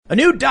A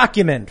new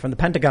document from the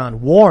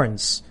Pentagon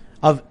warns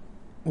of,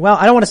 well,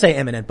 I don't want to say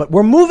imminent, but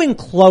we're moving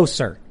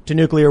closer to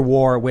nuclear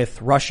war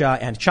with Russia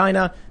and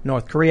China,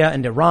 North Korea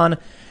and Iran.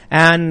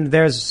 And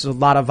there's a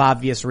lot of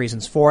obvious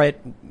reasons for it.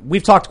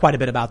 We've talked quite a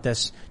bit about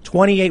this.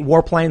 28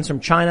 warplanes from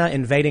China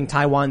invading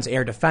Taiwan's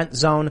air defense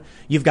zone.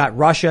 You've got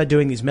Russia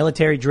doing these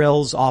military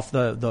drills off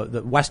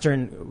the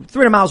western,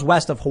 300 miles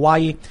west of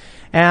Hawaii.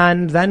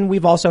 And then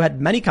we've also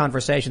had many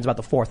conversations about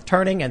the fourth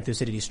turning and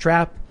Thucydides'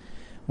 trap.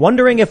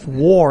 Wondering if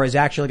war is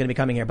actually going to be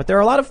coming here. But there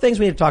are a lot of things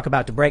we need to talk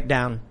about to break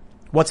down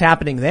what's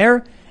happening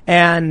there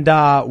and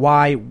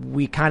why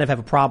we kind of have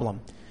a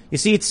problem. You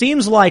see, it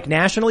seems like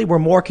nationally we're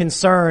more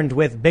concerned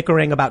with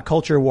bickering about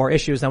culture war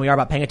issues than we are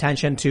about paying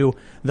attention to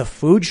the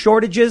food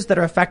shortages that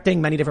are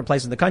affecting many different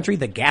places in the country,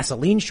 the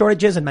gasoline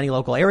shortages in many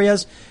local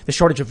areas, the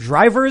shortage of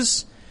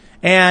drivers.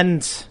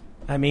 And,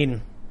 I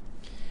mean,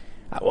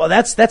 well,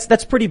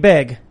 that's pretty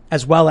big,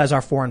 as well as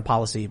our foreign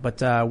policy.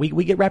 But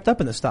we get wrapped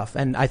up in this stuff.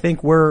 And I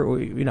think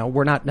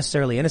we're not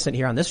necessarily innocent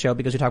here on this show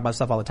because we talk about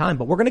stuff all the time.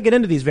 But we're going to get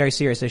into these very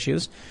serious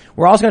issues.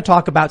 We're also going to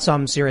talk about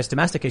some serious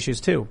domestic issues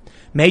too.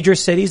 Major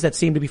cities that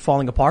seem to be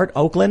falling apart.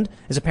 Oakland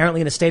is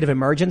apparently in a state of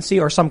emergency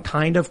or some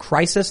kind of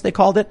crisis, they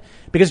called it,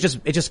 because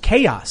it's just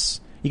chaos.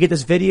 You get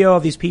this video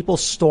of these people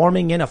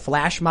storming in a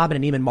flash mob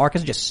in Neiman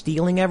Marcus, just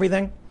stealing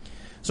everything.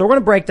 So we're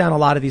going to break down a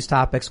lot of these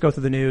topics, go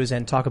through the news,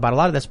 and talk about a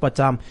lot of this. But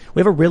we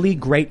have a really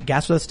great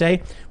guest with us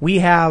today. We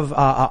have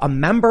a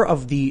member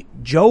of the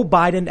Joe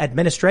Biden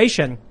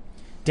administration,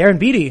 Darren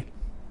Beattie.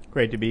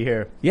 Great to be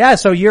here. Yeah,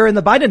 so you're in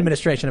the Biden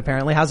administration,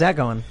 apparently. How's that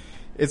going?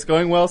 It's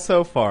going well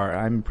so far.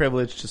 I'm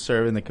privileged to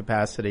serve in the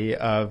capacity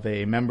of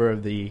a member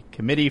of the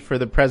Committee for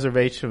the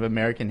Preservation of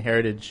American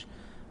Heritage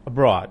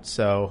Abroad.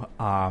 So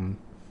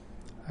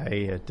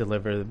I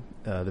deliver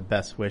the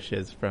best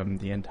wishes from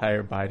the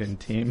entire Biden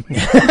team.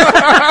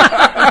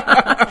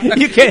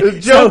 You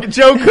can't.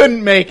 Joe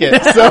couldn't make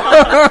it. So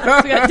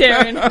we got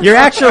Darren. You're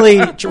actually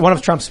one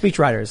of Trump's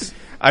speechwriters.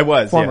 I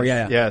was. Former,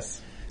 yes, yeah.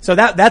 Yes. So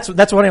that's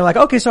when you're like,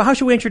 okay, so how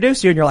should we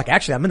introduce you? And you're like,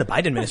 actually, I'm in the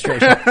Biden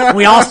administration. And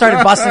we all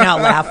started busting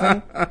out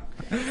laughing.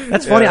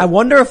 That's funny. Yeah. I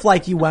wonder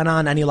if you went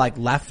on any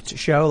left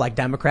show,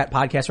 Democrat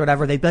podcast or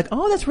whatever, they'd be like,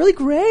 oh, that's really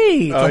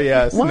great. Oh,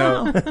 yes.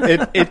 Wow. No.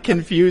 It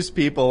confused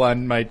people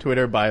on my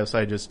Twitter bio, so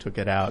I just took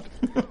it out.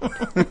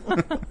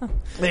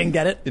 They didn't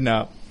get it?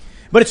 No.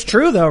 But it's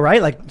true though,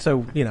 right?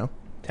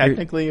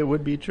 Technically, it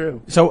would be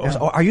true. So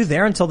are you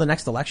there until the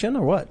next election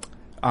or what?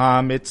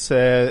 It's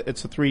a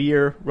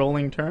 3-year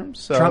rolling term.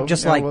 So Trump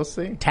just we'll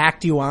see.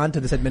 tacked you on to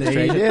this He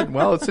administration. did.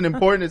 Well,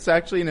 it's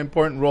actually an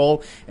important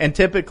role, and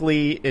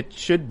typically it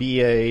should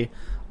be a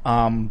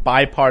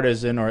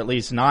bipartisan or at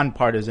least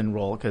nonpartisan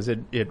role because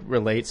it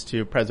relates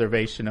to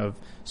preservation of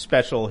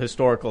special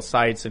historical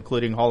sites,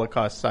 including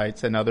Holocaust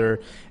sites and other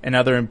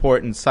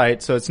important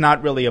sites. So it's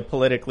not really a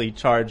politically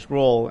charged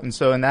role, and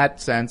so in that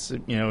sense,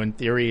 in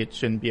theory, it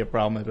shouldn't be a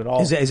problem at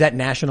all. Is that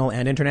national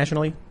and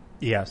internationally?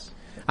 Yes.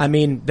 I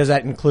mean, does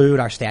that include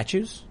our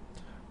statues?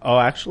 Oh,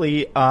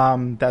 actually,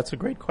 that's a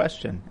great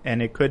question,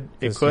 and it could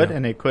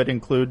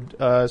include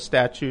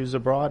statues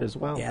abroad as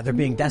well. Yeah, they're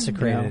being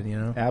desecrated.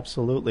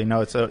 Absolutely,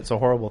 no, it's a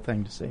horrible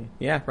thing to see.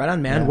 Yeah, right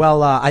on, man. Yeah.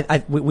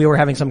 Well, we were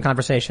having some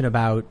conversation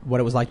about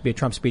what it was like to be a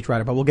Trump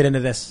speechwriter, but we'll get into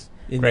this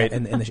in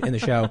the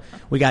show.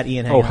 We got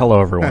Ian. Oh,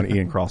 hello everyone,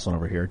 Ian Carlson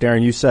over here.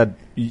 Darren, you said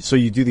so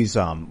you do these.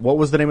 What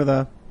was the name of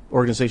the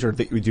organization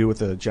that you do with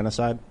the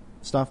genocide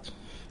stuff?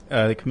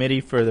 The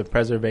Committee for the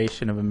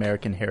Preservation of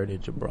American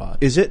Heritage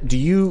Abroad. Do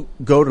you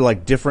go to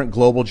different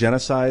global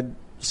genocide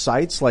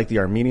sites, like the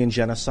Armenian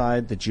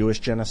genocide, the Jewish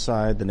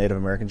genocide, the Native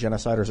American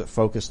genocide, or is it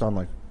focused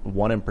on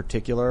one in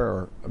particular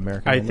or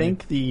American? I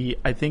think the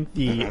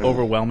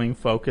overwhelming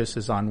focus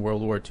is on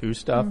World War II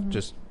stuff,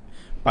 just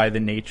by the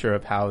nature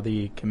of how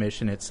the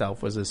commission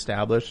itself was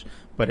established,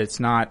 but it's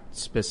not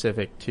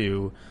specific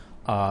to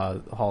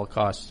the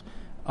Holocaust.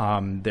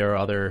 There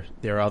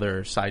are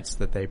other sites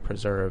that they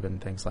preserve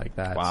and things like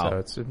that.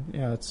 Wow. So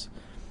it's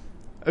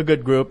a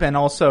good group, and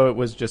also it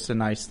was just a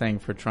nice thing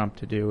for Trump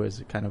to do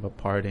as kind of a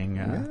parting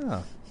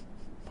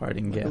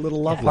gift. A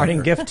little love parting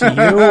letter. gift to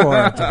you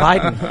or to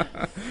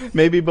Biden?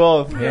 Maybe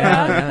both.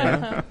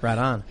 Yeah. Right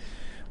on.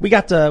 We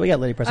got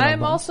Lady President.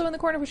 I'm also in the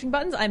corner pushing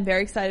buttons. I'm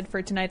very excited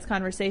for tonight's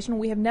conversation.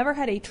 We have never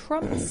had a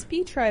Trump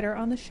speechwriter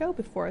on the show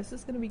before. This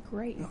is going to be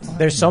great.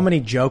 There's so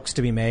many jokes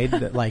to be made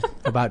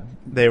about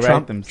They write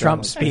Trump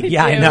themselves. speak.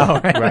 Yeah, I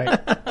know. Right?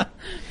 Right. All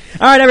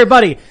right,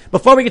 everybody.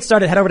 Before we get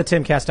started, head over to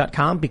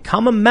timcast.com,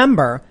 become a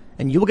member,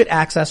 and you will get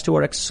access to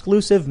our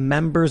exclusive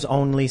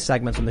members-only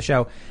segments from the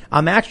show.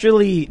 I'm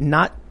actually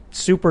not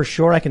super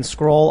sure I can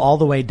scroll all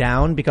the way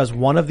down because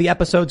one of the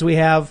episodes we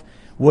have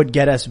would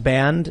get us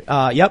banned.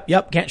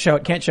 Yep. Can't show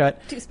it.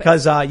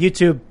 Because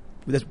YouTube,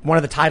 one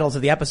of the titles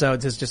of the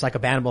episodes is just a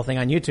bannable thing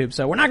on YouTube.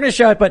 So we're not going to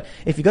show it. But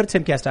if you go to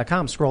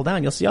timcast.com, scroll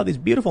down, you'll see all these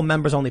beautiful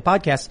members-only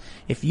podcasts.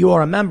 If you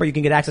are a member, you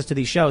can get access to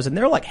these shows. And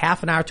they're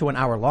half an hour to an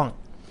hour long.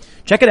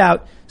 Check it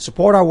out.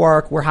 Support our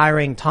work. We're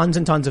hiring tons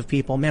and tons of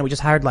people. Man, we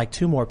just hired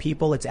 2 more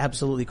people. It's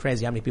absolutely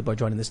crazy how many people are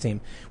joining this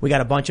team. We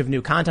got a bunch of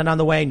new content on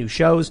the way, new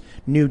shows,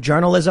 new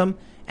journalism.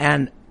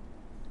 And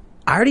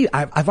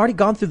I've already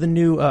gone through the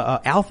new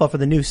alpha for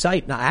the new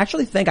site. Now, I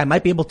actually think I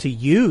might be able to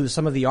use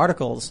some of the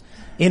articles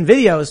in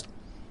videos.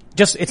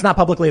 Just, it's not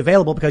publicly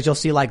available because you'll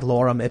see like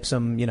lorem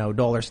ipsum,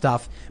 dollar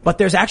stuff. But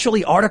there's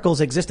actually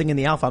articles existing in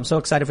the alpha. I'm so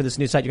excited for this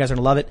new site. You guys are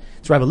going to love it.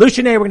 It's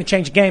revolutionary. We're going to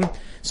change the game.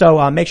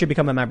 So, make sure you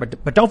become a member.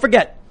 But don't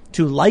forget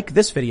to like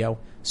this video,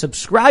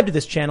 subscribe to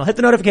this channel, hit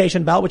the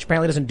notification bell, which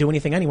apparently doesn't do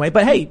anything anyway.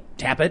 But hey,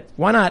 tap it.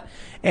 Why not?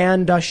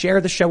 And, share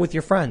the show with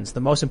your friends.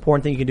 The most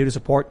important thing you can do to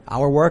support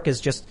our work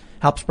is just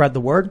help spread the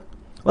word.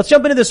 Let's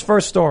jump into this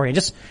first story.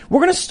 And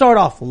we're going to start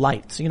off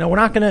light. We're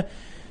not going to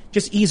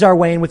just ease our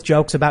way in with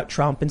jokes about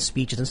Trump and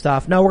speeches and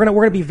stuff. No, we're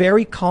gonna be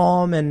very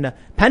calm. And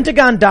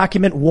Pentagon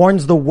document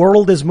warns the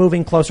world is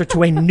moving closer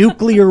to a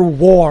nuclear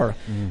war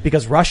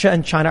because Russia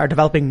and China are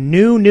developing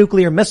new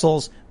nuclear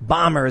missiles,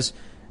 bombers,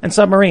 and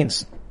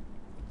submarines.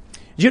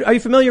 Are you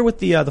familiar with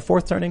the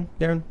fourth turning,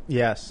 Darren?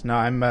 Yes. No,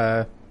 I'm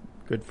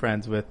good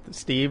friends with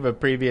Steve, a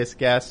previous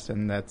guest,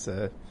 and that's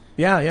a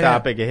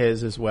topic of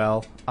his as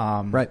well.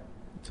 Right.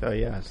 So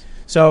yes.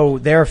 So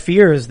there are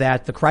fears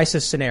that the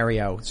crisis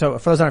scenario, so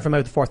for those that aren't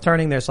familiar with the fourth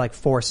turning, there's like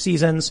 4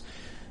 seasons.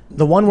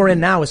 The one we're in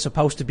now is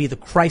supposed to be the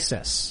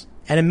crisis.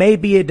 And it may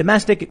be a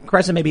domestic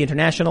crisis, it may be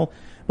international.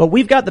 But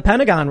we've got the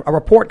Pentagon, a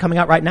report coming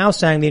out right now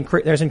saying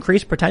there's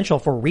increased potential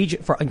for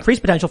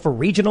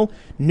regional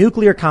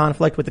nuclear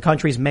conflict with the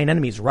country's main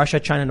enemies, Russia,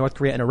 China, North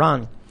Korea, and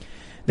Iran.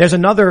 There's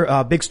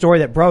another big story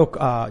that broke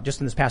just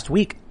in this past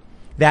week.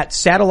 That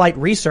satellite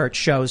research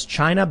shows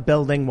China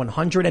building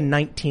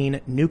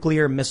 119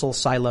 nuclear missile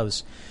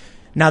silos.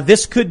 Now,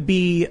 this could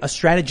be a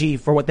strategy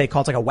for what they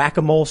call, it's like a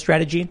whack-a-mole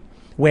strategy,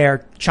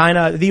 where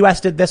the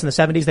U.S. did this in the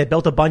 70s. They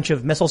built a bunch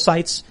of missile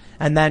sites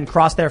and then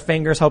crossed their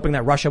fingers hoping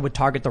that Russia would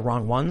target the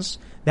wrong ones.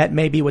 That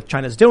may be what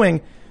China's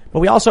doing. But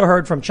we also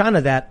heard from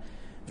China that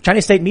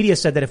Chinese state media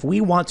said that if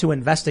we want to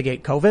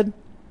investigate COVID,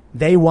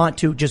 they want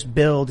to just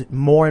build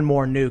more and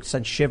more nukes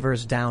and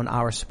shivers down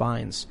our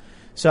spines.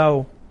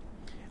 So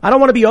I don't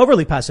want to be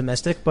overly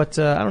pessimistic, but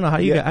I don't know. How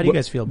do you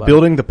guys feel about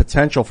building the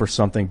potential for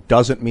something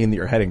doesn't mean that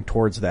you're heading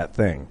towards that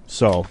thing.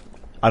 So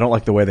I don't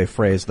like the way they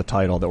phrase the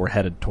title that we're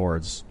headed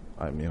towards.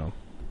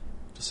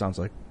 Just sounds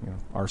like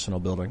arsenal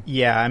building.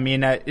 Yeah, I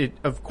mean,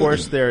 of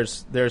course,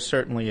 there's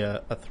certainly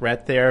a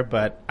threat there,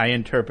 but I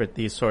interpret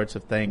these sorts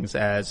of things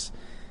as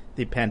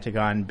the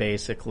Pentagon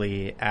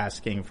basically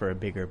asking for a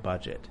bigger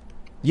budget.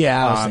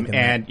 Yeah, I was thinking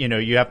and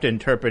you have to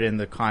interpret in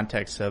the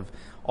context of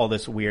all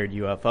this weird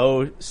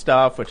UFO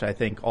stuff, which I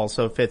think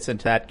also fits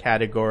into that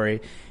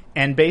category.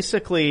 And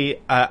basically,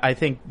 I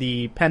think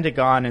the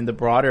Pentagon and the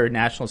broader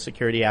national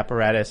security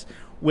apparatus,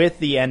 with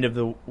the end of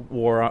the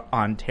war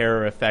on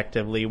terror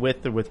effectively,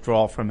 with the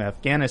withdrawal from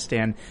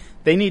Afghanistan,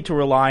 they need to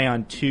rely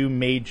on 2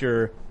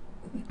 major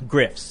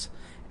grifts.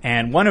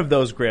 And one of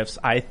those grifts,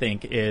 I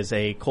think, is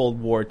a Cold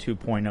War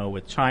 2.0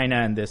 with China,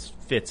 and this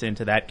fits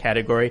into that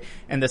category.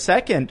 And the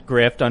second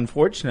grift,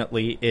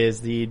 unfortunately,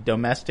 is the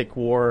domestic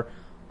war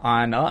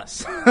on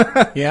us.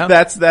 Yeah.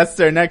 That's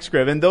their next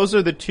grift. And those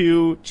are the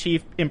 2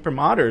 chief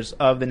imprimaturs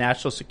of the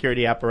national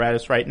security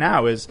apparatus right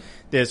now, is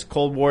this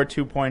Cold War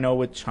 2.0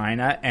 with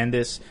China and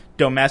this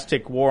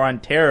domestic war on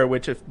terror,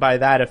 which by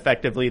that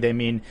effectively they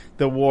mean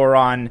the war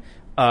on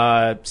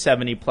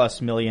 70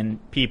 plus million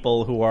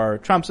people who are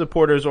Trump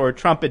supporters or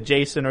Trump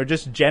adjacent or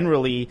just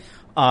generally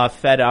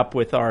fed up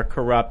with our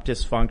corrupt,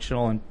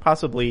 dysfunctional, and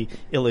possibly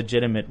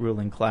illegitimate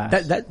ruling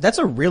class. That's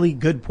a really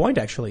good point,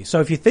 actually. So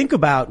if you think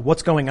about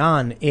what's going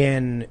on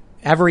in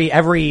every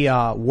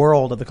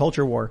world of the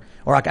culture war,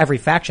 or like every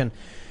faction,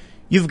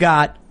 you've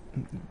got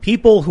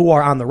people who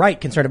are on the right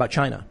concerned about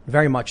China,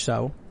 very much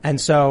so. And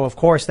so, of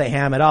course, they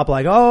ham it up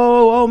like,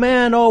 oh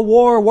man,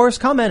 war's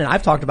coming. And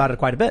I've talked about it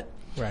quite a bit.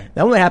 Right.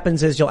 Then what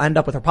happens is you'll end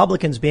up with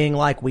Republicans being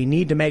like, we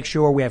need to make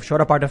sure we have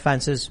shored up our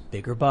defenses,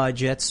 bigger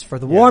budgets for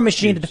the war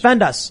machine to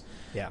defend us.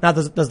 Yeah. Now,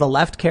 does the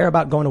left care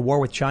about going to war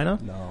with China?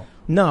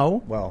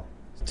 No. Well,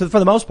 for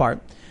the most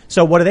part.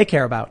 So what do they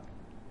care about?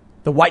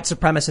 The white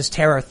supremacist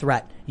terror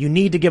threat. You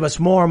need to give us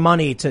more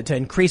money to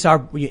increase our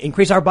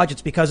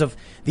budgets because of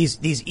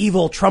these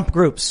evil Trump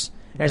groups.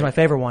 There's my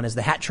favorite one, is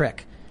the hat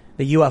trick,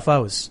 the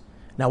UFOs.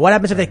 Now, what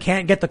happens if they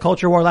can't get the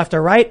culture war left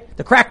or right?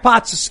 The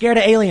crackpots are scared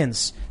of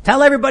aliens.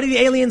 Tell everybody the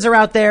aliens are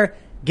out there.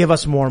 Give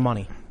us more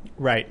money.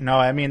 Right. No,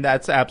 I mean,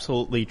 that's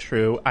absolutely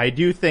true. I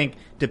do think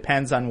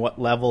depends on what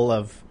level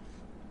of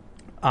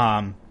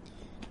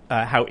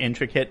how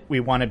intricate we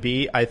want to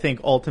be. I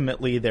think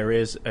ultimately there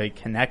is a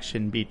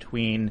connection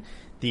between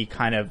the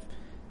kind of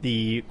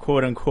the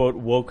quote-unquote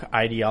woke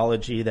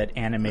ideology that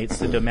animates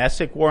the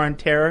domestic war on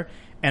terror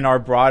and our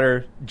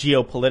broader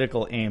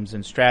geopolitical aims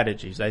and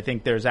strategies. I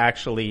think there's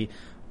actually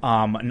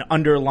an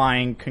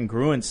underlying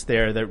congruence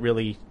there that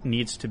really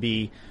needs to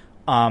be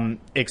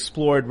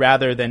explored,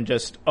 rather than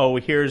just,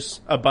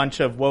 here's a bunch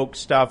of woke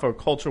stuff or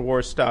culture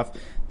war stuff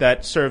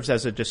that serves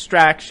as a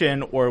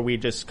distraction, or we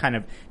just kind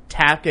of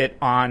tack it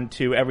on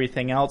to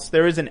everything else.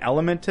 There is an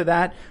element to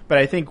that, but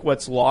I think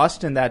what's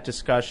lost in that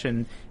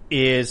discussion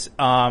is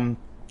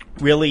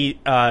really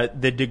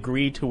the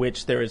degree to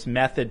which there is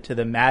method to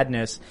the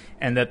madness,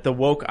 and that the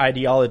woke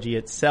ideology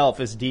itself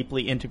is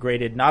deeply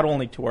integrated not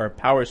only to our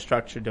power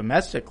structure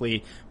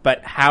domestically,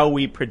 but how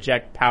we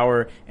project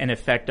power and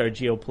affect our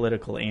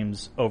geopolitical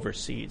aims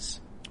overseas.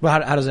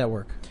 Well, how does that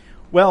work?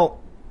 Well,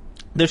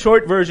 the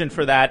short version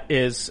for that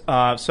is,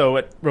 so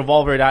at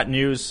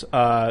revolver.news,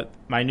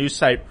 my news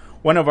site,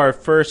 one of our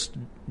first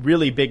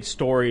really big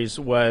stories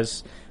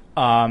was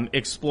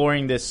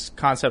exploring this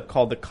concept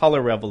called the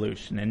color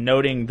revolution, and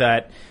noting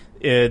that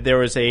there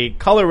was a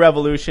color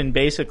revolution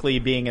basically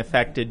being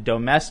affected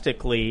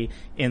domestically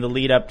in the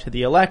lead up to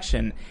the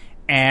election.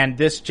 And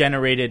this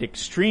generated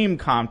extreme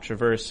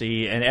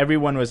controversy, and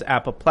everyone was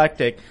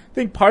apoplectic. I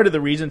think part of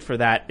the reason for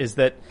that is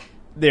that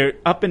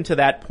up until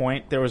that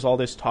point, there was all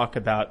this talk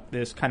about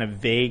this kind of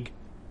vague,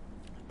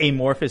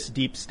 amorphous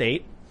deep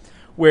state,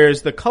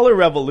 whereas the color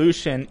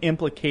revolution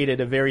implicated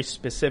a very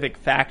specific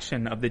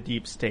faction of the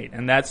deep state.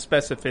 And that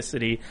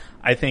specificity,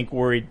 I think,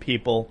 worried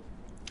people.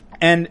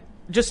 And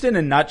just in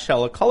a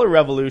nutshell, a color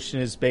revolution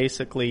is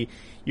basically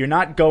you're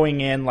not going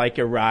in like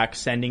Iraq,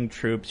 sending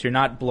troops. You're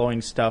not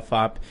blowing stuff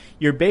up.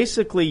 You're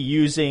basically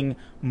using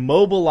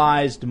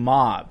mobilized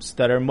mobs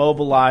that are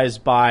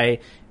mobilized by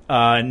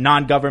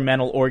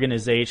non-governmental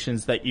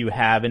organizations that you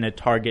have in a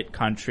target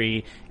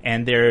country,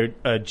 and they're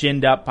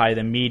ginned up by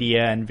the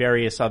media and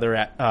various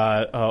other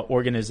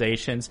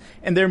organizations,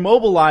 and they're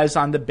mobilized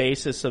on the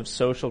basis of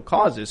social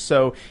causes.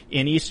 So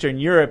in Eastern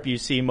Europe, you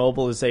see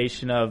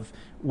mobilization of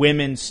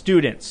women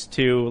students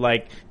to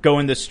like go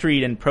in the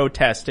street and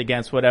protest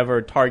against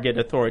whatever target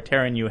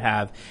authoritarian you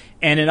have.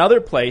 And in other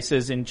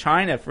places, in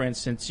China, for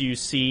instance, you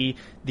see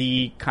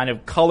the kind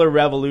of color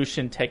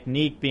revolution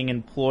technique being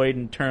employed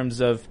in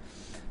terms of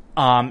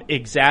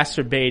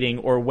exacerbating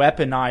or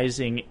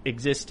weaponizing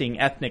existing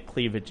ethnic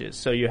cleavages.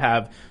 So you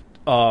have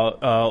a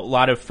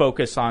lot of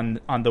focus on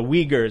the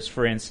Uyghurs,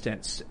 for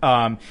instance.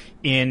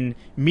 In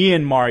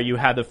Myanmar, you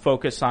have the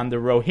focus on the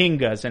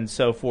Rohingyas and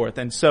so forth.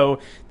 And so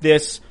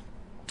this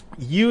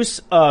use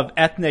of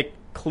ethnic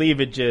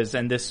cleavages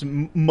and this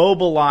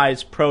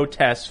mobilized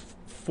protest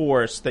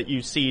force that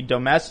you see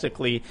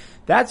domestically,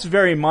 that's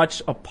very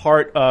much a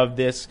part of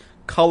this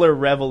color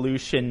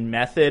revolution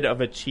method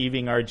of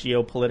achieving our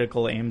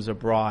geopolitical aims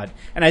abroad.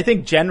 And I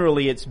think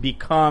generally it's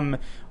become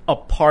a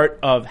part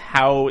of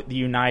how the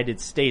United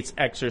States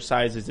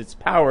exercises its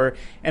power,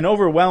 and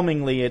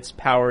overwhelmingly its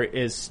power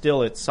is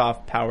still its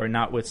soft power,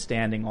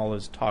 notwithstanding all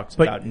those talks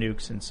about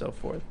nukes and so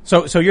forth.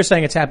 So you're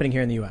saying it's happening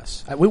here in the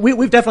U.S.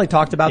 We've definitely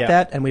talked about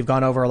that, and we've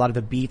gone over a lot of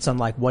the beats on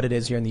like what it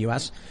is here in the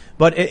U.S.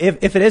 But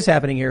if it is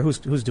happening here,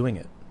 who's doing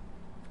it?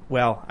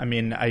 Well, I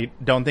mean, I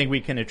don't think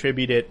we can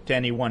attribute it to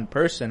any one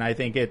person. I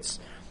think it's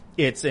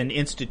an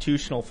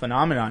institutional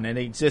phenomenon, and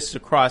it exists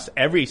across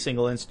every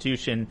single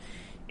institution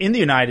in the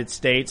United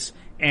States.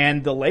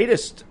 And the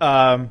latest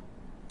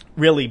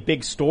really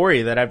big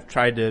story that I've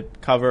tried to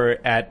cover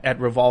at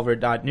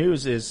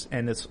revolver.news is,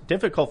 and it's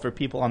difficult for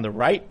people on the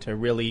right to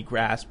really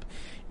grasp,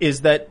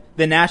 is that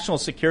the national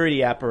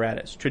security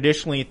apparatus,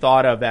 traditionally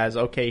thought of as,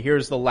 okay,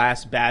 here's the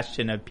last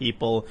bastion of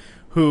people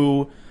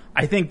who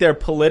I think their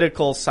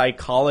political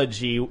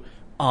psychology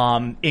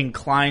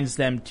inclines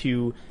them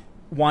to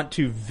want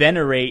to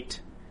venerate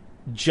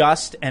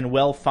just and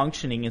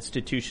well-functioning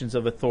institutions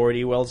of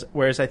authority,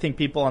 whereas I think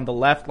people on the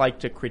left like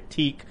to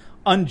critique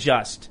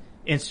unjust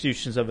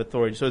institutions of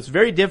authority. So it's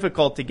very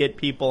difficult to get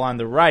people on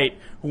the right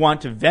who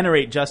want to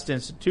venerate just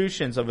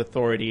institutions of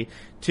authority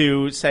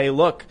to say,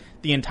 look,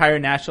 the entire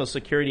national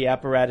security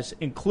apparatus,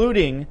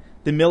 including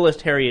the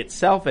military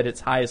itself at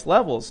its highest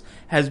levels,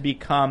 has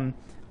become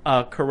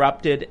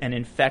corrupted and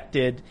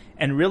infected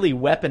and really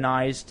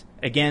weaponized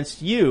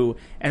against you.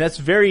 And that's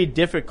very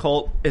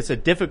difficult. It's a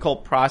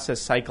difficult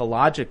process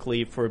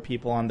psychologically for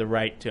people on the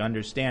right to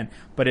understand,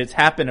 but it's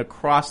happened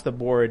across the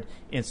board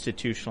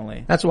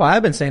institutionally. That's why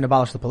I've been saying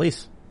abolish the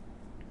police.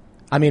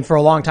 I mean, for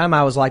a long time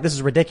I was like, this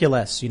is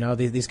ridiculous. You know,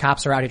 these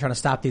cops are out here trying to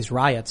stop these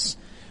riots.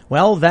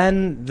 Well,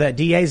 then the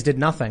DAs did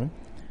nothing.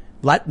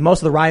 Let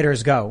most of the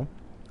rioters go.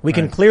 We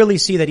can clearly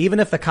see that even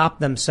if the cop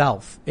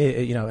themselves,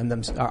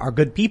 are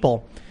good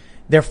people,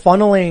 they're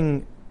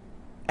funneling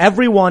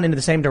everyone into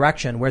the same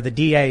direction, where the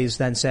DAs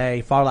then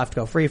say, far left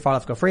go free,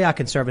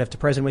 conservative to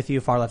prison with you,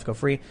 far left go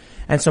free.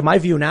 And so my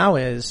view now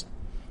is,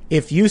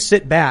 if you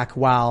sit back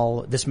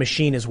while this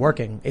machine is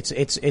working,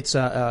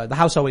 the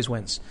house always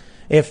wins.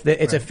 If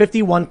it's a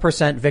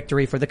 51%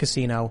 victory for the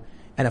casino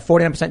and a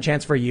 49%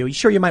 chance for you,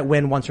 sure, you might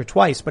win once or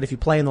twice, but if you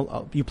play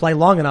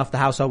long enough, the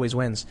house always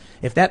wins.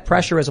 If that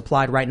pressure is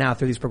applied right now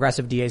through these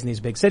progressive DAs in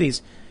these big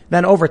cities,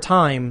 then over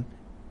time,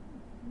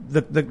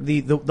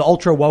 the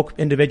ultra woke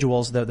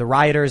individuals, the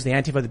rioters, the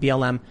Antifa, the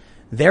BLM,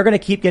 they're going to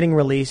keep getting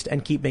released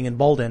and keep being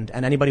emboldened,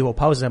 and anybody who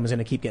opposes them is going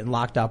to keep getting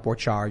locked up or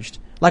charged,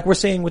 like we're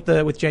seeing with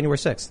January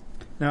 6th.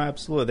 No,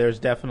 absolutely. There's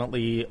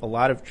definitely a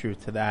lot of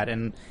truth to that.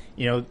 And,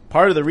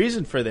 part of the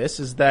reason for this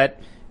is that,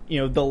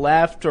 the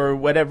left, or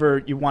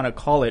whatever you want to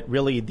call it,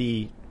 really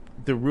the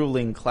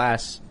ruling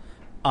class,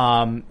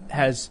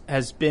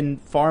 has been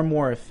far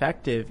more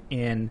effective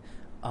in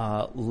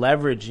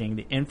leveraging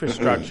the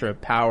infrastructure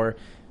of power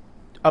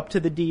up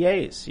to the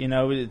DAs.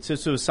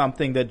 This was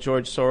something that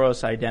George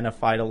Soros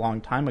identified a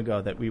long time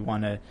ago, that we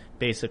want to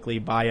basically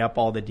buy up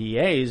all the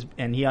DAs,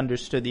 and he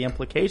understood the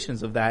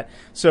implications of that.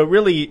 So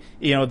really,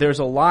 there's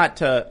a lot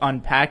to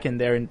unpack in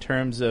there in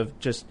terms of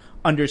just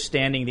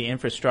understanding the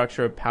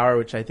infrastructure of power,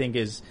 which I think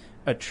is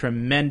a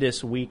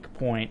tremendous weak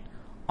point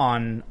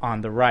on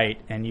the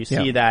right. And you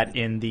see that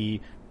in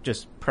the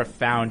just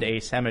profound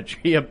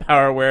asymmetry of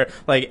power, where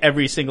like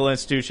every single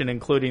institution,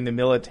 including the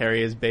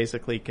military, is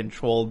basically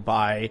controlled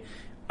by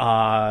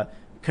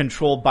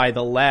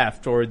the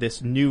left, or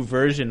this new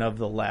version of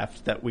the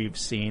left that we've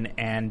seen,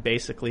 and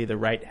basically the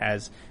right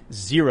has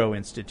zero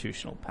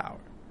institutional power.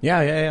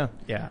 Yeah.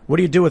 What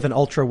do you do with an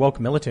ultra woke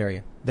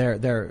military?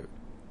 They're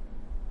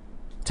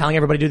telling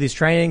everybody to do these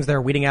trainings.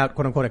 They're weeding out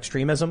quote unquote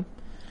extremism.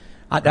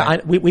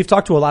 Right. We've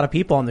talked to a lot of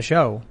people on the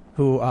show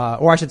who,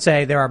 or I should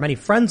say, there are many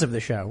friends of the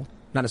show,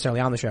 not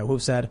necessarily on the show,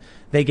 who've said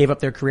they gave up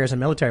their careers in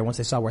military once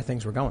they saw where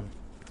things were going.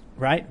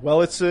 Right.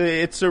 Well, it's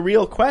a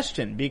real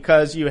question,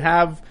 because you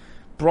have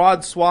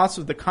broad swaths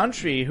of the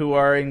country who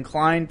are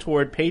inclined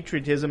toward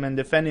patriotism and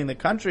defending the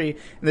country,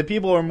 and the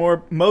people who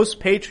are most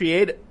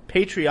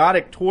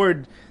patriotic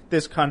toward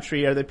this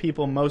country are the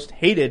people most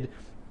hated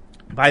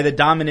by the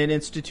dominant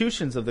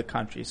institutions of the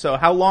country. So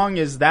how long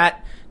is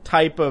that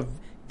type of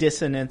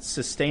dissonance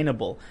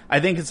sustainable? I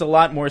think it's a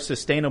lot more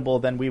sustainable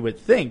than we would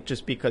think,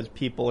 just because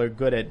people are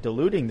good at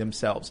deluding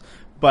themselves.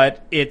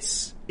 But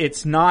it's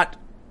not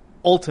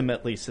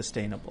ultimately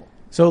sustainable.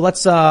 So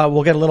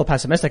we'll get a little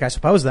pessimistic, I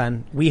suppose,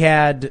 then. We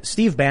had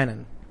Steve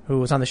Bannon, who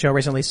was on the show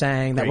recently,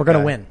 saying that we're going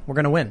to win. We're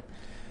going to win.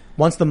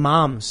 Once the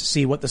moms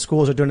see what the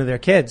schools are doing to their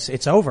kids,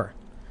 it's over.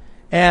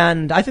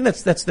 And I think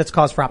that's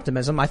cause for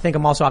optimism. I think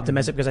I'm also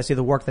optimistic because I see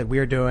the work that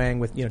we're doing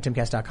with,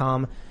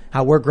 Timcast.com,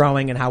 how we're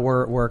growing and how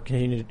we're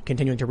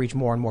continuing to reach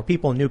more and more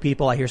people, new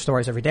people. I hear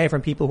stories every day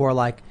from people who are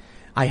like,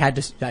 I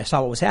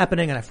saw what was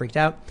happening and I freaked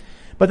out.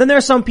 But then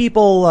there's some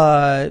people,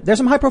 there's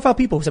some high profile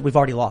people who said we've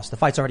already lost. The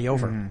fight's already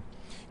over.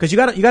 Because you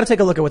gotta take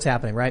a look at what's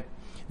happening, right?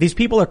 These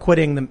people are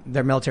quitting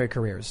their military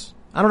careers.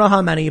 I don't know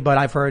how many, but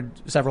I've heard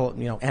several,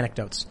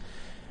 anecdotes.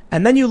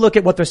 And then you look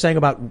at what they're saying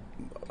about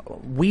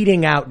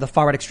weeding out the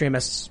far right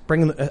extremists,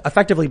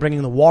 effectively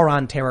bringing the war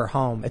on terror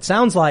home. It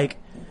sounds like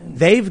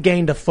they've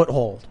gained a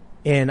foothold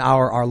in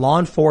our law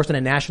enforcement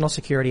and national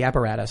security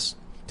apparatus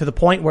to the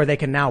point where they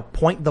can now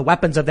point the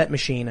weapons of that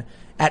machine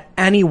at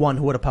anyone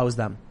who would oppose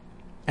them.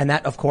 And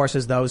that, of course,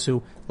 is those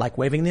who like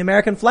waving the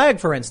American flag,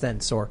 for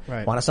instance, or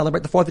want to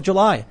celebrate the 4th of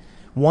July.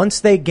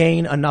 Once they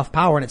gain enough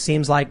power, and it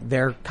seems like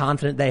they're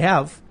confident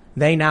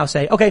they now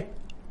say, okay,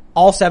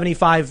 all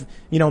 75,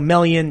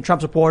 million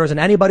Trump supporters and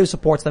anybody who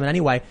supports them in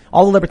any way,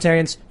 all the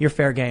libertarians, you're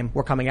fair game.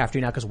 We're coming after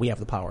you now because we have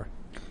the power.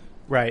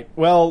 Right.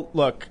 Well,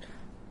 look,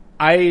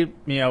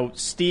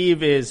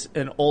 Steve is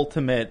an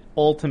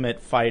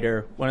ultimate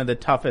fighter, one of the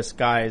toughest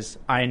guys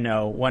I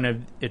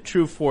know, a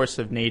true force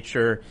of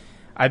nature.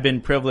 I've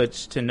been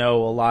privileged to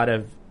know a lot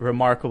of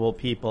remarkable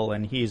people,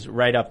 and he's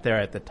right up there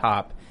at the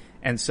top.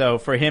 And so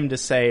for him to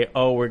say,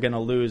 "Oh, we're going to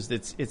lose,"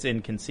 it's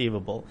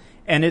inconceivable.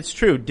 And it's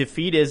true.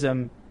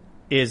 Defeatism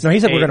is. No, he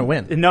said we're going to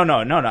win. No.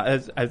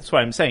 That's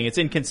what I'm saying. It's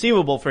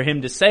inconceivable for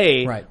him to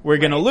say we're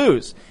going to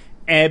lose,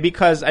 and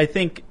because I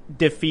think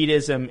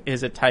defeatism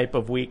is a type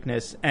of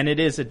weakness, and it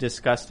is a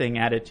disgusting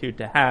attitude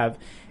to have.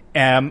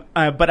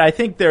 But I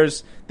think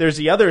there's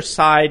the other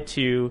side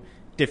to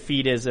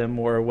defeatism,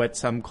 or what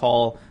some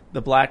call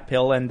the black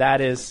pill, and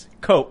that is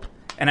cope.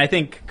 And I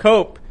think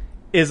cope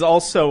is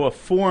also a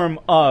form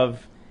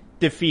of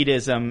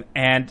defeatism,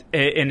 and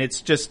it's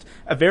just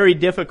a very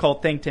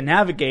difficult thing to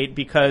navigate,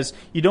 because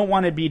you don't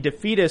want to be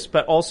defeatist,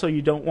 but also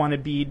you don't want to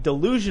be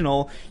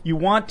delusional. You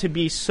want to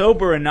be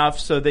sober enough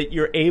so that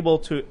you're able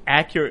to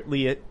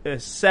accurately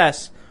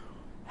assess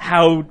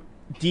how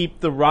deep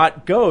the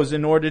rot goes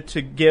in order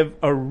to give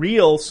a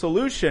real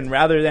solution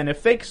rather than a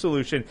fake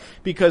solution,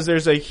 because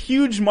there's a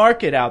huge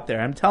market out there.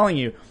 I'm telling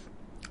you,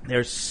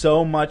 there's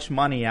so much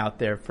money out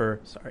there for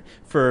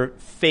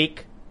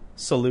fake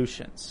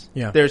solutions.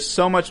 Yeah. There's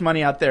so much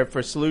money out there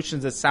for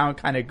solutions that sound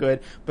kind of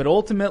good, but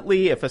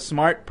ultimately, if a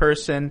smart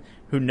person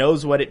who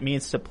knows what it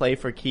means to play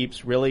for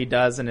keeps really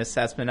does an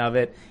assessment of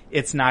it,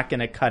 it's not going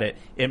to cut it.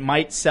 It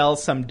might sell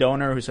some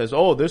donor who says,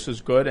 "Oh, this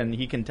is good," and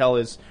he can tell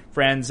his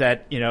friends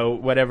at,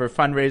 whatever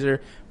fundraiser,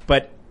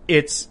 but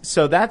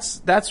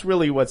that's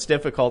really what's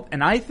difficult.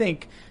 And I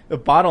think the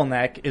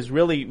bottleneck is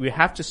really, we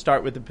have to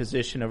start with the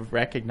position of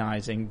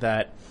recognizing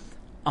that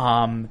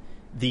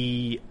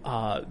the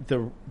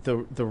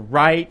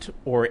right,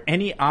 or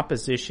any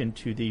opposition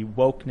to the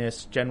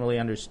wokeness generally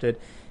understood,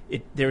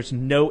 there's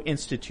no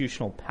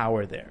institutional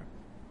power there.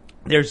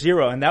 There's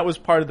zero, and that was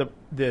part of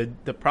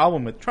the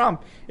problem with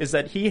Trump, is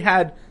that he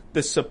had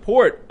the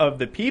support of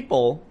the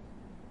people,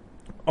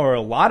 or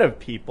a lot of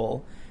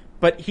people,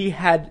 but he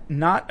had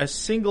not a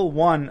single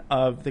one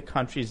of the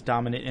country's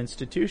dominant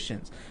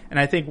institutions. And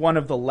I think one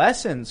of the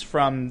lessons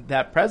from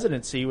that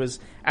presidency was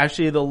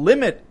actually the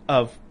limit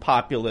of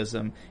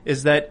populism,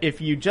 is that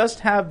if you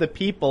just have the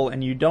people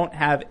and you don't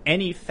have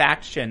any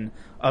faction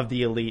of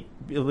the elite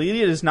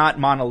is not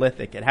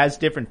monolithic. It has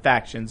different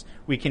factions.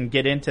 We can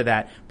get into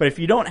that. But if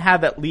you don't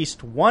have at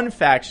least one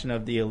faction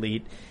of the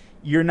elite,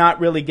 you're not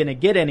really going to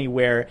get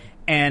anywhere.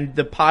 And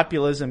the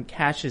populism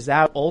cashes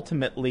out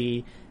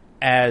ultimately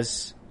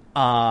as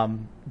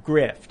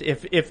grift.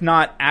 If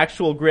not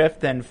actual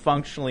grift, then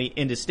functionally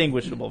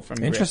indistinguishable from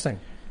grift. Interesting.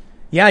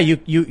 Yeah,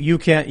 you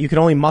can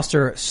only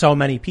muster so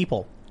many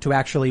people to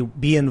actually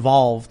be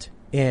involved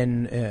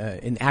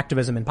in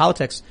activism in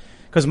politics.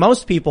 Because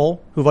most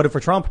people who voted for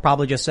Trump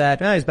probably just said,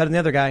 he's better than the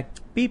other guy.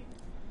 Beep.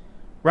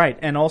 Right.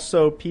 And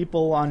also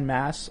people en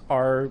masse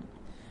are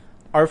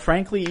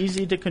frankly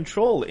easy to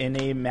control in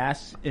a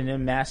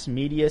mass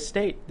media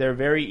state. They're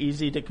very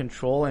easy to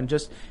control, and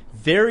just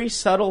very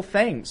subtle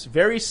things,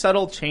 very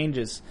subtle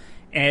changes.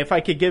 And if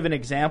I could give an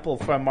example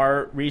from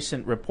our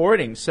recent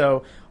reporting,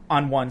 so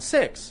on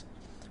 1/6,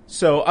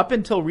 so up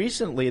until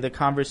recently, the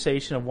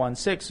conversation of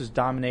 1/6 was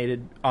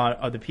dominated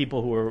of the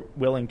people who were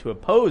willing to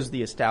oppose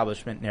the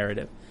establishment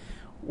narrative.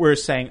 We're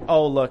saying,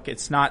 oh, look,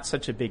 it's not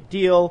such a big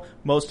deal.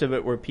 Most of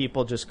it were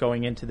people just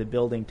going into the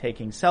building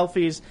taking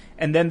selfies.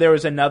 And then there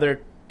was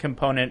another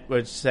component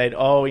which said,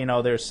 oh,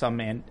 there's some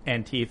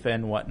Antifa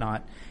and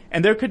whatnot.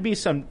 And there could be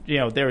some,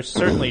 there's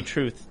certainly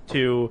truth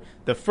to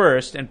the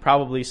first and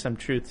probably some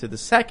truth to the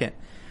second.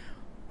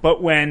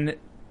 But when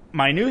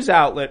my news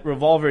outlet,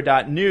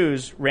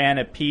 Revolver.News, ran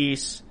a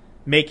piece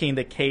making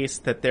the case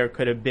that there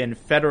could have been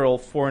federal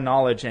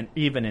foreknowledge and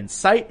even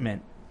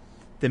incitement,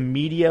 the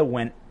media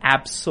went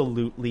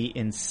absolutely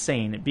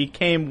insane. It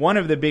became one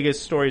of the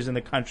biggest stories in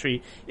the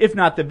country, if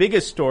not the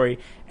biggest story.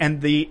 And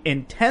the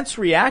intense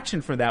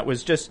reaction for that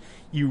was just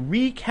you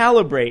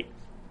recalibrate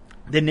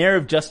the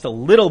narrative just a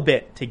little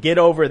bit to get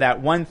over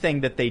that one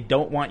thing that they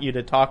don't want you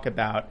to talk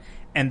about,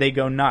 and they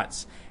go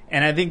nuts.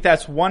 And I think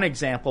that's one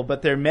example,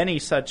 but there are many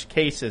such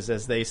cases,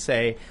 as they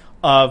say,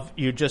 of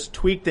you just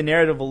tweak the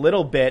narrative a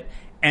little bit,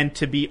 and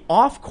to be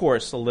off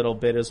course a little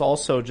bit is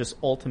also just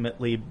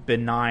ultimately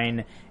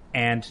benign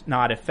and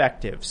not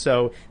effective.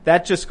 So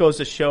that just goes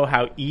to show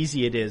how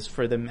easy it is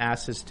for the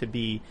masses to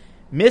be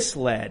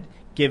misled,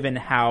 given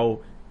how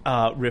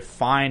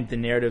refined the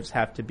narratives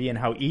have to be and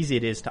how easy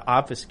it is to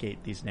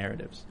obfuscate these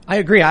narratives. I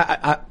agree.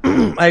 I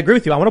agree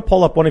with you. I want to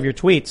pull up one of your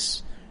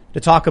tweets to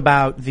talk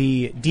about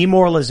the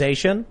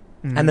demoralization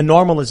and the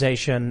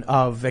normalization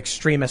of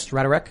extremist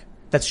rhetoric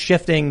that's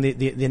shifting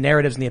the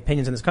narratives and the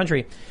opinions in this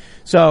country.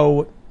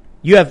 So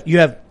you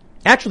have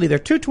actually, there are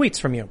two tweets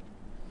from you.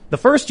 The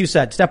first, you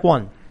said, step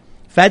 1,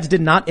 feds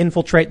did not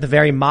infiltrate the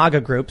very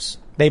MAGA groups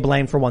they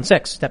blamed for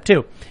 1/6. Step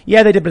 2,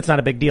 yeah, they did, but it's not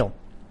a big deal.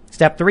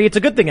 Step 3, it's a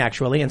good thing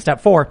actually. And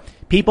step 4,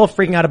 people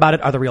freaking out about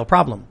it are the real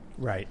problem.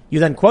 Right. You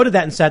then quoted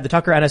that and said the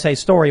Tucker NSA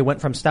story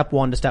went from step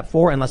 1 to step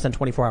 4 in less than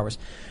 24 hours.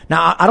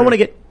 Now, I don't want to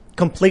get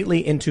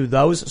completely into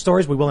those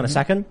stories. We will in a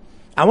second.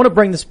 I want to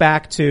bring this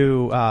back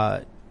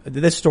to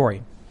this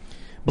story.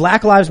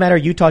 Black Lives Matter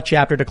Utah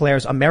chapter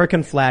declares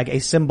American flag a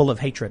symbol of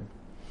hatred.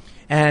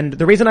 And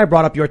the reason I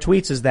brought up your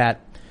tweets is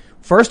that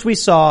first we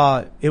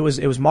saw it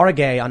was Mara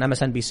Gay on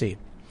MSNBC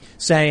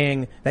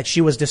saying that she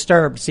was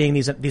disturbed seeing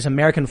these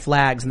American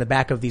flags in the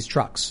back of these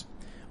trucks.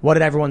 What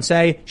did everyone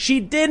say? She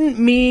didn't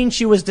mean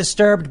she was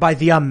disturbed by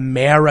the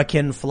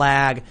American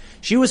flag.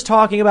 She was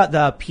talking about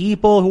the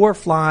people who were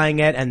flying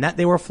it and that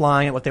they were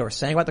flying it, what they were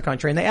saying about the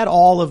country. And they had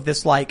all of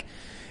this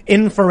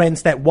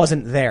inference that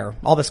wasn't there.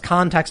 All this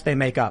context they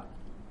make up.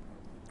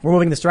 We're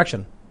moving this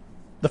direction.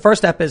 The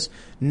first step is,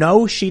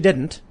 no, she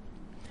didn't.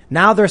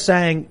 Now they're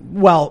saying,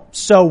 well,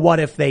 so what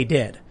if they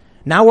did?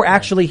 Now we're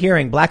actually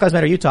hearing Black Lives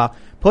Matter Utah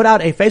put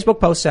out a Facebook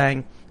post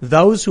saying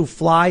those who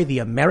fly the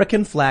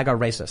American flag are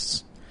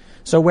racists.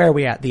 So where are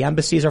we at? The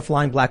embassies are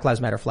flying Black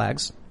Lives Matter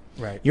flags.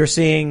 Right. You're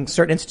seeing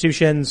certain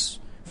institutions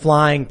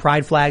flying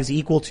pride flags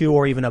equal to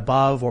or even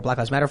above, or Black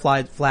Lives Matter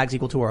flags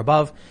equal to or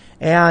above.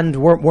 And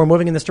we're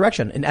moving in this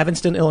direction. In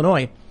Evanston,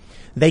 Illinois,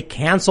 they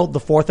canceled the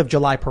 4th of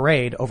July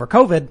parade over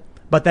COVID,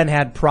 but then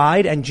had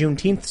Pride and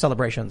Juneteenth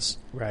celebrations.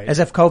 Right. As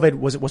if COVID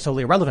was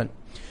totally irrelevant.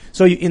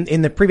 So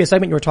in the previous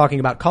segment, you were talking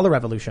about color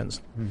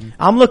revolutions. Mm-hmm.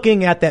 I'm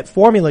looking at that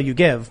formula you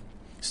give.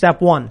 Step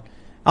 1.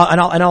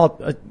 And I'll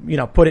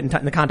put it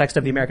in the context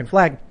of the American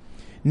flag.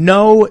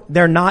 No,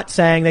 they're not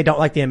saying they don't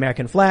like the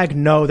American flag.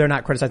 No, they're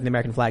not criticizing the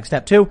American flag.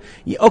 Step 2.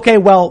 Okay,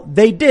 well,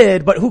 they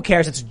did, but who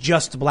cares? It's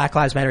just Black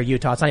Lives Matter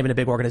Utah. It's not even a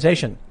big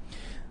organization.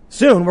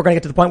 Soon, we're going to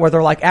get to the point where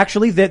they're like,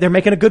 actually, they're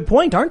making a good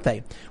point, aren't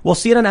they? We'll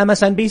see it on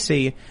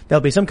MSNBC.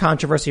 There'll be some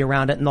controversy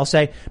around it, and they'll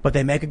say, but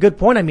they make a good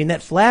point. I mean,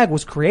 that flag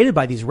was created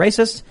by these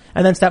racists.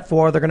 And then step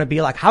 4, they're going to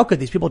be like, how could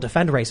these people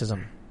defend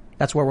racism?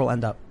 That's where we'll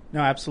end up. No,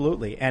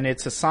 absolutely. And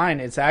it's a sign.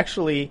 It's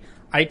actually,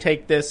 I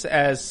take this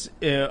as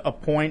a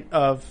point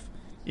of,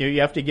 you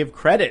have to give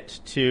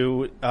credit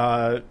to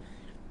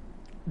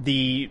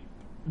the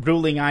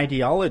ruling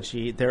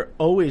ideology. They're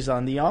always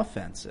on the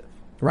offensive.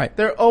 Right.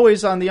 They're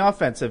always on the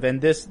offensive, and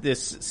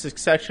this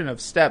succession of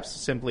steps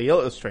simply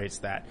illustrates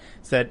that.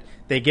 It's that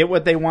they get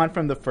what they want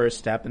from the first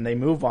step, and they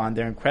move on.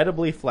 They're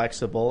incredibly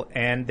flexible,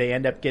 and they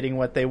end up getting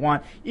what they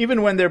want,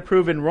 even when they're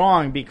proven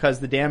wrong because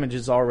the damage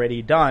is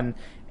already done.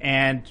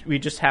 And we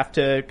just have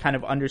to kind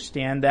of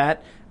understand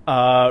that,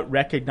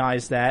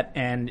 recognize that,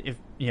 and if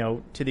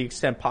to the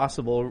extent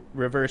possible,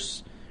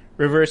 reverse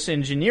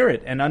engineer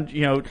it,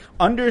 and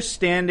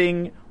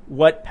understanding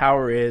what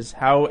power is,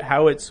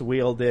 how it's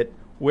wielded,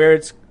 where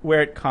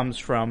it comes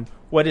from,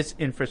 what its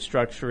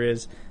infrastructure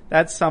is.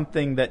 That's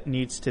something that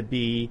needs to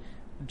be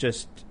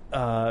just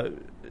on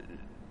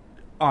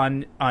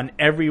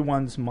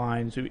everyone's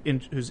minds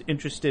who's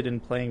interested in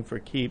playing for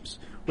keeps,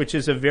 which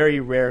is a very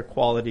rare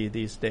quality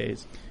these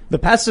days. The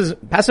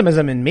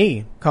pessimism in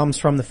me comes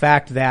from the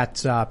fact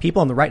that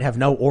people on the right have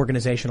no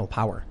organizational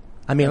power.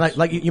 I mean,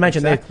 like you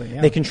mentioned, exactly,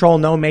 they control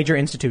no major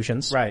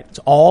institutions. Right. It's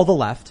all the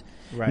left.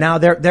 Right. Now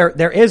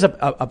there is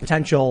a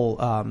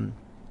potential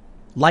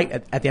light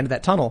at the end of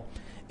that tunnel,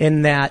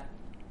 in that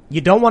you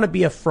don't want to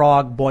be a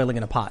frog boiling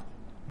in a pot.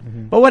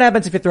 Mm-hmm. But what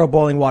happens if you throw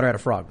boiling water at a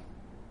frog?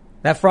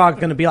 That frog's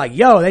going to be like,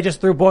 yo, they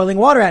just threw boiling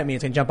water at me.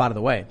 It's going to jump out of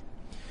the way.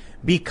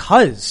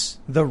 Because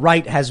the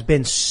right has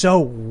been so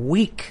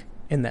weak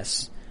in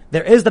this,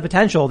 there is the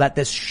potential that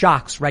this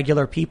shocks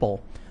regular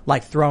people,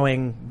 like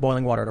throwing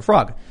boiling water at a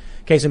frog.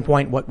 Case in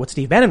point, what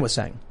Steve Bannon was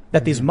saying.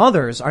 That these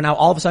mothers are now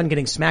all of a sudden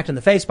getting smacked in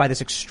the face by this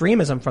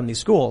extremism from these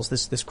schools,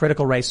 this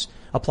critical race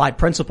applied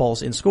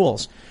principles in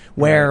schools,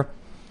 where,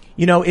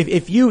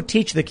 if you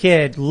teach the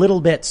kid little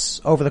bits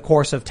over the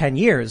course of 10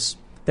 years,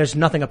 there's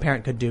nothing a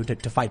parent could do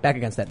to fight back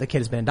against that. The kid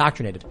has been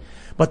indoctrinated.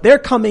 But they're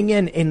coming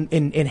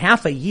in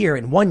half a year,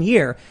 in 1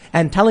 year,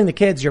 and telling the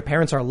kids your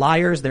parents are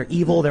liars, they're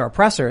evil, they're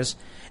oppressors.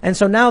 And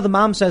so now the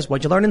mom says,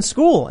 what'd you learn in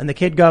school? And the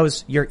kid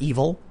goes, you're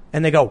evil.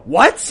 And they go,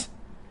 what?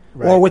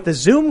 Right. Or with the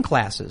Zoom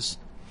classes.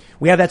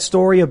 We have that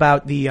story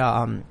about the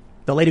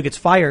lady who gets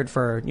fired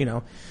for,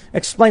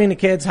 explaining to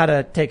kids how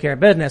to take care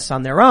of business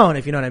on their own,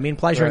 if you know what I mean,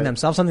 pleasuring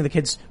themselves, something the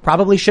kids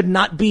probably should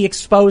not be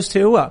exposed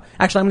to.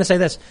 Actually, I'm going to say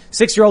this.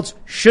 6-year-olds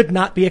should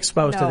not be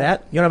exposed to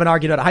that. You don't have an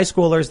argument at high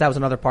schoolers. That was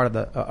another part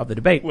of the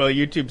debate. Will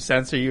YouTube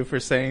censor you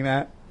for saying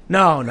that?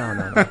 No.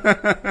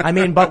 I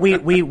mean, but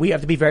we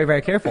have to be very,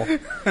 very careful.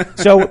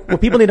 So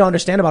what people need to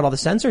understand about all the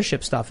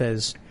censorship stuff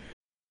is,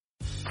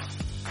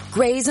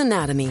 Grey's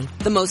Anatomy,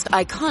 the most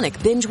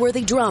iconic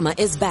binge-worthy drama,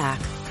 is back,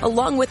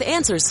 along with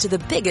answers to the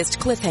biggest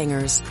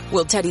cliffhangers.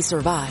 Will Teddy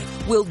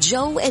survive? Will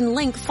Joe and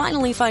Link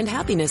finally find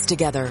happiness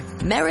together?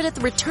 Meredith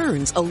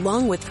returns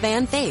along with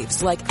fan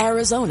faves like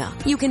Arizona.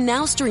 You can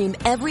now stream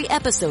every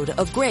episode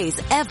of Grey's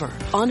ever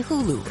on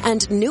Hulu,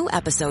 and new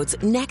episodes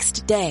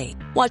next day.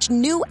 Watch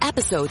new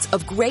episodes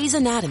of Grey's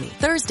Anatomy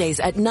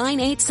Thursdays at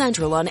 9/8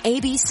 Central on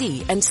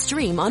ABC and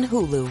stream on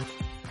Hulu.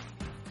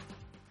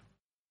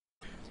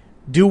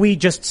 Do we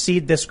just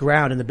cede this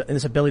ground and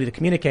this ability to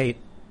communicate,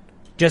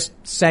 just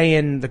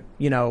saying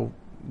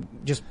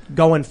just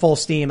going full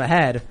steam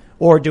ahead,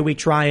 or do we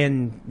try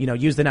and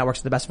use the networks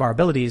to the best of our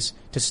abilities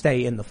to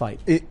stay in the fight?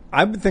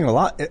 I've been thinking a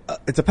lot.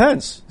 It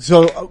depends.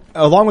 So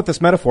along with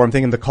this metaphor, I'm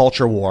thinking the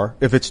culture war.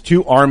 If it's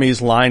two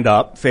armies lined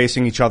up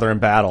facing each other in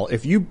battle,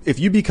 if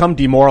you become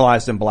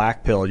demoralized and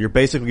blackpilled, you're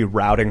basically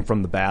routing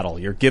from the battle.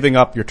 You're giving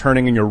up. You're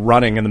turning and you're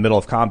running in the middle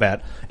of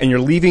combat, and you're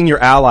leaving your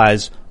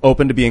allies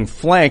open to being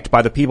flanked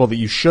by the people that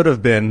you should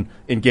have been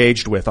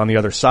engaged with on the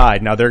other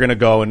side. Now they're going to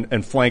go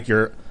and flank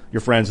your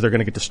friends. They're going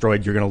to get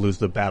destroyed. You're going to lose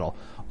the battle.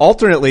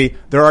 Alternately,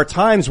 there are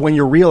times when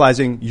you're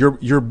realizing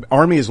your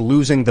army is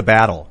losing the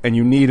battle and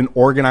you need an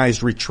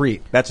organized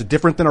retreat. That's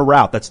different than a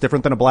rout. That's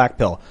different than a black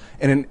pill.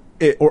 And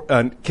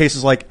in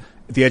cases like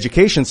the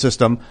education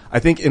system, I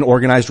think an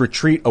organized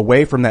retreat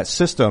away from that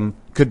system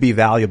could be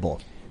valuable.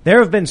 There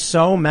have been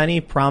so many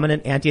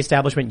prominent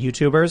anti-establishment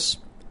YouTubers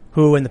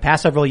who in the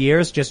past several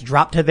years just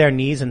dropped to their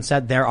knees and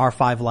said there are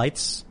 5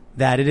 lights,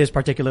 that it is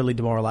particularly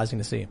demoralizing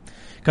to see.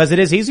 Because it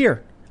is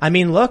easier. I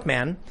mean, look,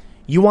 man,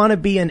 you want to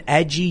be an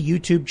edgy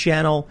YouTube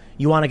channel,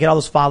 you want to get all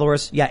those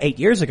followers, 8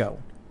 years ago.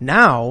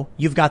 Now,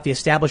 you've got the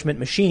establishment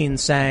machine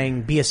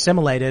saying, be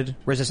assimilated,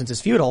 resistance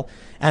is futile,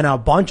 and a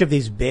bunch of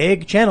these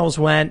big channels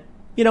went,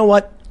 you know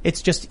what,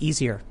 it's just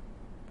easier.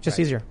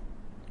 Easier.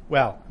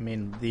 Well, I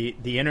mean,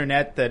 the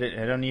internet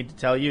I don't need to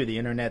tell you, the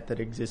internet that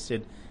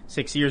existed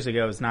 6 years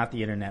ago is not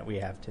the internet we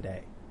have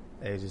today.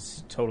 It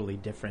is a totally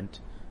different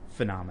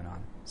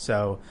phenomenon.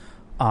 So,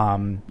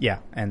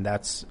 and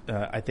that's,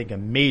 I think, a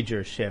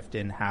major shift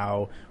in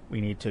how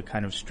we need to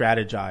kind of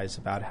strategize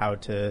about how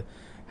to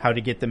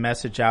get the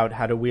message out,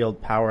 how to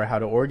wield power, how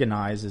to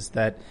organize, is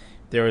that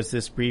there was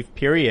this brief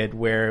period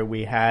where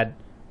we had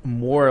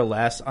more or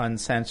less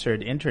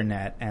uncensored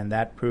internet, and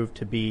that proved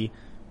to be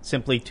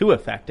simply too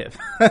effective.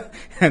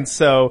 And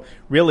so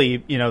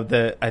really,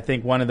 I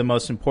think one of the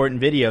most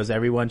important videos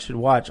everyone should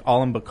watch,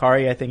 Alim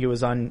Bakari, I think he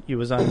was on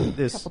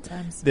this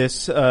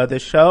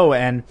show,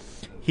 and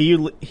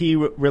he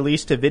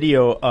released a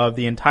video of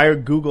the entire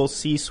Google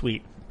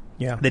C-suite.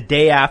 Yeah. The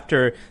day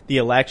after the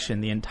election,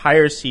 the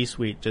entire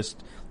C-suite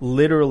just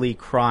literally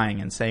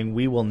crying and saying,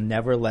 we will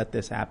never let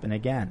this happen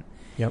again.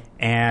 Yep.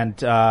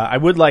 And I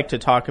would like to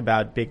talk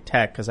about big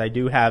tech because I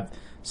do have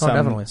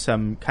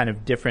some kind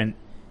of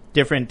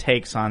different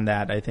takes on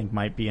that. I think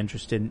might be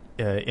interesting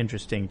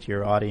to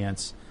your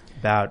audience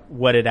about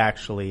what it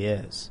actually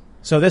is.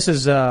 So this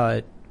is,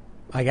 I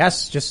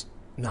guess, just.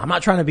 I'm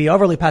not trying to be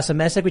overly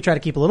pessimistic. We try to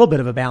keep a little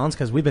bit of a balance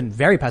because we've been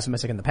very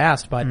pessimistic in the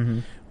past. But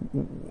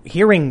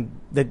hearing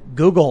the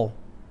Google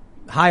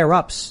higher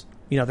ups,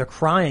 they're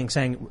crying,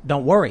 saying,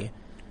 "Don't worry."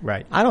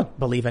 Right. I don't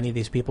believe any of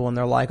these people when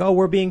they're like, "Oh,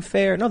 we're being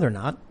fair." No, they're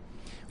not.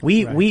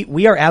 We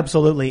are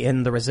absolutely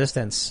in the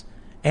resistance,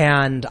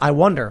 and I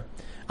wonder.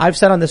 I've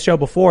said on this show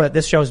before that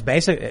this show is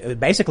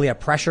basically a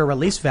pressure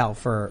release valve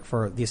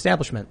for the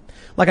establishment.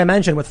 Like I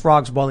mentioned, with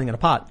frogs boiling in a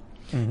pot.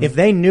 Mm-hmm. If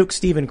they nuke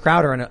Steven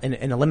Crowder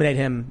and eliminate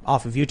him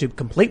off of YouTube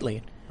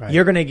completely,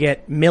 you're going to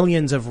get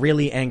millions of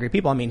really angry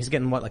people. I mean, he's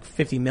getting like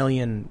 50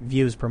 million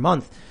views per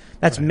month.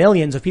 That's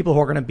millions of people who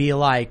are going to be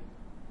like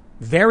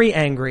very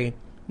angry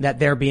that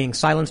they're being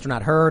silenced or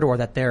not heard, or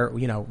that they're,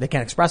 they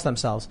can't express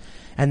themselves.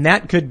 And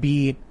that could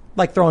be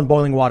like throwing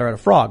boiling water at a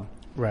frog.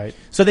 Right.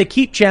 So they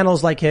keep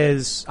channels like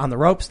his on the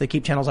ropes. They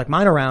keep channels like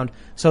mine around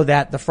so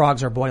that the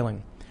frogs are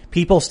boiling.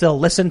 People still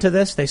listen to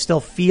this. They still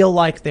feel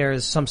like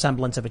there's some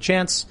semblance of a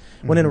chance,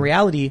 when in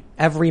reality,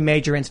 every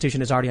major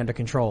institution is already under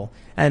control.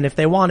 And if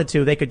they wanted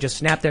to, they could just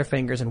snap their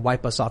fingers and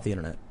wipe us off the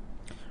internet.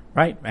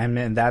 Right.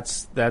 And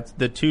that's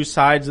the two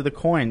sides of the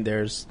coin.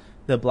 There's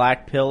the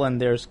black pill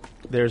and there's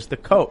the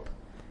cope.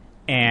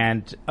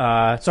 And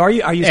so are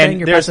you saying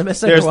you're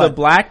pessimistic? There's the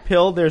black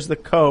pill, there's the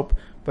cope,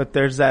 but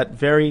there's that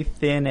very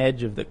thin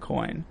edge of the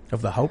coin.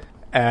 Of the hope?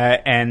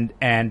 And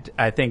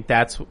I think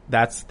that's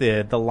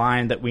the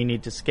line that we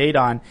need to skate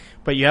on.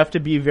 But you have to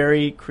be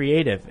very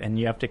creative, and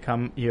you have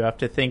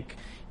to think,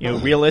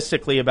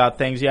 realistically about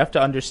things. You have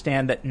to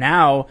understand that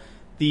now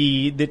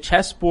the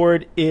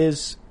chessboard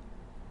is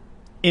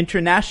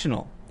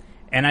international.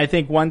 And I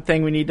think one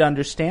thing we need to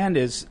understand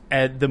is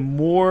the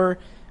more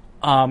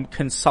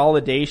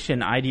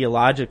consolidation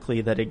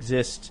ideologically that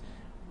exists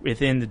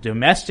within the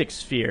domestic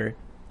sphere,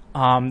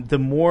 the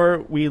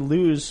more we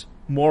lose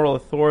moral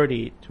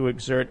authority to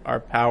exert our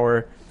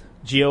power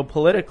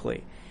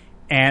geopolitically.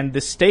 And the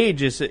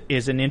stage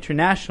is an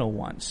international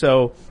one.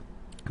 So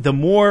the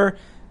more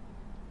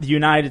the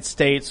United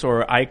States,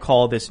 or I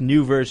call this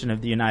new version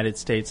of the United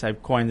States,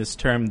 I've coined this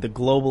term, the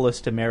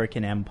globalist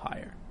American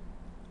empire,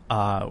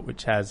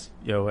 which has,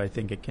 I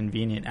think a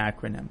convenient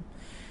acronym.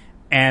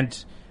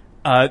 And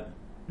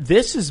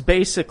this is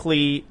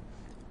basically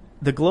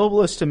the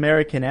globalist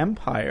American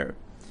empire.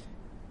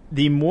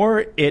 The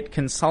more it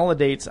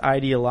consolidates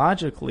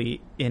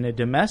ideologically in a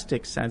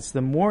domestic sense, the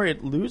more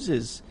it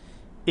loses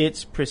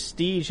its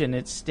prestige and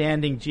its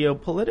standing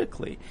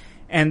geopolitically.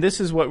 And this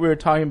is what we were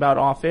talking about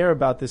off air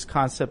about this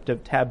concept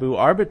of taboo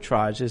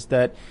arbitrage, is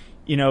that,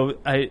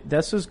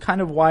 this is kind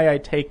of why I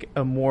take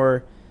a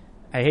more,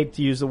 I hate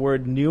to use the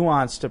word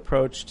nuanced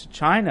approach to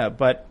China,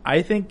 but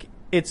I think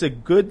it's a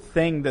good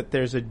thing that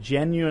there's a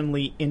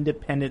genuinely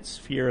independent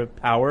sphere of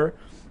power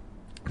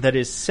that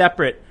is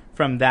separate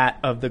from that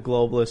of the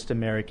globalist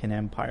American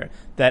empire,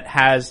 that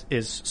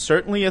is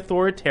certainly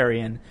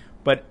authoritarian,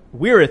 but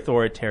we're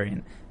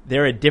authoritarian.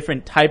 They're a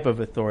different type of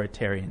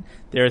authoritarian.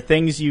 There are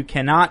things you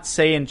cannot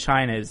say in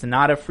China. It's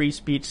not a free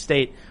speech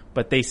state,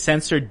 but they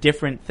censor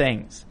different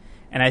things.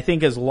 And I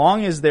think as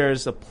long as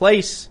there's a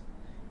place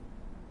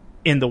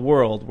in the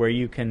world where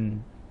you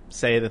can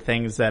say the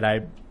things that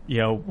I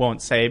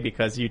won't say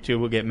because YouTube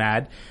will get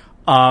mad,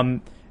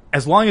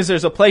 as long as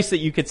there's a place that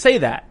you could say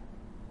that,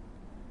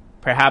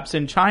 perhaps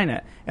in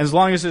China, as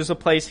long as there's a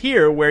place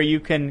here where you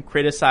can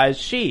criticize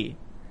Xi,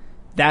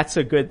 that's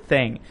a good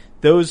thing.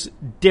 Those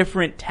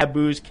different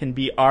taboos can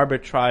be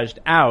arbitraged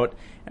out.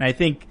 And I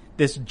think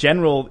this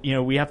general,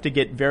 we have to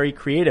get very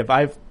creative.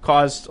 I've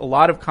caused a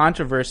lot of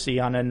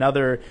controversy on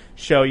another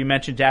show. You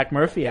mentioned Jack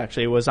Murphy,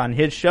 actually. It was on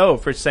his show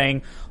for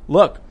saying,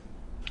 look,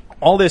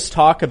 all this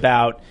talk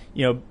about,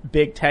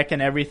 big tech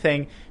and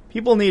everything,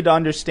 people need to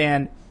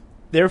understand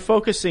they're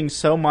focusing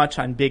so much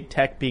on big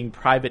tech being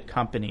private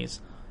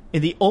companies.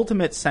 In the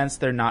ultimate sense,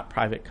 they're not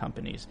private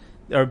companies.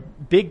 Our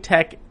big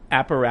tech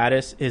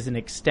apparatus is an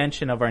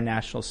extension of our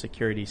national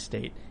security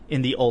state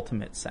in the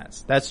ultimate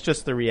sense. That's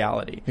just the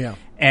reality. Yeah.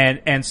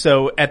 And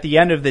so at the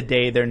end of the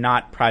day, they're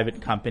not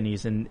private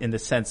companies in the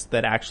sense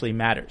that actually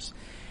matters.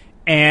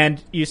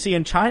 And you see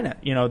in China,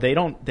 they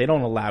don't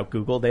allow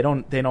Google. They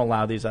don't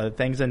allow these other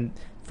things. And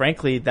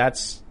frankly,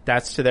 that's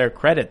to their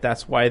credit.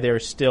 That's why they're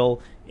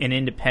still an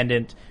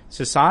independent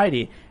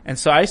society. And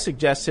so I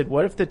suggested,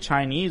 what if the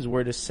Chinese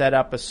were to set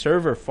up a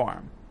server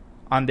farm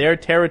on their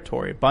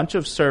territory, a bunch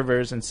of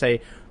servers, and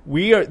say,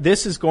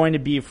 this is going to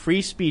be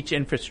free speech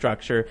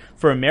infrastructure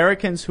for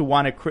Americans who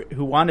want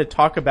to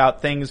talk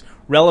about things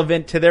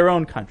relevant to their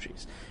own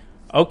countries.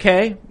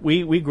 Okay,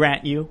 we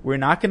grant you. We're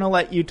not going to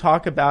let you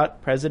talk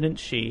about President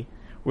Xi.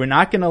 We're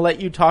not going to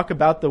let you talk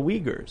about the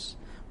Uyghurs.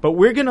 But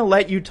we're going to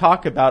let you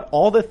talk about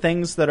all the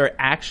things that are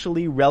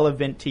actually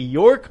relevant to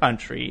your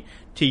country,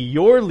 to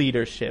your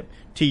leadership,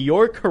 to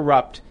your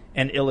corrupt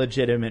an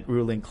illegitimate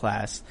ruling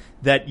class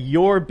that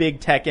your big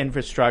tech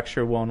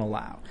infrastructure won't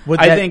allow.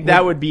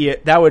 That would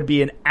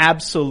be an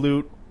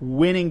absolute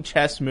winning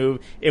chess move.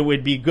 It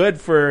would be good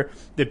for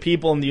the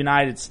people in the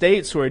United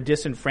States who are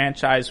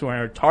disenfranchised, who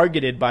are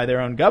targeted by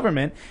their own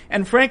government.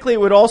 And frankly, it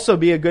would also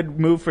be a good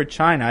move for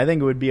China. I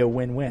think it would be a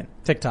win-win.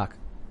 TikTok.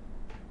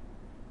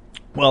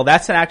 Well,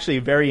 that's a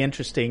very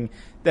interesting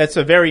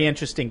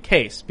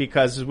case,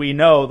 because we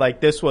know,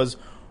 like,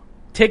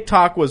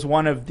 TikTok was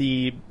one of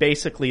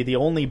basically the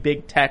only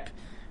big tech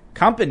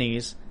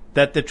companies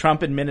that the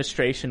Trump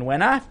administration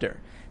went after.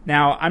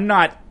 Now, I'm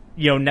not,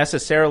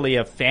 necessarily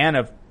a fan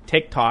of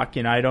TikTok.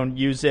 I don't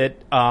use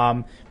it.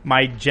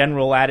 My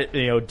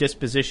general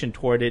disposition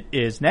toward it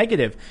is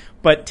negative.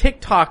 But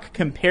TikTok,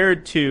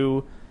 compared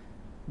to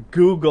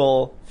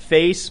Google,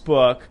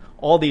 Facebook,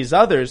 all these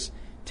others,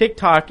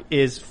 TikTok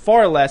is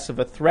far less of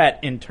a threat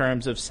in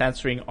terms of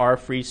censoring our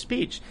free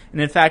speech.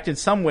 And in fact, in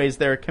some ways,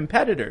 they're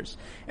competitors.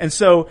 And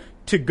so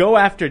to go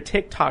after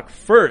TikTok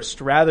first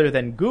rather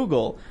than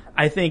Google,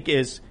 I think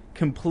is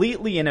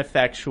completely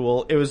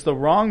ineffectual. It was the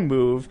wrong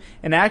move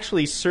and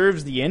actually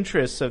serves the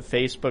interests of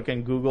Facebook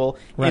and Google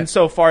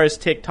insofar as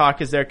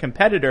TikTok is their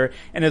competitor.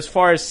 And as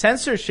far as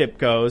censorship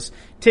goes,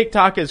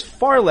 TikTok is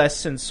far less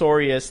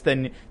censorious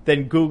than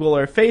Google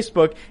or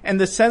Facebook. And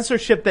the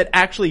censorship that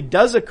actually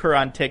does occur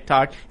on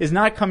TikTok is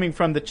not coming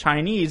from the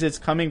Chinese. It's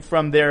coming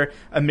from their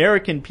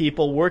American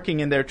people working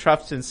in their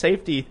trust and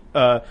safety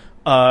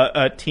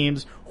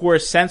teams, who are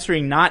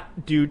censoring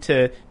not due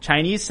to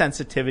Chinese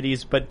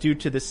sensitivities, but due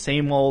to the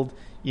same old,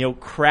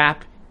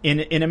 crap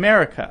in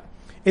America.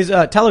 Is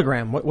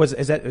Telegram?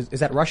 Is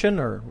that Russian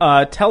or?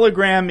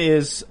 Telegram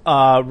is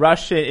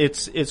Russian.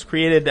 It's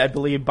created, I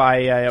believe,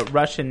 by a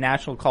Russian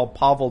national called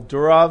Pavel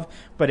Durov,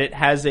 but it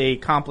has a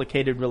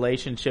complicated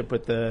relationship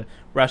with the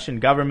Russian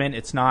government.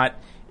 It's not.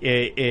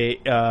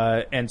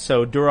 And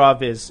so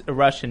Durov is a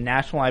Russian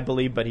national, I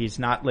believe, but he's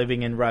not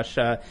living in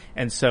Russia.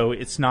 And so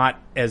it's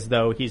not as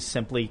though he's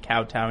simply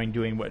kowtowing,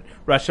 doing what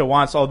Russia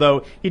wants,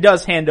 although he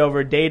does hand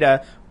over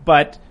data.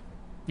 But,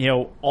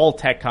 all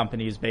tech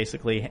companies,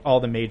 basically, all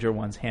the major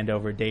ones hand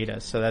over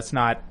data. So that's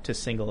not to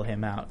single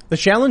him out. The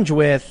challenge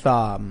with,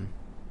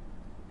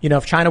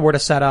 if China were to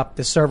set up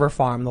this server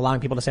farm, allowing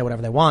people to say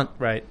whatever they want.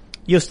 Right.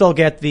 You'll still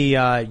get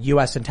the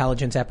U.S.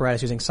 intelligence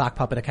apparatus using sock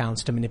puppet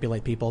accounts to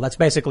manipulate people. That's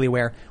basically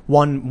where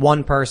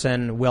one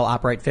person will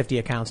operate 50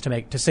 accounts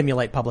to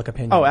simulate public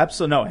opinion. Oh,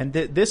 absolutely. No. And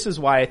this is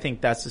why I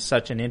think that's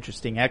such an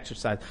interesting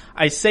exercise.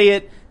 I say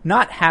it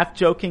not half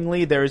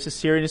jokingly. There is a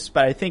seriousness,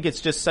 but I think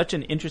it's just such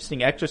an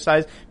interesting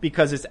exercise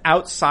because it's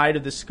outside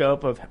of the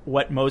scope of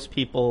what most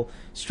people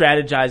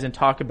strategize and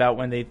talk about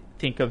when they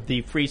think of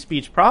the free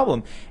speech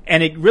problem.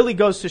 And it really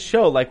goes to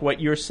show, like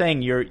what you're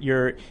saying,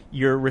 your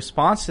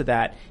response to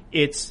that,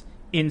 it's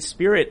in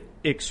spirit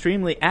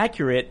extremely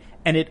accurate,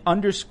 and it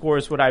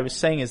underscores what I was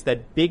saying, is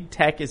that big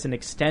tech is an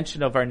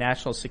extension of our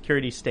national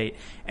security state.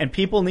 And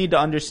people need to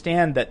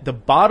understand that the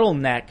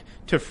bottleneck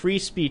to free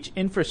speech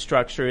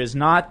infrastructure is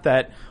not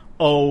that,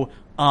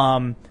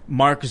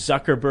 Mark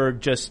Zuckerberg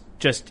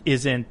just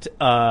isn't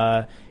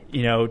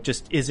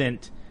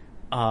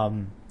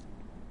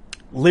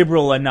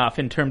liberal enough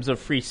in terms of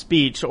free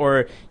speech,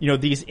 or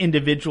these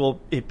individual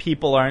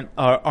people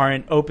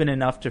aren't open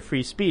enough to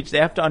free speech. They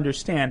have to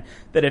understand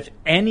that if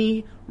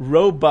any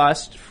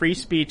robust free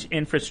speech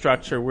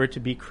infrastructure were to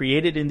be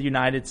created in the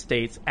United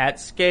States at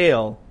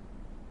scale,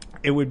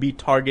 it would be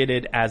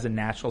targeted as a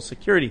national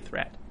security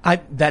threat.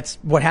 That's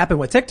what happened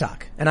with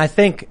TikTok. And I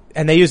think,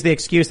 and they use the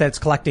excuse that it's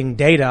collecting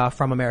data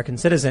from American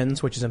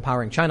citizens, which is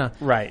empowering China.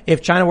 Right.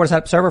 If China were to set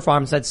up server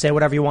farms that say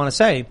whatever you want to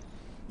say,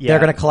 they're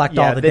going to collect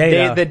all the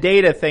data. The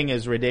data thing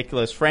is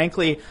ridiculous.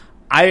 Frankly,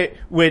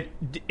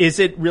 is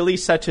it really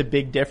such a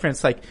big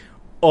difference? Like,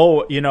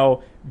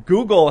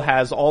 Google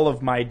has all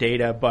of my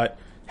data, but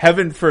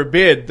heaven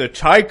forbid the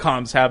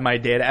Chi-Coms have my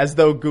data, as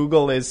though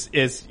Google is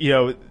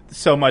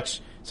so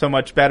much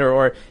better.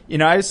 Or,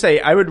 I say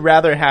I would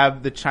rather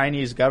have the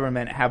Chinese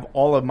government have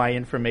all of my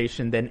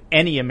information than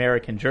any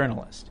American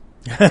journalist.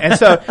 And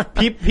so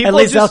people at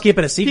least they'll keep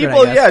it a secret.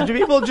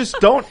 People just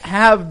don't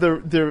have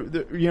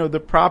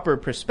the proper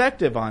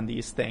perspective on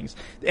these things.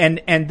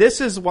 And this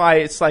is why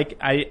it's like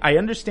I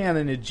understand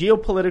in a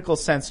geopolitical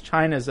sense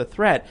China is a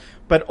threat,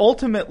 but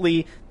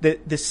ultimately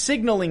the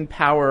signaling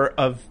power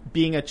of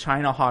being a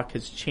China hawk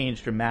has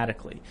changed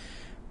dramatically.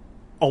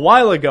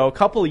 A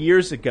couple of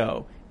years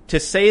ago, to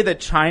say that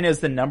China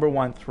is the number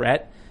one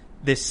threat,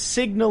 the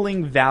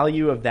signaling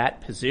value of that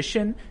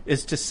position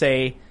is to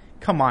say,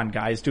 come on,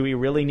 guys, do we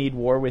really need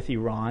war with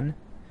Iran?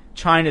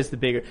 China's the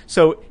bigger.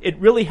 So it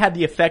really had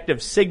the effect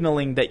of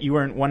signaling that you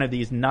weren't one of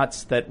these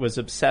nuts that was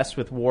obsessed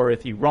with war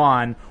with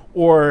Iran,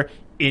 or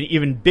an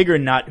even bigger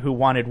nut who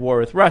wanted war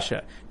with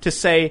Russia. To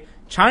say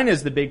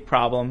China's the big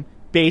problem,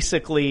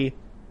 basically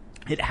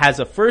it has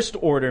a first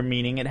order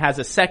meaning, it has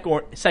a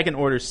second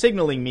order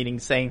signaling meaning,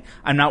 saying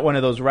I'm not one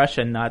of those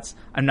Russian nuts,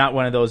 I'm not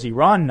one of those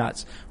Iran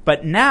nuts.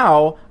 But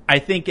now I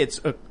think it's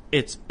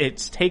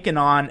it's taken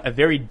on a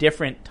very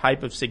different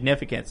type of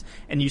significance.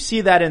 And you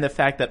see that in the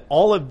fact that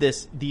all of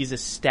these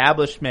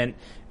establishment,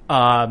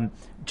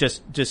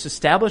 just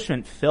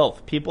establishment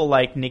filth, people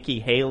like Nikki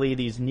Haley,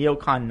 these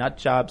neocon nut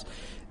jobs,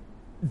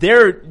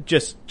 they're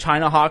just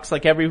China hawks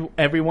like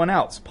everyone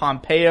else.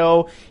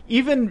 Pompeo,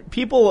 even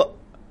people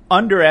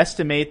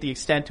underestimate the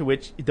extent to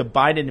which the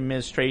Biden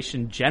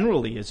administration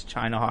generally is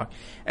China hawk.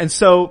 And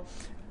so,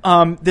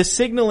 the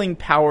signaling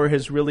power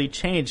has really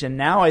changed. And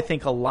now I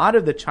think a lot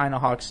of the China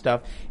hawk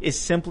stuff is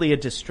simply a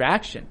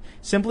distraction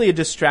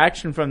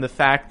from the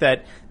fact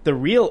that the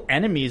real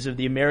enemies of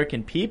the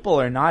American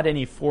people are not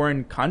any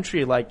foreign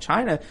country like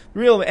China. The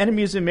real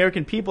enemies of the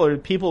American people are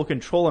the people who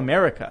control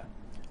America.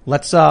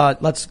 Let's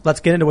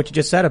get into what you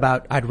just said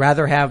about I'd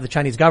rather have the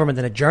Chinese government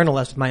than a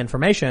journalist with my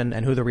information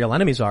and who the real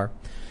enemies are.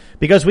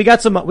 Because we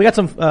got some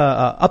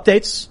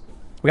updates.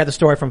 We got the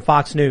story from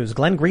Fox News.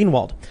 Glenn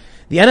Greenwald.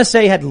 The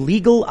NSA had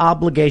legal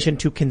obligation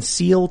to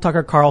conceal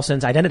Tucker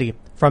Carlson's identity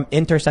from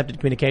intercepted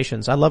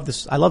communications. I love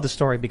this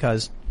story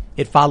because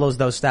it follows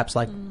those steps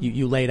like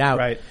you laid out.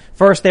 Right.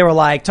 First they were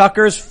like,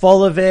 Tucker's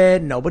full of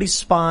it, nobody's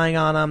spying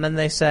on him. Then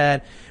they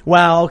said,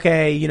 well,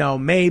 okay,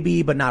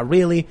 maybe, but not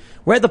really.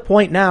 We're at the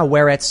point now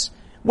where it's,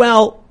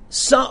 well,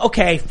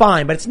 okay,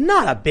 fine, but it's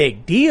not a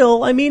big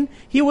deal. I mean,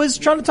 he was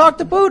trying to talk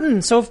to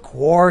Putin, so of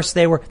course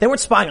they weren't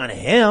spying on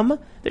him.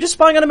 They're just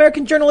spying on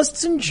American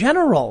journalists in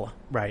general.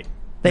 Right.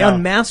 They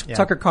unmasked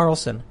Tucker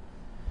Carlson.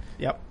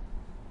 Yep.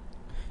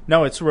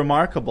 No, it's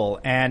remarkable.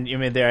 And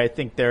I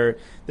think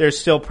there's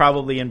still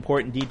probably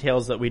important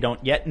details that we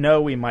don't yet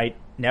know. We might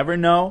never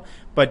know.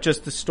 But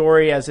just the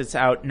story as it's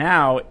out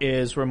now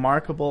is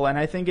remarkable. And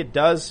I think it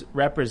does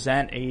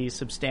represent a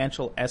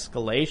substantial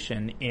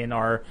escalation in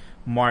our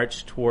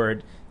march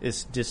toward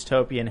this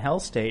dystopian hell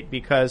state.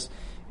 Because,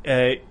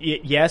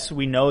 yes,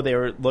 we know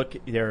they're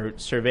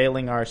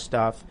surveilling our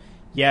stuff.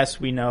 Yes,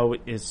 we know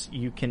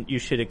you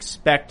should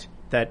expect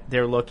that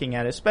they're looking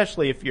at,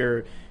 especially if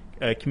you're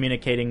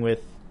communicating with,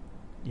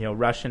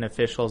 Russian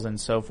officials and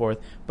so forth.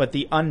 But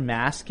the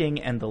unmasking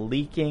and the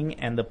leaking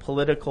and the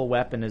political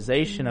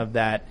weaponization of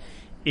that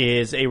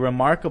is a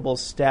remarkable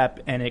step,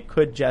 and it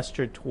could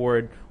gesture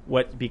toward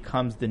what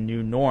becomes the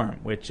new norm,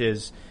 which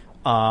is,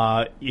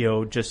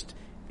 just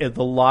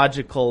the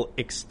logical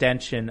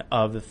extension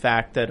of the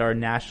fact that our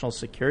national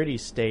security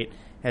state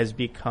has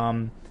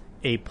become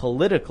a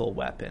political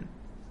weapon.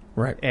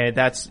 Right. And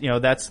that's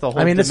the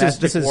whole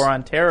domestic war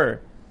on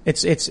terror.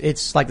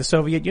 It's like the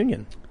Soviet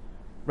Union.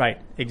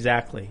 Right,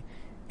 exactly.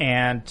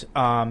 And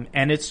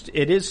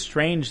it is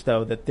strange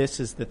though that this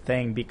is the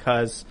thing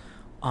because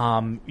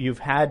you've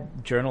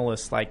had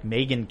journalists like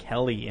Megyn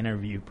Kelly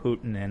interview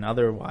Putin and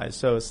otherwise.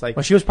 So it's like,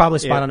 well, she was probably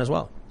spied on as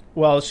well.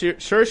 Well,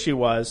 sure she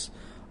was.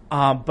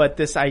 But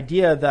this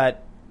idea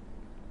that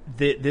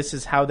this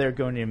is how they're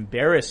going to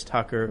embarrass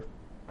Tucker,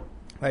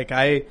 like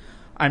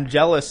I'm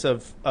jealous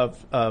of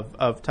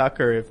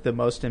Tucker if the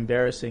most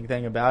embarrassing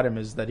thing about him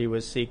is that he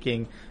was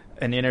seeking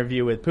an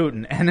interview with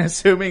Putin, and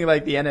assuming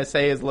like the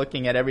NSA is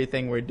looking at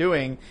everything we're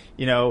doing,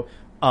 well,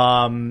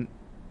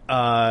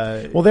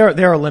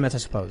 there are limits, I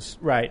suppose.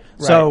 Right.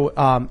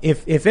 So,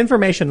 if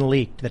information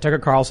leaked that Tucker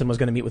Carlson was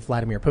going to meet with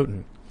Vladimir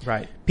Putin,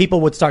 right,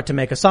 people would start to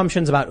make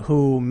assumptions about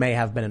who may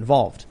have been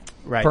involved.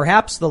 Right.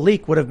 Perhaps the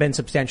leak would have been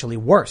substantially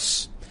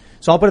worse.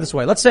 So I'll put it this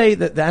way. Let's say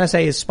that the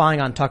NSA is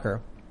spying on Tucker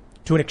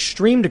to an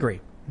extreme degree.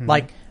 Mm-hmm.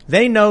 Like,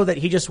 they know that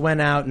he just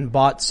went out and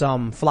bought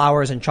some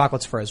flowers and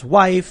chocolates for his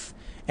wife,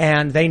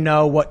 and they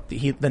know what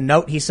the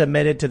note he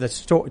submitted to the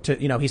store,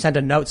 he sent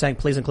a note saying,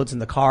 please include this in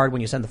the card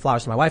when you send the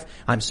flowers to my wife.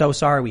 I'm so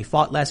sorry. We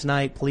fought last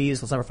night.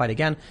 Please, let's never fight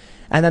again.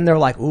 And then they're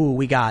like, ooh,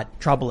 we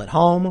got trouble at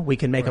home. We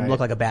can make him look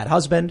like a bad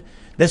husband.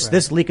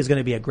 This leak is going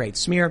to be a great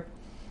smear.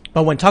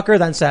 But when Tucker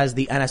then says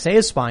the NSA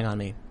is spying on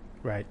me,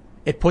 right,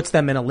 it puts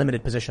them in a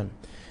limited position.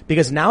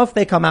 Because now if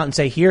they come out and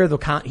say, here's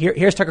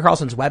Tucker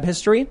Carlson's web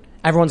history,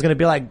 everyone's going to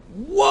be like,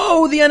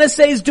 whoa, the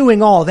NSA is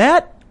doing all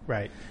that?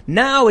 Right.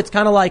 Now it's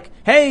kind of like,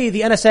 hey,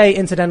 the NSA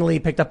incidentally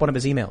picked up one of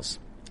his emails.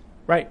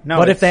 Right. No,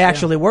 but if they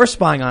actually were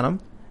spying on him,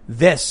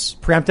 this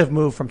preemptive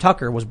move from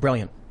Tucker was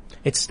brilliant.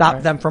 It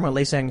stopped them from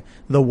releasing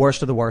the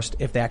worst of the worst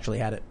if they actually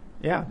had it.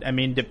 Yeah, I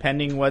mean,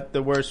 depending what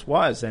the worst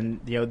was. And,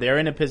 they're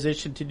in a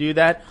position to do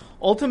that.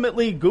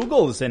 Ultimately,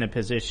 Google is in a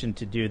position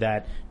to do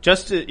that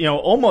just,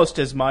 almost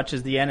as much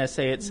as the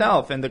NSA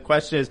itself. And the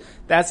question is,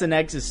 that's an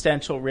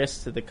existential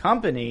risk to the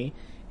company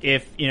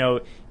if,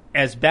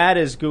 as bad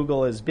as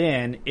Google has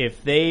been,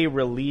 if they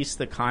release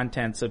the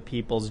contents of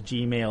people's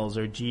Gmails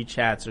or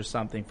Gchats or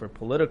something for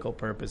political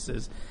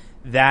purposes,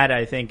 that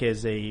I think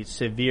is a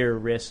severe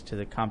risk to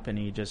the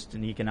company just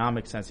in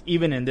economic sense,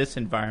 even in this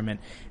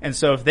environment. And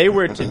so if they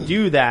were to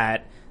do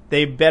that,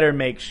 they better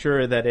make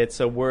sure that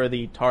it's a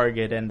worthy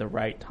target and the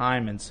right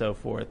time and so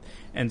forth.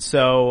 And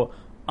so,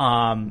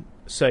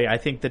 I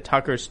think the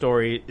Tucker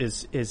story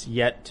is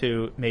yet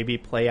to maybe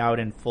play out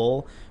in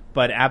full.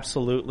 But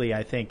absolutely,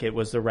 I think it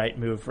was the right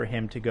move for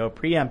him to go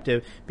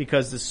preemptive,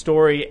 because the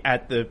story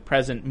at the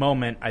present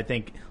moment, I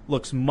think,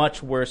 looks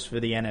much worse for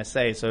the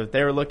NSA. So if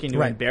they're looking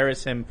to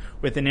embarrass him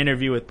with an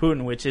interview with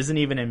Putin, which isn't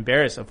even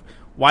embarrassing,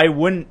 why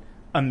wouldn't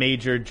a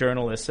major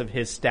journalist of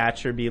his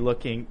stature be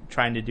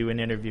trying to do an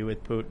interview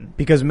with Putin?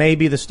 Because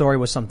maybe the story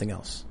was something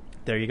else.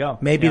 There you go.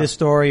 Maybe the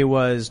story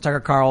was Tucker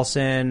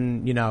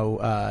Carlson,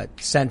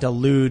 sent a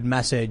lewd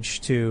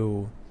message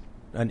to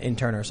an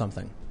intern or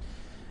something.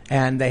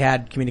 And they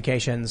had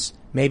communications,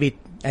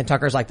 and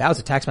Tucker's like, that was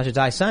a text message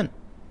I sent.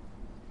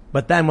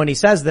 But then when he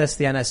says this,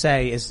 the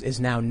NSA is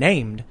now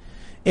named.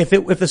 If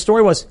the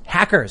story was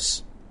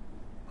hackers,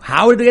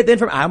 how did they get the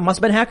information? Must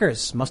have been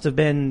hackers. Must have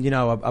been,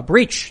 a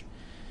breach.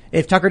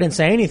 If Tucker didn't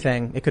say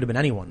anything, it could have been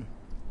anyone.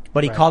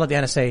 But he called it the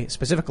NSA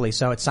specifically,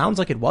 so it sounds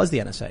like it was the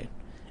NSA.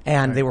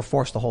 And they were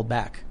forced to hold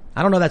back.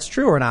 I don't know if that's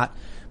true or not,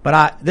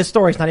 but this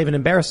story's not even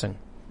embarrassing.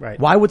 Right.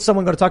 Why would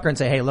someone go to Tucker and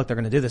say, hey, look, they're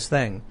going to do this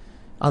thing?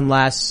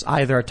 Unless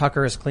either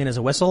Tucker is clean as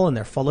a whistle and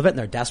they're full of it and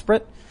they're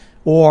desperate,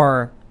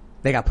 or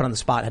they got put on the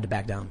spot and had to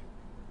back down.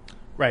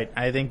 Right.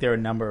 I think there are a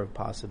number of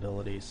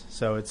possibilities.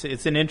 So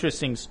it's an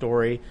interesting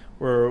story.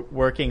 We're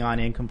working on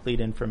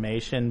incomplete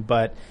information,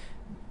 but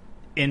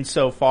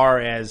insofar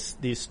as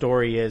the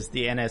story is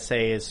the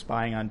NSA is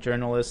spying on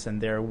journalists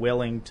and they're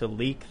willing to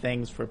leak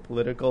things for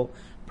political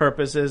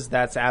purposes,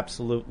 that's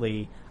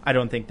absolutely, I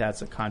don't think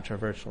that's a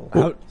controversial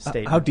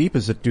statement. How deep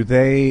is it? Do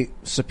they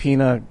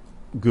subpoena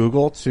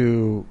Google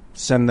to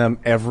send them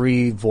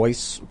every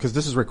voice? Because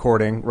this is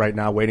recording right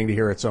now, waiting to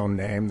hear its own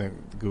name. The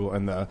Google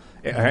and the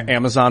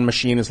Amazon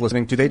machine is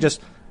listening. Do they just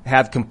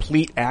have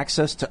complete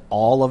access to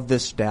all of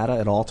this data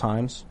at all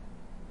times?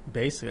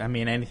 Basically, I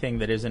mean, anything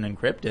that isn't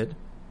encrypted.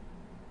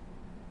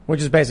 Which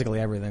is basically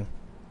everything.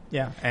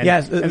 Yeah.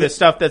 And the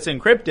stuff that's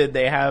encrypted,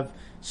 they have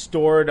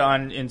stored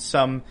in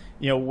some,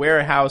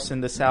 warehouse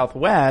in the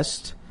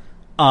Southwest.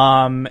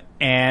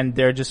 And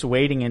they're just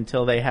waiting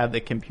until they have the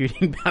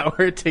computing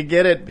power to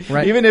get it.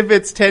 Right. Even if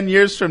it's 10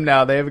 years from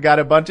now, they've got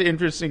a bunch of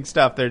interesting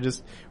stuff. They're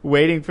just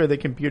waiting for the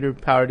computer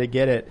power to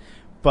get it.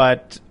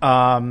 But,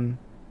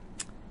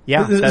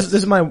 This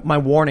is my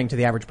warning to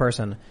the average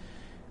person.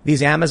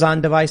 These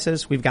Amazon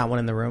devices, we've got one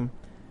in the room.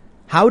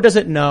 How does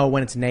it know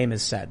when its name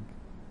is said?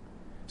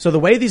 So the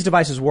way these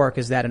devices work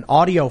is that an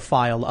audio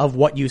file of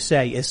what you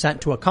say is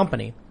sent to a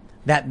company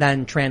that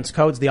then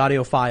transcodes the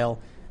audio file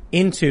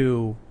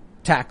into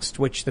text,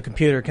 which the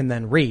computer can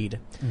then read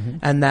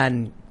and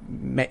then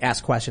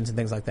ask questions and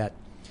things like that.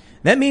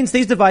 That means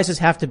these devices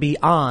have to be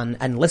on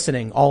and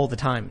listening all the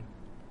time.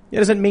 It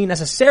doesn't mean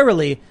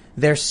necessarily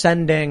they're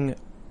sending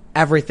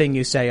everything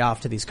you say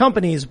off to these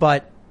companies,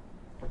 but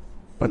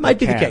it might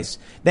be the case.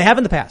 They have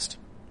in the past.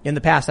 In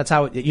the past, that's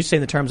how it used to say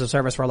in the terms of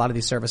service for a lot of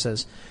these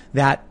services,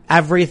 that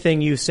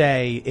everything you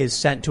say is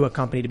sent to a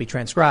company to be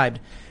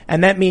transcribed.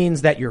 And that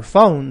means that your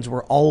phones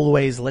were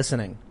always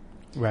listening.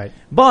 Right.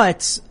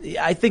 But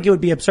I think it would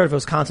be absurd if it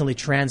was constantly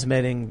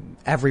transmitting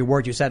every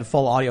word you said,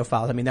 full audio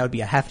files. I mean, that would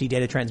be a hefty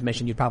data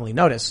transmission you'd probably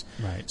notice.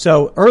 Right.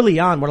 So early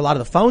on, what a lot of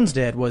the phones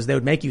did was they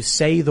would make you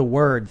say the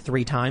word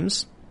 3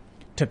 times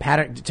to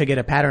get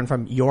a pattern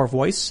from your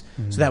voice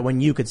so that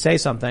when you could say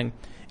something.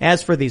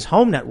 As for these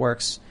home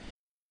networks,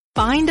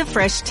 find a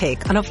fresh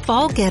take on a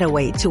fall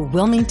getaway to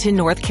Wilmington,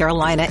 North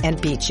Carolina and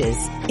beaches.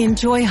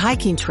 Enjoy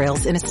hiking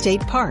trails in a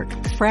state park,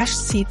 fresh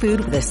seafood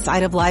with a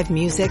side of live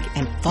music,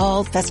 and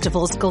fall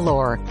festivals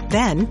galore.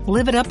 Then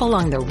live it up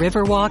along the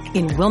Riverwalk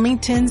in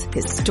Wilmington's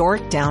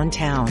historic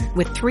downtown.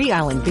 With 3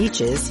 island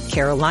beaches,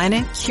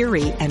 Carolina,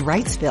 Curie, and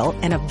Wrightsville,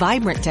 and a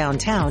vibrant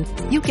downtown,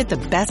 you get the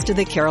best of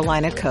the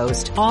Carolina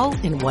coast all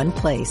in one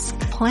place.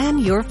 Plan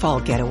your fall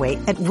getaway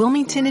at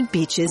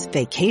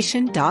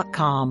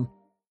WilmingtonandBeachesVacation.com.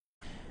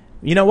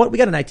 You know what? We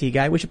got an IT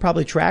guy. We should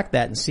probably track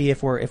that and see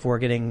if we're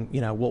getting,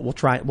 we'll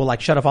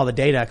shut off all the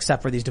data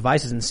except for these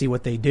devices and see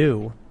what they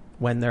do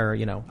when they're,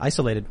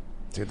 isolated.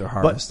 Dude, they're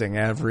harvesting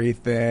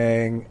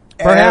everything.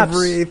 Perhaps.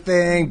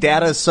 Everything.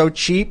 Data is so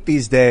cheap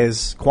these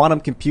days.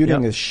 Quantum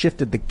computing has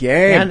shifted the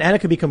game. And it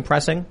could be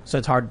compressing, so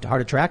it's hard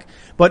to track.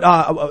 But, the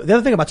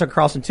other thing about Tucker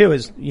Carlson too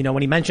is,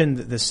 when he mentioned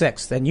the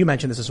 6th, and you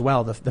mentioned this as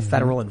well, the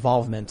federal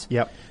involvement.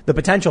 Yep. The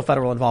potential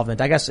federal involvement.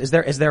 I guess, is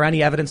there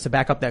any evidence to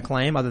back up that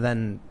claim other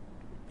than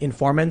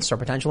informants or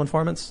potential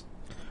informants?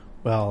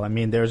 Well, I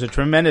mean, there's a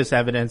tremendous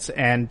evidence,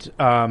 and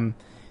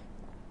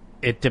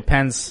it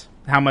depends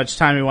how much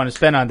time we want to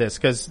spend on this,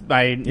 because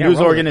my news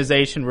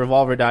organization,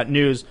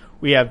 Revolver.News,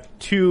 we have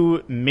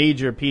 2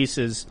 major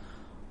pieces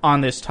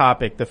on this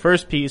topic. The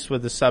first piece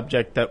was the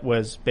subject that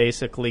was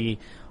basically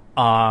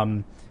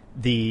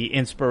the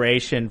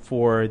inspiration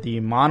for the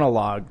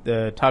monologue,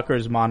 the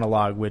Tucker's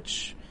monologue,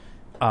 which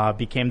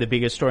became the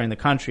biggest story in the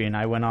country, and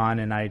I went on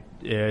and I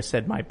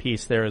said my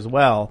piece there as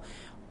well.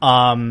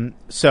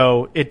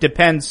 So it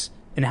depends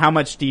in how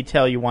much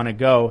detail you want to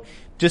go.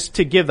 Just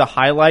to give the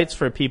highlights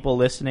for people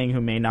listening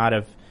who may not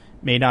have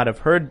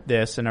heard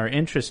this and are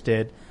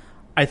interested,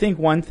 I think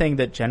one thing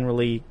that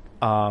generally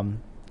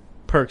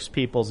perks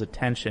people's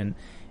attention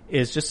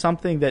is just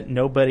something that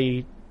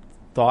nobody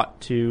thought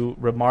to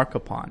remark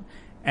upon,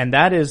 and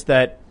that is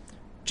that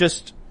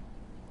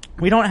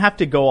we don't have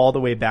to go all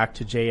the way back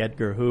to J.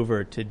 Edgar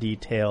Hoover to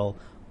detail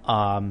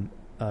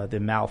the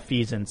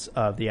malfeasance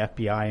of the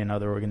FBI and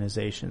other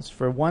organizations.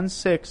 For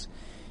 1/6,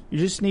 you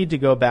just need to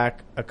go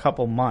back a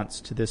couple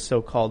months to this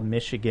so-called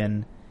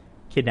Michigan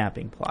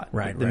kidnapping plot,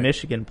 the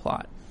Michigan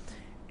plot.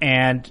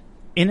 And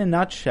in a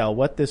nutshell,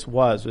 what this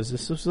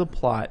was a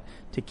plot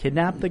to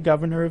kidnap the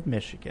governor of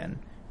Michigan,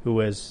 who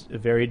was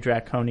very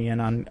draconian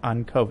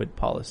on COVID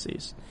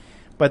policies.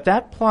 But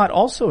that plot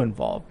also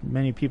involved,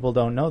 many people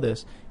don't know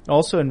this, it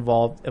also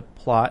involved a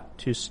plot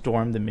to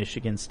storm the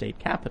Michigan state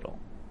capitol.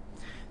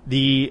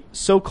 The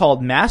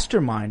so-called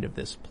mastermind of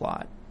this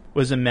plot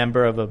was a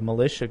member of a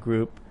militia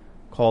group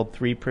called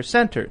 3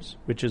 Percenters,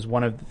 which is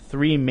one of the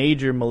 3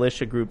 major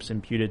militia groups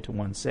imputed to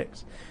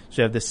 1/6.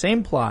 So you have the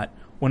same plot,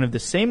 one of the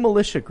same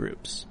militia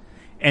groups,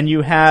 and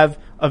you have,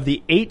 of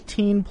the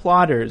 18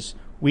 plotters,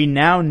 we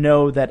now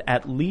know that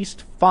at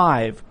least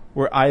 5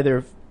 were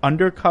either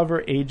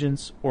undercover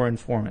agents or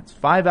informants.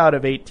 5 out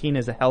of 18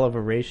 is a hell of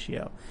a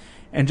ratio.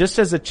 And just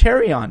as a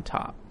cherry on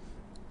top,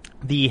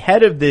 the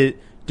head of the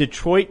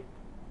Detroit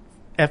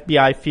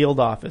FBI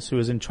field office, who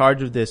was in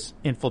charge of this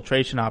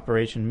infiltration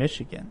operation in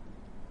Michigan,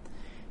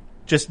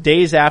 just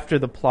days after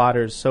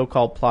the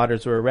so-called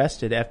plotters were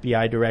arrested,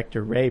 FBI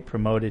Director Wray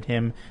promoted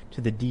him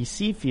to the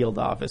D.C. field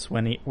office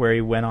where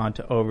he went on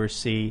to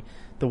oversee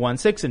the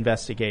 1/6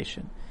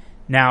 investigation.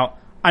 Now,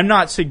 I'm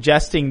not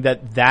suggesting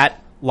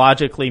that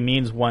logically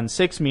means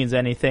 1/6 means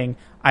anything.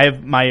 I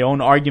have my own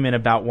argument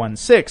about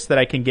 1/6 that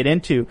I can get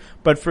into,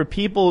 but for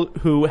people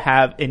who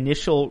have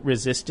initial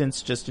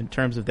resistance just in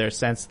terms of their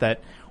sense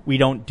that we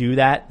don't do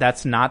that,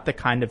 that's not the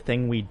kind of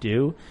thing we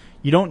do.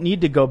 You don't need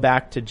to go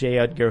back to J.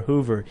 Edgar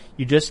Hoover.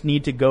 You just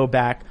need to go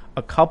back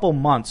a couple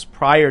months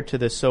prior to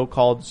the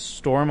so-called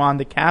storm on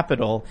the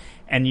Capitol,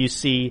 and you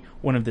see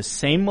one of the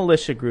same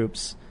militia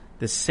groups,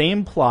 the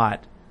same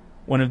plot,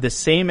 one of the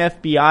same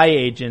FBI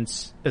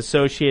agents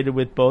associated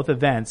with both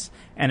events,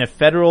 and a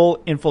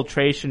federal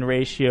infiltration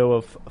ratio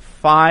of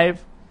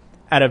 5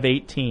 out of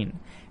 18.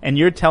 And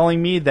you're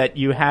telling me that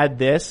you had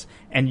this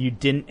and you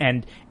didn't,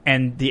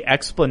 and the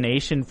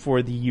explanation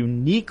for the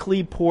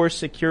uniquely poor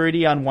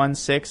security on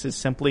 1/6 is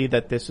simply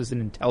that this was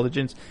an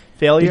intelligence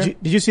failure?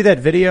 Did you see that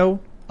video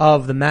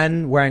of the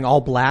men wearing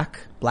all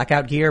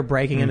blackout gear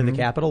breaking into the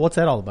Capitol? What's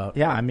that all about?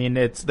 Yeah, I mean,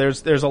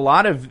 there's a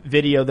lot of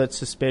video that's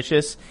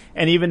suspicious,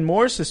 and even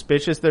more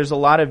suspicious, there's a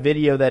lot of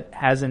video that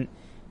hasn't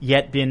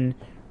yet been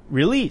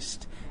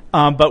released.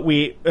 But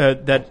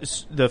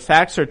that the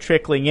facts are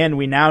trickling in.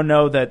 We now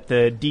know that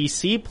the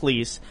DC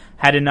police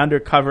had an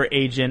undercover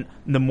agent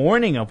in the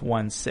morning of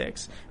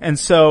 1/6. And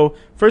so,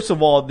 first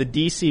of all, the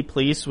DC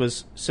police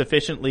was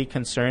sufficiently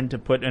concerned to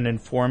put an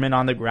informant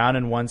on the ground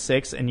in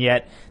 1/6, and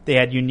yet they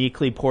had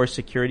uniquely poor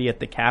security at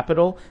the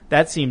Capitol.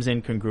 That seems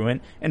incongruent.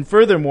 And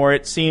furthermore,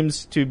 it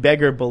seems to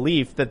beggar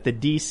belief that the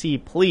DC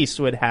police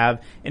would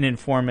have an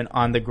informant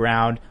on the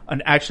ground,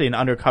 actually an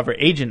undercover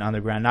agent on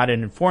the ground, not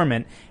an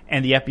informant,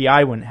 and the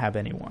FBI wouldn't have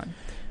anyone.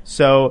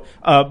 So,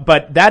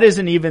 but that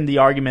isn't even the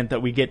argument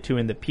that we get to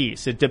in the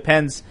piece. It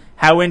depends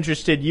how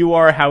interested you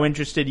are, how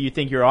interested you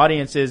think your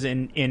audience is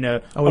in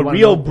a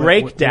real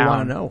breakdown. We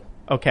want to know.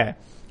 Okay.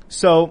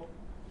 So,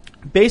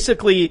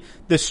 basically,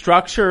 the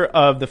structure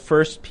of the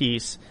first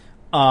piece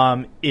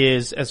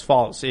is as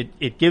follows.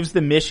 It gives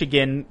the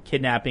Michigan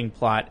kidnapping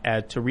plot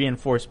to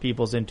reinforce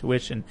people's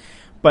intuition.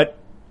 But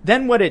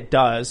then what it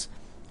does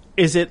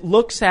is it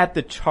looks at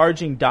the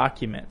charging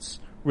documents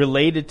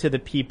related to the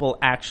people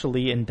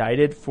actually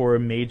indicted for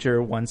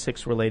major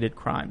 1/6 related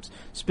crimes,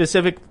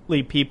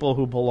 specifically people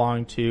who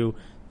belong to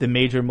the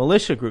major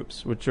militia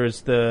groups, which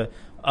is the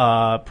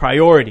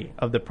priority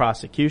of the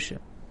prosecution.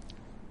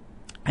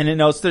 And it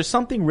notes there's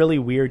something really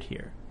weird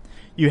here.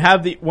 You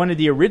have one of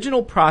the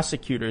original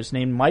prosecutors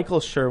named Michael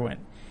Sherwin.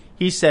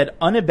 He said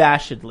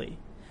unabashedly,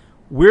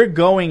 "We're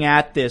going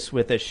at this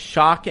with a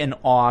shock and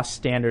awe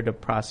standard of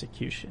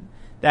prosecution.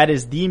 That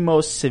is the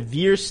most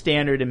severe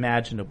standard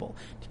imaginable."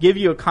 To give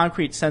you a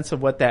concrete sense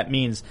of what that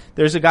means,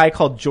 there's a guy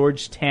called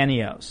George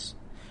Tanios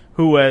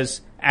who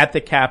was at the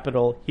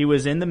Capitol. He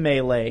was in the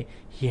melee.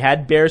 He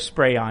had bear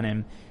spray on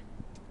him.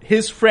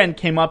 His friend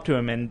came up to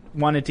him and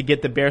wanted to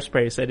get the bear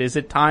spray. He said, "Is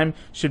it time?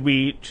 Should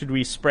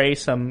we spray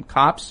some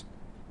cops?"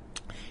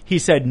 He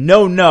said,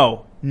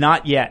 no,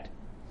 not yet."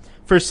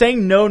 For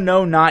saying no,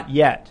 not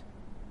yet,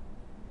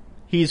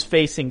 he's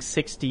facing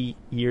 60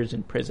 years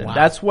in prison. Wow.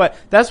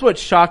 That's what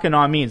shock and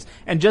awe means.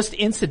 And just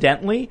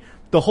incidentally,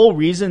 the whole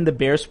reason the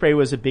bear spray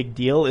was a big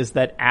deal is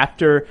that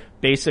after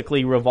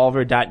basically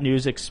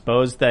Revolver.News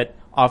exposed that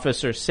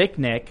Officer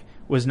Sicknick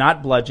was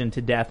not bludgeoned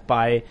to death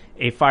by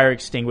a fire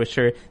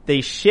extinguisher, they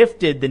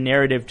shifted the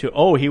narrative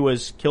to, he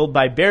was killed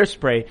by bear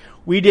spray.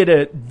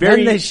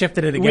 Then they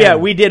shifted it again. Yeah,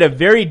 we did a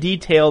very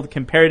detailed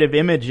comparative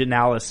image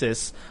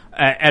analysis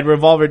at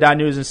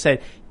Revolver.News and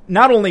said,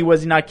 not only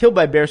was he not killed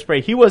by bear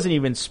spray, he wasn't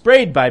even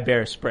sprayed by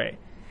bear spray.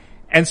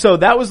 And so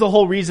that was the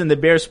whole reason the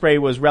bear spray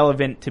was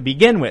relevant to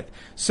begin with.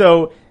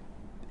 So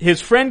his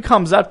friend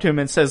comes up to him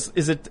and says,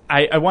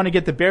 I want to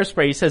get the bear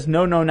spray. He says,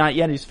 no, not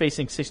yet. He's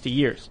facing 60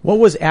 years. What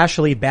was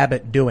Ashley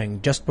Babbitt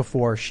doing just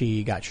before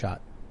she got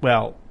shot?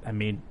 Well, I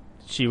mean,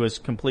 she was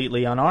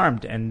completely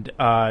unarmed, and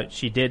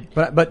she did.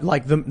 But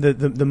like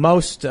the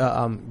most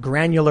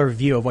granular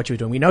view of what she was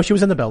doing. We know she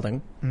was in the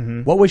building.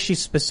 Mm-hmm. What was she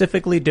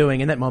specifically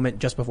doing in that moment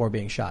just before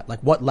being shot? Like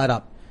what led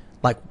up?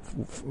 Like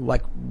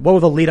what were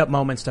the lead up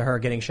moments to her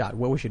getting shot?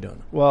 What was she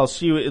doing? Well,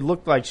 it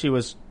looked like she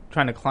was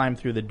trying to climb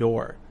through the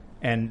door,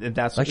 and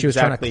that's like she was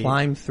trying to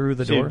climb through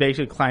the door. She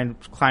basically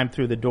climbed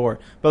through the door.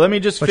 But let me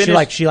just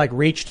finish. She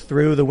reached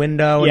through the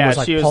window and was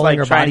like pulling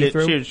her body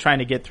through. She was trying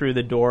to get through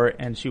the door,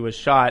 and she was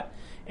shot.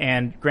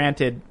 And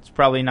granted, it's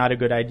probably not a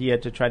good idea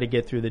to try to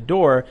get through the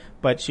door,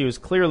 but she was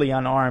clearly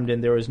unarmed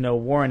and there was no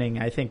warning.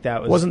 I think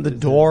that wasn't the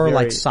door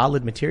like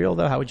solid material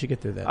though? How would you get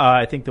through that?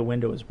 I think the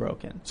window was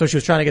broken. So she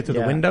was trying to get through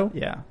the window?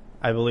 Yeah,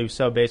 I believe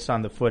so based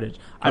on the footage.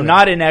 I'm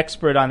not an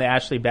expert on the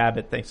Ashley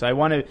Babbitt thing, so I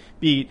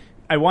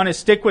want to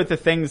stick with the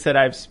things that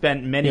I've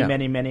spent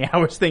many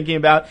hours thinking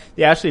about.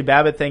 The Ashley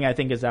Babbitt thing I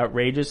think is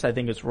outrageous. I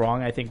think it's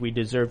wrong. I think we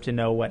deserve to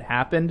know what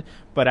happened,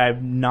 but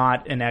I'm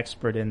not an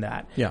expert in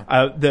that. Yeah.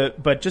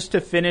 But just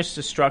to finish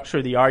the structure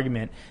of the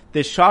argument,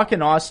 the shock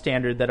and awe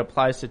standard that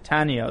applies to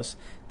Tanios,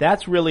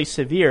 that's really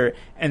severe.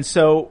 And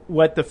so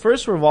what the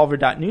first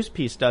Revolver.News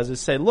piece does is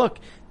say, look,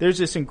 there's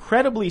this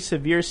incredibly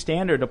severe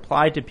standard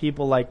applied to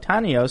people like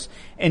Tanios,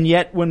 and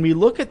yet when we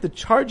look at the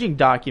charging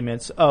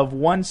documents of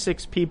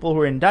 1-6 people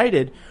who are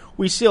indicted,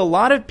 we see a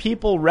lot of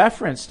people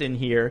referenced in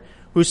here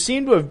who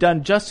seem to have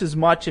done just as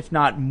much, if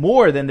not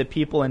more, than the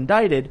people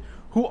indicted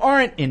who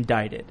aren't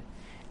indicted.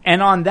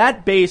 And on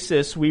that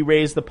basis, we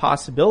raise the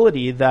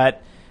possibility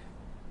that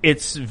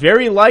it's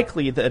very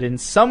likely that in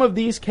some of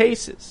these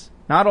cases,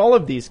 not all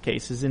of these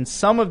cases, in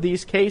some of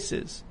these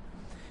cases,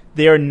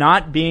 they are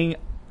not being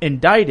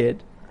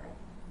indicted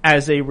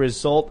as a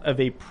result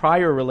of a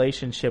prior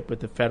relationship with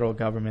the federal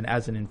government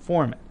as an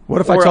informant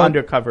or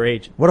undercover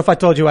agent. What if I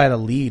told you I had a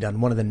lead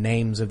on one of the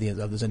names of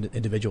those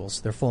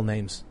individuals, their full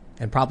names,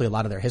 and probably a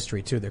lot of their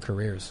history too, their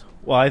careers?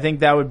 Well, I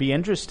think that would be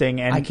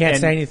interesting. And I can't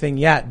say anything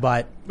yet,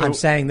 but I'm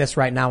saying this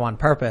right now on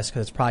purpose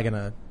because it's probably going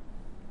to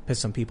piss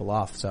some people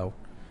off. So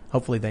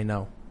hopefully they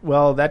know.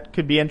 Well, that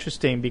could be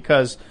interesting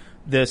because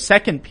the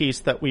second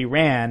piece that we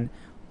ran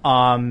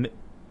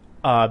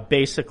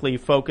basically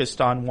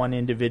focused on one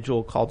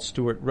individual called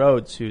Stuart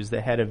Rhodes, who's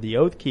the head of the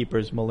Oath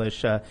Keepers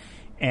militia.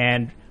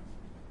 And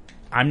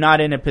I'm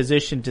not in a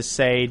position to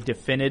say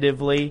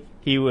definitively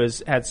he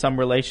had some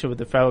relation with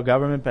the federal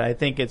government, but I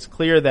think it's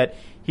clear that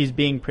he's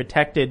being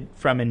protected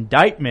from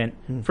indictment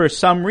for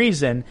some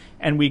reason.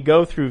 And we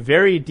go through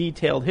very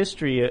detailed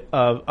history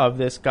of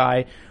this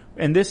guy.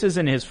 And this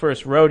isn't his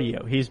first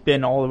rodeo. He's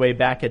been all the way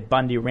back at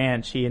Bundy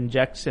Ranch. He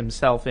injects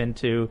himself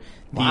into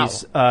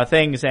these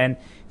things, and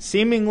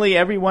seemingly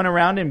everyone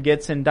around him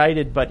gets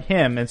indicted but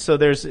him. And so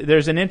there's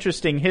an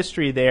interesting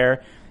history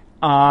there.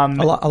 A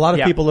lot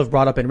of people have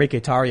brought up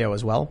Enrique Tarrio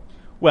as well.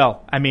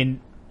 Well, I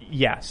mean,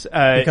 yes.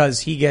 Because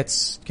he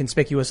gets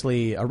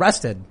conspicuously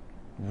arrested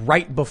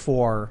right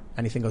before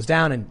anything goes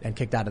down and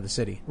kicked out of the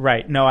city.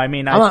 Right. No, I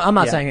mean, I'm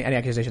not saying any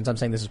accusations. I'm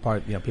saying this is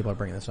part, people are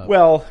bringing this up.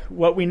 Well,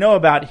 what we know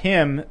about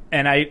him,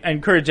 and I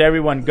encourage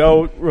everyone,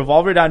 go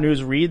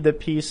Revolver.News, read the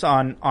piece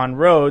on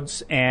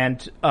Rhodes,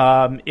 and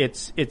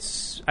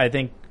it's I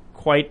think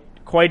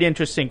quite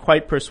interesting,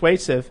 quite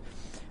persuasive.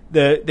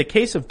 The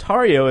case of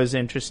Tarrio is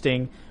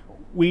interesting.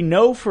 We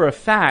know for a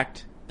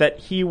fact that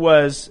he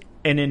was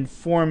an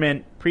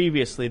informant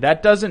previously.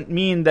 That doesn't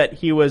mean that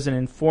he was an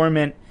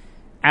informant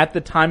at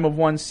the time of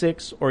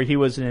 1/6, or he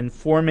was an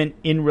informant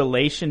in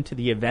relation to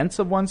the events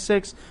of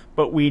 1/6,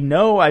 but we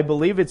know, I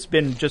believe it's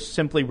been just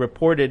simply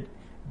reported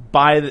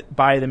by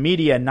the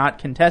media, not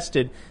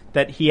contested,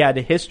 that he had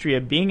a history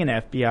of being an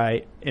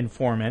FBI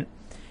informant.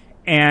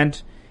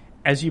 And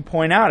as you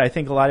point out, I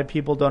think a lot of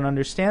people don't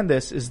understand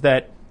this, is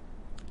that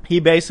he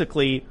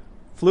basically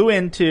flew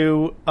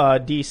into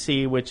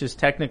D.C., which is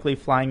technically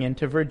flying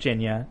into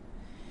Virginia.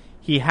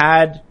 He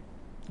had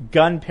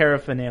gun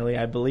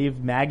paraphernalia, I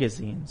believe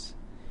magazines.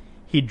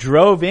 He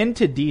drove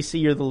into D.C.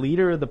 You're the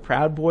leader of the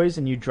Proud Boys,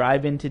 and you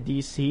drive into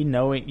D.C.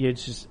 knowing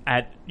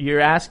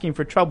you're asking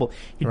for trouble.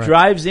 He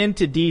drives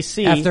into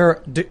D.C.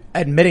 after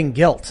admitting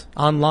guilt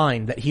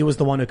online that he was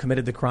the one who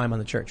committed the crime on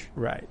the church.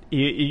 Right.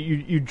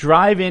 You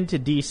drive into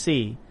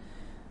D.C.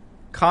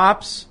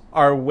 Cops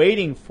are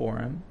waiting for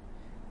him.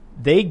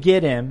 They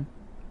get him,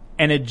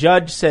 and a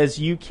judge says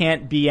you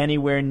can't be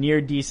anywhere near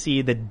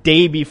D.C. the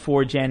day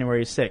before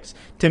January 6th.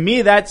 To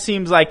me, that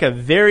seems like a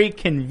very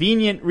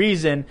convenient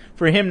reason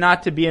for him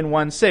not to be in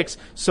 1/6.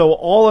 So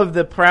all of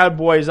the Proud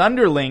Boys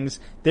underlings,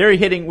 they're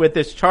hitting with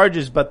his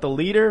charges, but the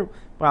leader,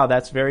 wow,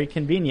 that's very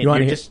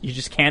convenient. You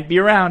just can't be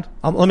around.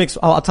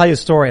 I'll tell you a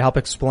story to help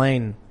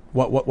explain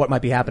what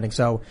might be happening.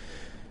 So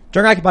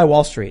during Occupy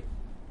Wall Street,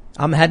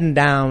 I'm heading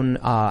down,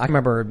 I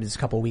remember it was a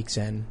couple of weeks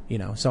in,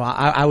 so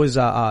I was,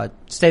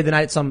 stayed the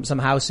night at some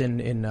house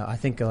in, I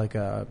think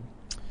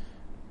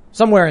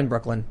somewhere in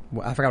Brooklyn.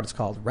 I forgot what it's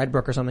called. Red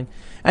Brook or something.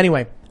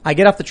 Anyway, I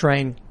get off the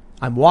train.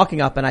 I'm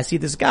walking up and I see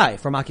this guy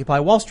from Occupy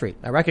Wall Street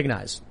I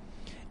recognize.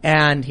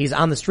 And he's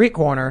on the street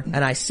corner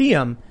and I see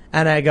him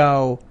and I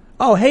go,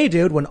 oh, hey,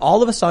 dude, when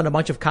all of a sudden a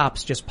bunch of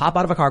cops just pop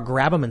out of a car,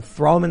 grab him and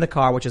throw him in the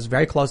car, which is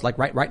very close, like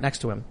right next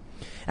to him.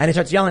 And he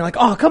starts yelling like,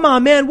 oh, come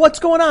on, man, what's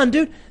going on,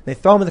 dude? They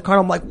throw him in the car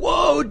and I'm like,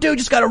 whoa, dude,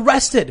 just got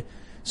arrested.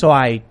 So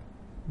I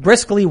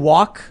briskly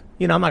walk,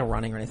 I'm not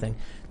running or anything,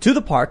 to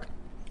the park,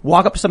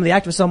 walk up to some of the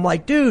activists. I'm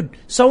like, dude,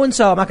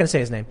 so-and-so, I'm not going to say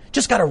his name,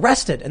 just got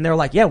arrested. And they're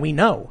like, yeah, we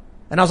know.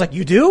 And I was like,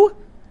 you do?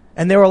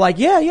 And they were like,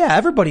 yeah,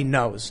 everybody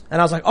knows. And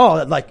I was like,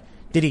 oh, like,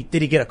 did he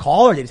get a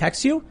call or did he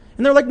text you?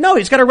 And they're like, no,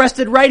 he just got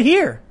arrested right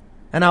here.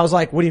 And I was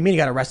like, what do you mean he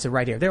got arrested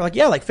right here? They were like,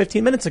 yeah, like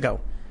 15 minutes ago.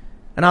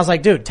 And I was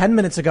like, dude, 10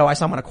 minutes ago I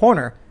saw him on a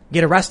corner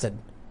get arrested.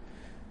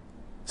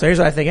 So here's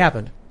what I think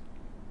happened.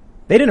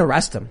 They didn't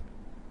arrest him.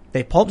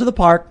 They pulled up to the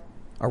park,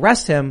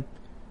 arrest him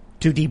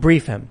to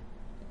debrief him.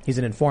 He's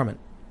an informant.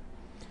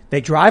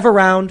 They drive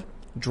around,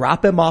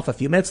 drop him off a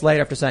few minutes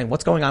later after saying,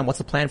 what's going on? What's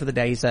the plan for the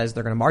day? He says,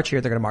 they're going to march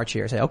here. They're going to march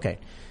here. I say, okay.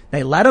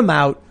 They let him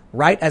out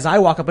right as I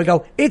walk up and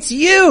go, it's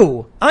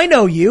you. I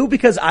know you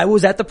because I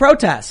was at the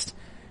protest.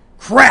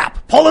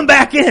 Crap. Pull him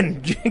back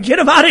in. Get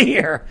him out of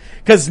here.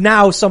 Cause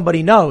now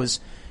somebody knows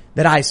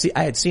that I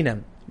had seen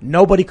him.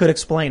 Nobody could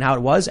explain how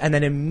it was. And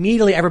then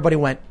immediately everybody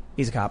went,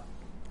 he's a cop.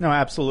 No,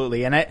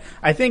 absolutely. And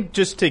I think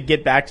just to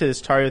get back to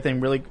this Tarrio thing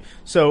really,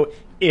 so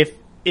if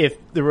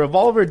the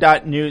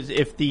revolver.news,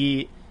 if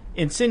the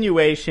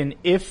insinuation,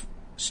 if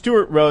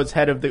Stuart Rhodes,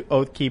 head of the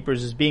Oath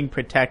Keepers, is being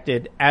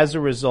protected as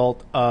a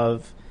result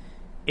of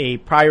a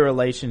prior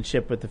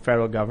relationship with the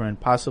federal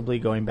government, possibly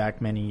going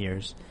back many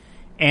years,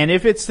 and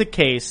if it's the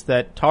case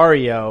that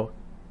Tarrio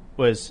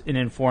was an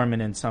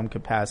informant in some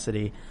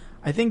capacity,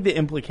 I think the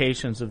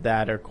implications of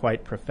that are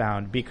quite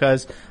profound,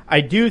 because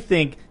I do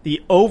think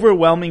the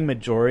overwhelming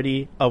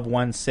majority of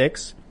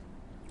 1/6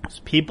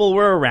 people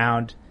were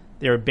around.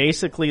 They were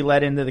basically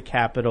let into the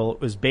Capitol.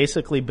 It was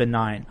basically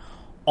benign.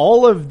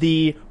 All of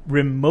the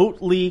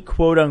remotely,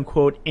 quote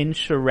unquote,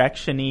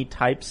 insurrection-y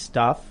type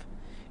stuff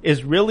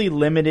is really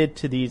limited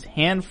to these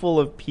handful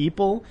of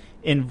people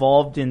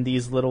involved in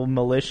these little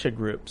militia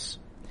groups.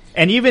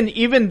 And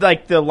even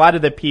like a lot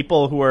of the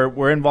people who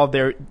were involved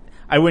there,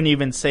 I wouldn't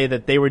even say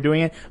that they were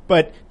doing it,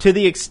 but to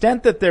the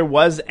extent that there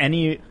was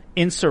any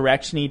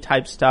insurrection-y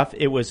type stuff,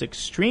 it was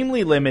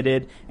extremely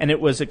limited, and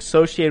it was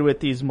associated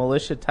with these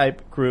militia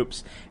type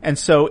groups. And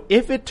so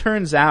if it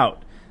turns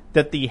out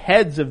that the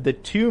heads of the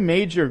two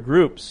major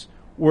groups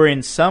were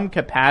in some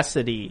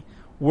capacity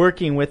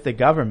working with the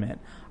government,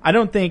 I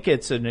don't think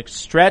it's a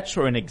stretch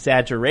or an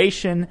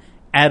exaggeration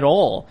at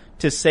all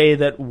to say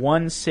that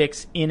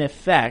 1/6 in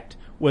effect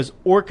was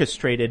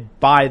orchestrated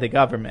by the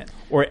government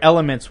or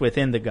elements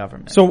within the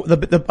government. So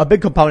a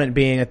big component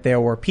being that there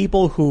were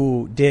people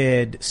who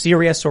did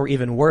serious or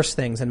even worse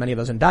things than many of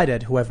those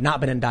indicted who have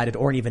not been indicted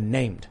or even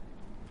named.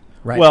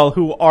 Right. Well,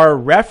 who are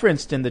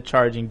referenced in the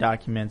charging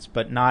documents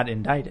but not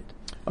indicted.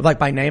 Like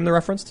by name they're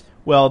referenced?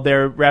 Well,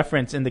 they're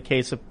referenced in the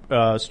case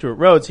of Stuart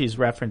Rhodes, he's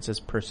referenced as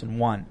person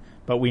one.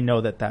 But we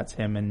know that that's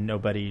him and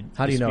nobody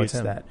How do you know it's disputes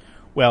him? that.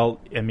 Well,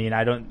 I mean,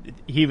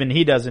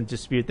 he doesn't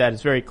dispute that.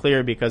 It's very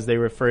clear because they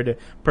refer to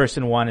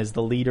person one as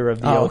the leader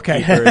of the Oath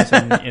Keepers.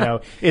 And,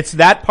 it's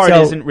that part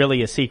isn't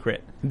really a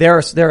secret. There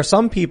are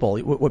some people,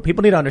 what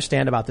people need to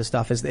understand about this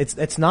stuff is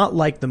it's not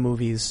like the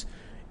movies.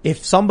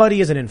 If somebody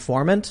is an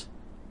informant,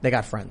 they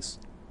got friends.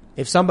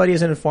 If somebody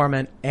is an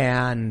informant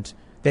and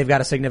they've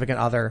got a significant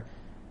other,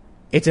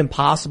 it's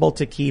impossible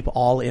to keep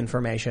all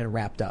information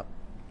wrapped up.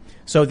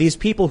 So these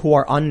people who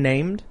are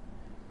unnamed,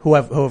 who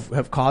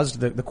have caused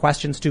the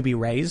questions to be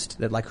raised,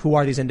 that like, who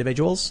are these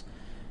individuals?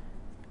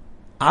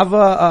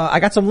 I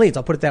got some leads.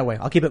 I'll put it that way.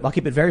 I'll keep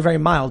it very, very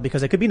mild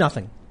because it could be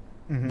nothing.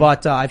 Mm-hmm.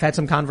 But, I've had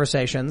some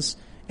conversations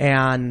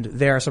and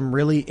there are some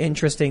really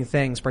interesting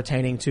things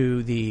pertaining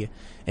to the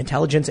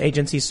intelligence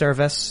agency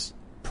service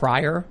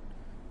prior,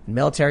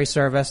 military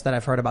service, that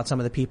I've heard about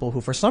some of the people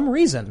who for some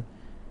reason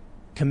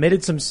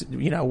committed some,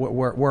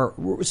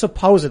 were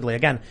supposedly,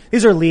 again,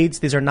 these are leads.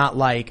 These are not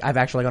like I've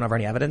actually gone over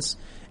any evidence.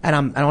 And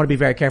I want to be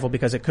very careful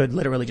because it could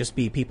literally just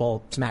be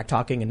people smack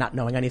talking and not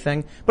knowing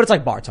anything. But it's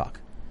like bar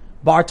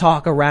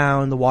talk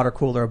around the water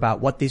cooler about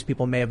what these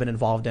people may have been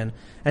involved in.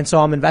 And so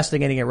I'm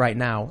investigating it right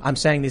now. I'm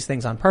saying these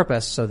things on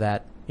purpose so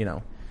that,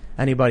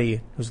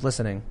 anybody who's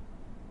listening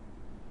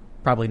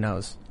probably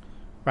knows.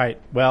 Right.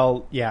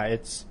 Well, yeah,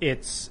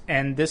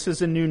 and this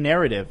is a new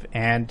narrative.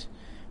 And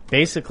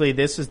basically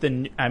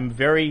I'm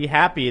very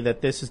happy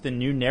that this is the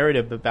new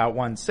narrative about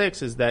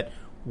 1/6 is that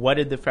what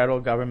did the federal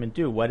government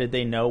do? What did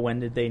they know?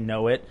 When did they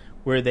know it?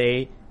 Were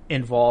they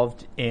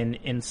involved in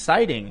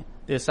inciting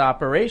this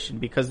operation?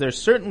 Because they're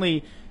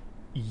certainly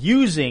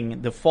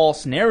using the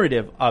false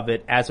narrative of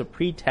it as a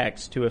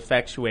pretext to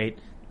effectuate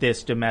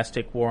this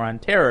domestic war on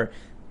terror.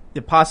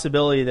 The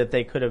possibility that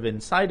they could have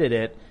incited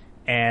it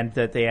and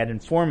that they had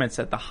informants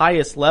at the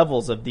highest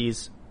levels of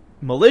these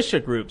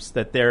militia groups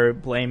that they're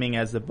blaming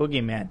as the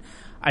boogeyman,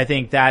 I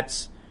think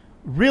that's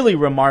really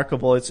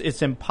remarkable.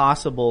 It's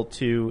impossible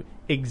to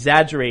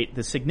exaggerate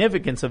the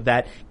significance of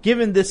that,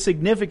 given the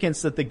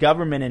significance that the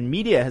government and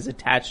media has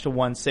attached to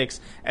 1/6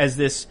 as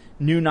this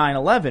new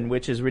 9/11,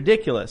 which is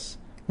ridiculous.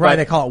 Right,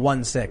 they call it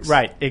 1/6.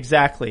 Right,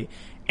 exactly.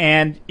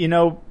 And,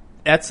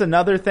 that's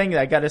another thing that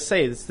I got to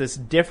say. It's this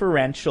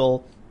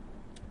differential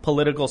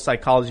political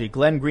psychology.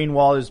 Glenn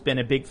Greenwald has been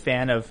a big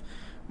fan of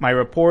my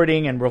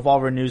reporting and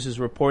Revolver News'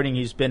 reporting.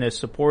 He's been a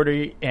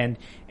supporter and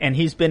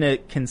he's been a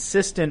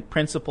consistent,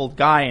 principled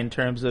guy in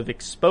terms of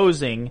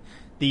exposing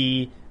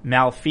the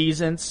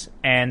malfeasance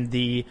and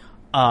the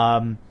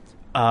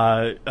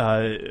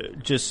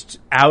just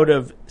out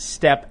of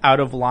step, out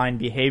of line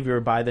behavior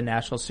by the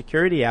national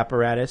security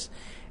apparatus.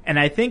 And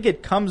I think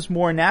it comes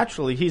more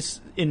naturally.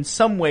 He's in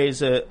some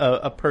ways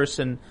a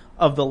person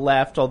of the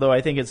left, although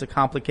I think it's a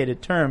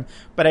complicated term.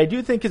 But I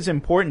do think it's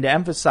important to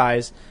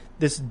emphasize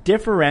this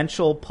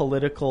differential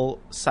political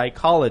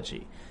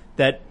psychology,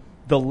 that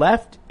the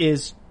left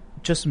is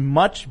just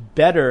much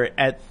better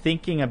at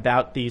thinking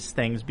about these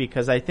things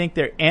because I think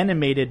they're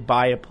animated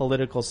by a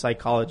political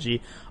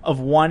psychology of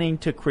wanting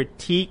to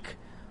critique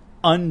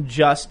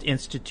unjust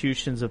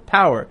institutions of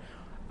power.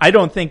 I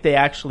don't think they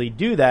actually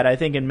do that. I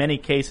think in many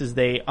cases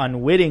they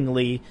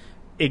unwittingly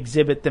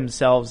exhibit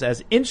themselves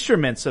as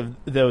instruments of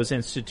those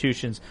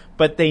institutions,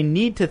 but they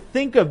need to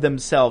think of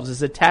themselves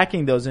as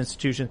attacking those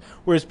institutions,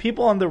 whereas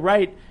people on the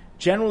right,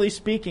 generally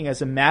speaking, as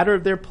a matter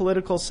of their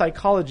political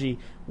psychology,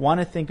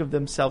 want to think of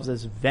themselves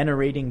as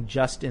venerating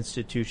just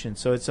institutions.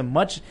 So it's a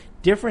much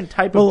different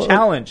type of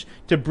challenge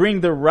to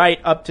bring the right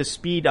up to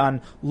speed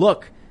on,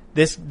 look,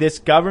 this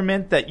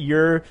government that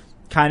you're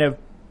kind of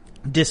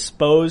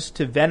disposed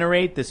to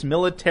venerate, this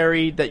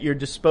military that you're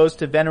disposed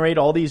to venerate,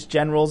 all these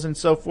generals and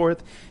so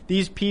forth,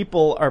 these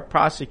people are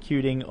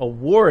prosecuting a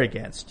war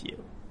against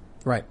you.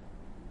 Right.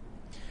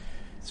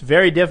 It's a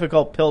very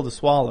difficult pill to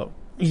swallow.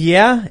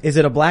 Yeah. Is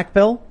it a black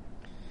pill?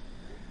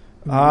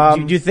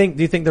 Do you think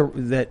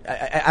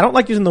that I don't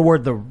like using the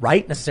word the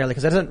right necessarily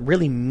because that doesn't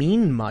really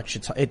mean much.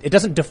 It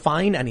doesn't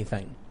define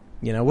anything.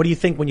 What do you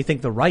think when you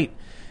think the right?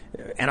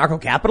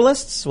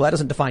 Anarcho-capitalists? Well, that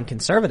doesn't define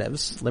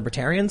conservatives.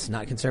 Libertarians?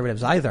 Not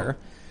conservatives either.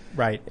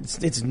 Right.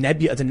 It's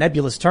a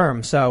nebulous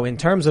term. So in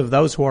terms of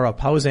those who are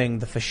opposing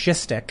the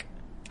fascistic,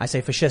 I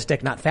say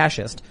fascistic, not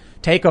fascist,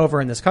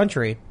 takeover in this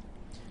country,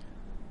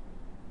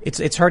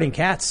 it's hurting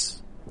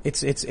cats.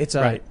 It's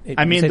right.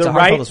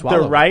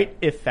 The right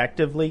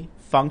effectively,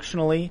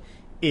 functionally,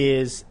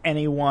 is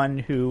anyone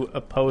who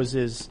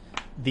opposes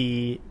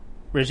the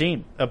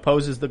regime,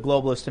 opposes the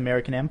globalist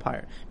American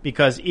empire.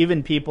 Because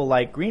even people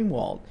like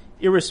Greenwald,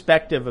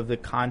 irrespective of the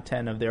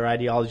content of their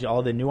ideology,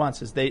 all the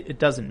nuances, it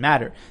doesn't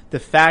matter. The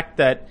fact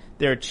that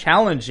they're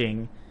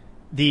challenging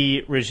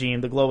the regime,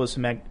 the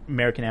globalist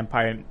American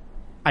empire,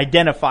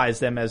 identifies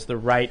them as the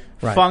right,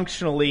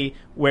 functionally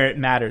where it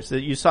matters.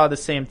 You saw the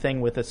same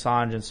thing with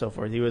Assange and so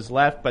forth. He was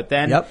left, but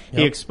then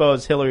he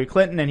exposed Hillary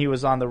Clinton and he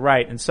was on the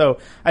right. And so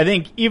I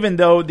think even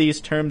though these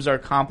terms are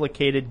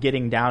complicated,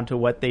 getting down to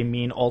what they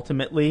mean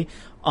ultimately,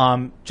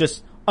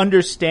 just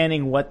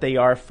understanding what they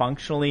are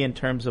functionally in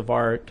terms of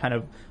our kind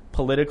of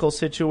political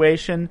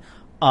situation,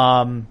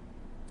 Glenn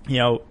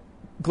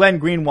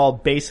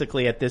Greenwald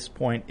basically at this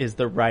point is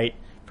the right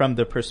from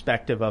the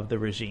perspective of the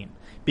regime.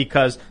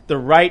 Because the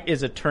right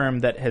is a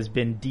term that has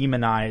been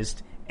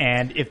demonized,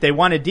 and if they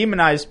want to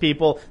demonize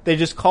people, they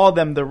just call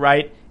them the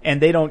right,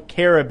 and they don't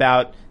care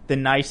about the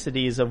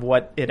niceties of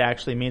what it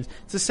actually means.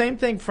 It's the same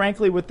thing,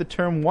 frankly, with the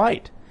term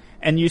white.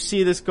 And you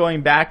see this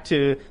going back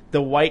to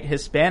the white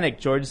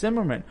Hispanic, George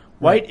Zimmerman.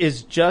 White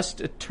is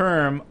just a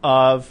term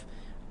of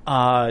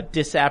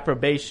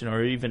disapprobation,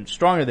 or even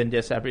stronger than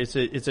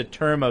disapprobation. It's a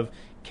term of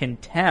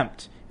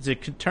contempt. It's a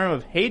term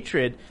of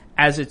hatred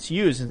as it's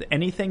used.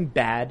 Anything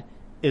bad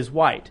is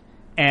white,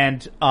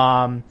 and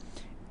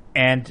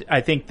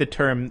I think the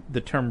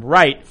term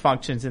right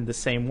functions in the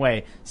same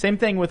way. Same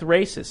thing with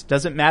racist.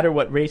 Doesn't matter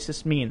what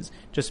racist means.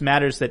 Just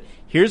matters that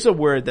here's a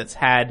word that's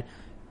had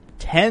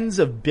tens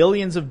of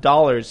billions of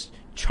dollars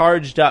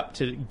charged up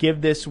to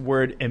give this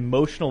word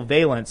emotional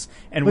valence,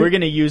 and we're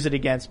going to use it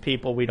against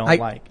people we don't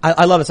like.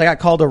 I love this. I got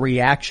called a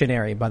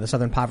reactionary by the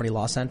Southern Poverty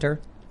Law Center,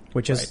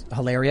 which is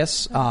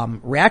hilarious.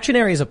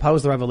 Reactionaries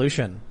oppose the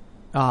revolution.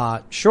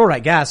 Sure, I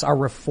guess. Are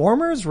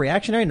reformers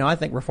reactionary? No, I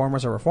think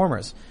reformers are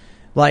reformers.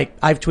 Like,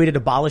 I've tweeted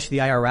abolish the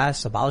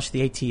IRS, abolish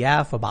the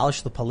ATF,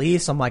 abolish the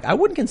police. I'm like, I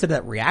wouldn't consider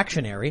that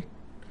reactionary.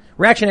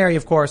 Reactionary,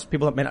 of course,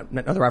 people may not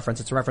know the reference.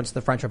 It's a reference to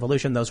the French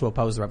Revolution, those who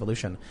oppose the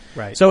revolution.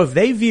 Right. So if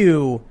they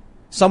view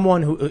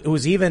someone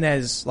who's even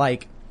as,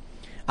 like,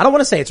 I don't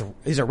want to say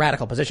these are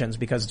radical positions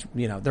because,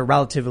 they're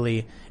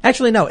relatively,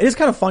 actually no, it is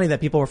kind of funny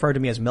that people refer to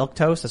me as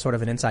milquetoast as sort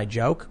of an inside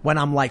joke when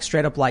I'm like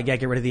straight up like, yeah,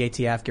 get rid of the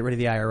ATF, get rid of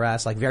the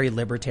IRS, like very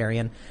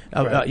libertarian,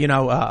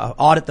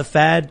 audit the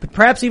Fed, but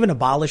perhaps even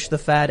abolish the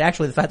Fed.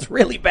 Actually, the Fed's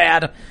really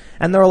bad.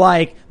 And they're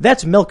like,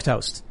 that's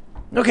milquetoast.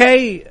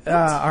 Okay.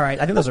 All right.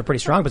 I think those are pretty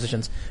strong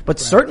positions, but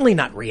certainly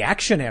not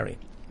reactionary,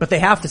 but they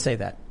have to say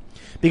that.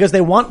 Because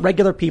they want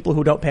regular people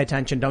who don't pay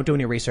attention, don't do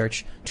any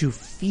research, to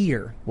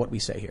fear what we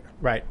say here.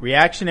 Right.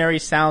 Reactionary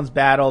sounds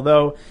bad,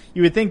 although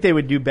you would think they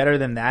would do better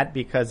than that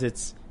because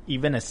it's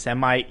even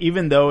a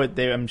even though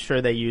I'm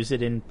sure they use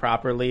it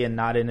improperly and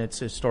not in its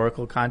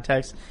historical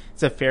context,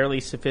 it's a fairly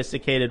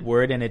sophisticated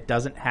word, and it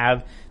doesn't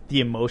have the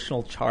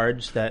emotional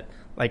charge that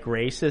like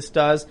racist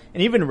does.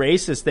 And even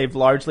racist, they've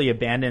largely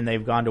abandoned.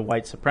 They've gone to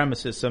white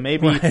supremacists. So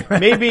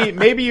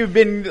maybe you've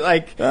been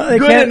like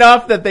good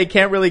enough that they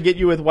can't really get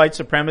you with white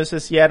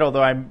supremacists yet.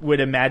 Although I would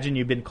imagine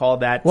you've been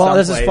called that. Well,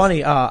 someplace. This is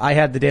funny. I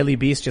had the Daily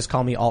Beast just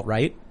call me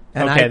alt-right.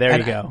 There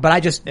you go. But I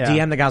just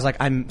DM'd the guy. I was like,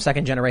 I'm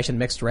second generation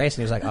mixed race.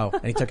 And he was like, oh,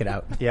 and he took it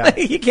out. Yeah.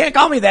 You can't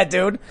call me that,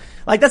 dude.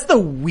 Like, that's the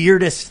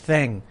weirdest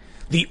thing.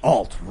 The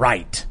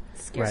alt-right.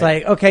 Right. It's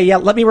like, okay, yeah,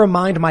 let me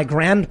remind my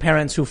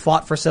grandparents who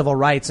fought for civil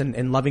rights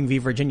in Loving v.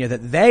 Virginia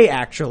that they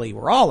actually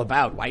were all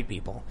about white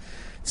people.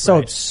 So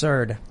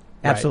absurd.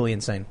 Absolutely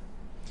insane.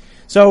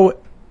 So,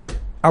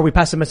 are we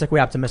pessimistic? Are we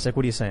optimistic?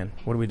 What are you saying?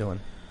 What are we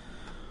doing?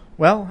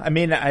 Well, I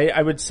mean,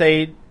 I would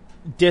say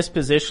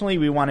dispositionally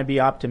we want to be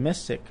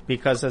optimistic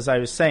because, as I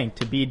was saying,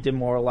 to be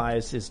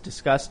demoralized is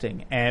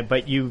disgusting.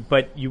 But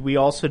we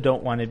also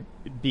don't want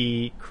to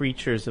be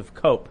creatures of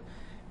cope.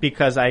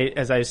 Because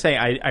as I was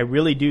saying, I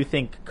really do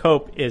think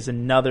cope is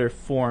another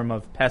form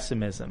of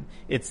pessimism.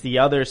 It's the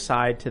other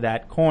side to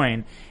that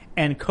coin.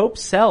 And cope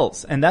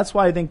sells. And that's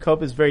why I think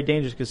cope is very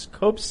dangerous, because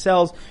cope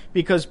sells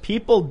because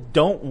people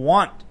don't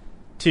want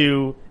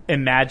to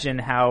imagine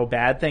how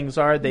bad things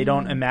are. They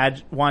don't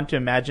want to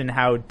imagine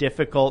how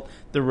difficult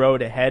the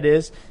road ahead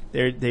is.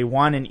 They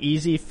want an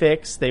easy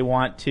fix. They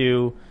want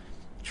to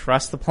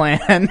trust the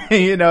plan.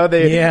 They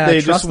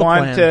just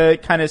want to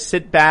kind of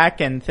sit back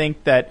and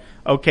think that,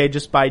 okay,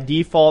 just by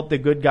default, the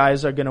good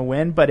guys are going to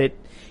win, but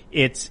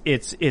it's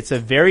a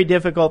very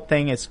difficult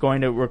thing. It's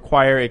going to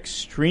require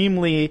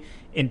extremely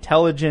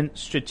intelligent,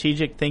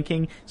 strategic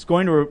thinking. It's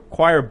going to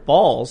require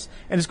balls,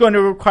 and it's going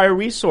to require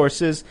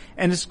resources,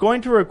 and it's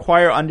going to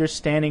require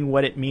understanding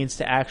what it means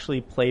to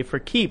actually play for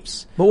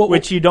keeps,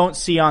 which you don't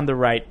see on the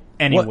right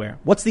anywhere.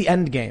 What's the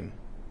end game?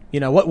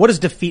 What does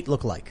defeat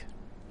look like?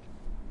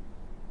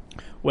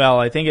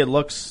 Well, I think it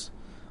looks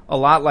a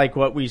lot like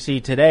what we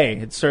see today.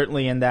 It's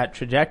certainly in that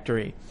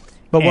trajectory.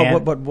 But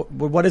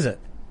what is it?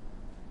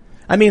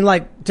 I mean,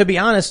 like, to be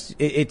honest,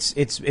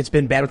 it's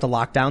been bad with the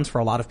lockdowns for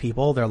a lot of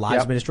people. Their lives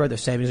have been destroyed. Their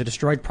savings are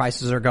destroyed.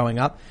 Prices are going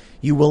up.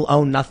 You will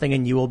own nothing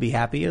and you will be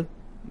happy.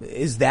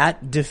 Is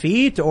that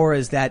defeat or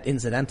is that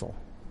incidental?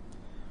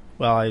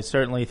 Well, I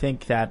certainly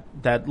think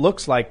that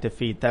looks like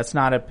defeat. That's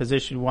not a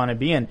position you want to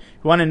be in.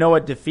 You want to know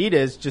what defeat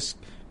is, just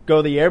go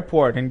to the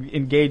airport and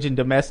engage in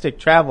domestic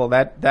travel.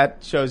 That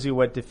shows you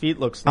what defeat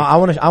looks like. I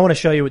want to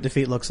show you what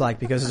defeat looks like,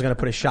 because it's going to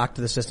put a shock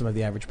to the system of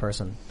the average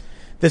person.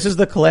 This is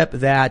the clip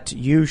that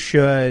you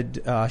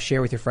should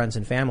share with your friends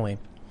and family.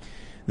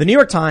 The New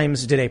York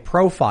Times did a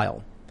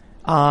profile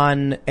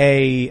on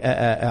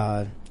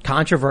a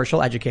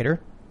controversial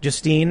educator,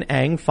 Justine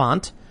Ang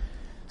Font,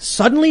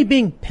 suddenly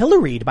being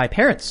pilloried by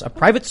parents. A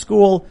private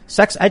school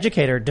sex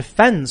educator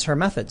defends her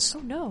methods.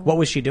 Oh no. What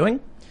was she doing?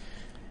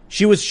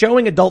 She was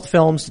showing adult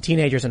films to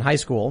teenagers in high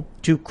school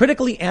to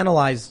critically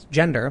analyze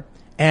gender,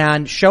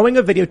 and showing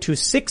a video to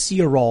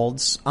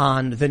 6-year-olds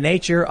on the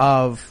nature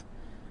of,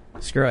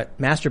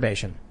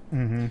 masturbation.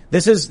 Mm-hmm.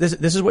 This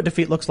is what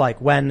defeat looks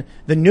like when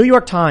the New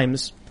York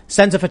Times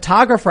sends a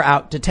photographer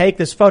out to take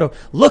this photo.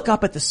 Look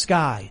up at the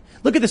sky.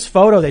 Look at this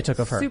photo they took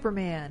of her.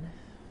 Superman.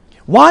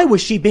 Why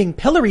was she being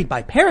pilloried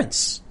by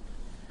parents?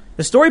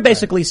 The story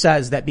basically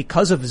says that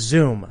because of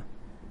Zoom,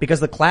 because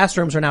the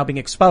classrooms are now being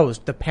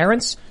exposed, the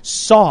parents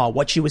saw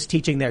what she was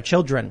teaching their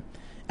children,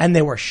 and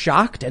they were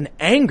shocked and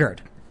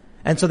angered.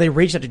 And so they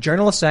reached out to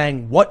journalists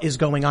saying, what is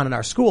going on in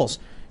our schools?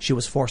 She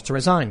was forced to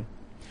resign.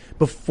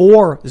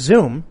 Before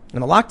Zoom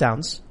and the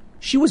lockdowns,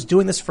 she was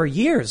doing this for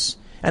years.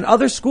 And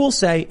other schools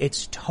say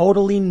it's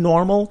totally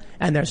normal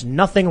and there's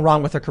nothing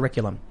wrong with her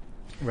curriculum.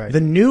 Right.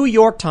 The New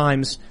York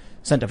Times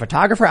sent a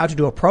photographer out to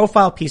do a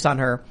profile piece on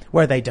her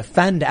where they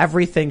defend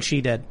everything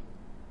she did,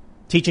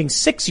 teaching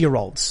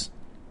 6-year-olds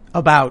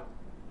about.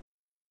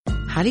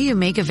 How do you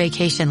make a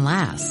vacation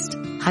last?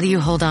 How do you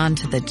hold on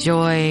to the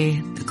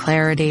joy, the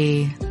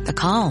clarity, the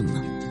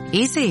calm?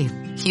 Easy.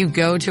 You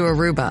go to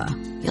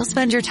Aruba. You'll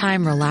spend your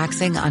time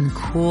relaxing on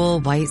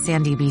cool, white,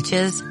 sandy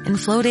beaches and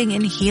floating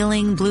in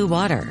healing blue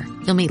water.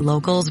 You'll meet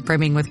locals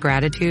brimming with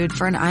gratitude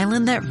for an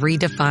island that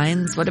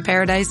redefines what a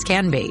paradise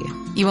can be.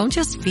 You won't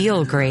just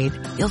feel great.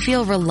 You'll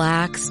feel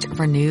relaxed,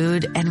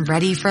 renewed, and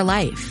ready for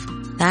life.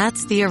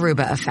 That's the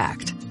Aruba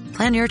effect.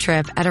 Plan your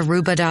trip at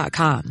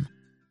Aruba.com.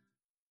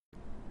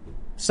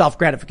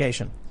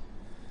 Self-gratification.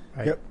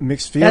 Right. Yep,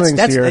 mixed feelings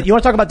here. You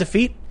want to talk about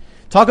defeat?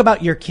 Talk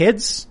about your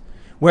kids.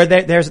 Where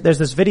there's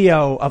this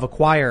video of a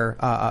choir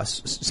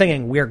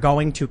singing, "We're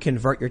going to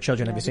convert your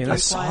children." Have you seen that? I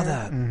saw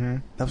that. Mm-hmm.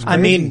 That was crazy. I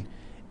mean,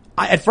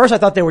 at first I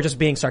thought they were just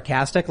being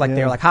sarcastic, like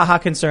they were like, "Ha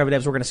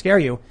conservatives, we're going to scare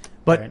you."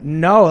 But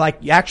no, like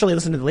you actually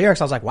listen to the lyrics.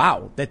 I was like,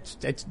 "Wow,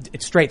 it's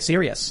straight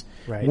serious."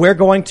 Right. We're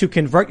going to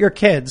convert your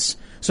kids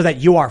so that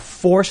you are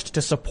forced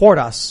to support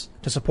us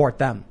to support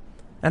them.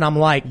 And I'm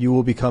like, you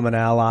will become an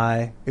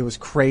ally. It was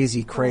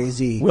crazy.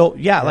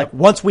 Like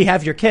once we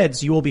have your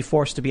kids, you will be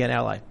forced to be an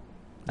ally.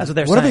 That's what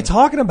they're saying. What are they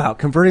talking about?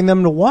 Converting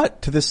them to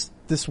what? To this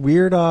this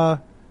weird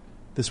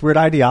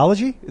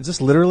ideology? Is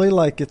this literally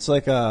like it's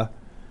like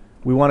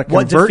we want to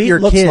convert your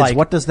kids? Like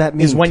what does that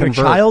mean? Is when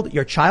convert?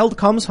 your child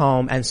comes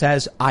home and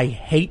says, "I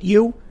hate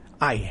you,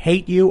 I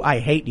hate you, I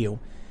hate you,"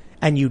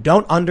 and you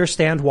don't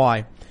understand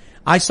why.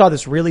 I saw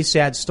this really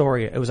sad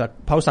story. It was a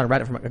post on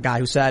Reddit from a guy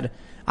who said,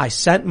 "I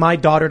sent my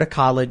daughter to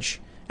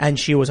college, and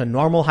she was a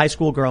normal high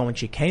school girl. When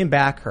she came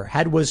back, her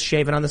head was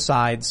shaven on the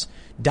sides,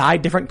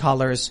 dyed different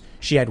colors.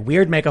 She had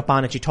weird makeup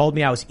on, and she told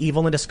me I was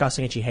evil and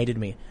disgusting, and she hated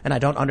me. And I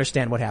don't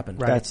understand what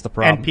happened." Right. That's the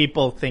problem. And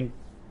people think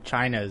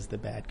China is the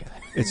bad guy.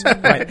 It's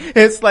right.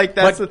 It's like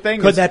that's the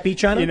thing. Could that be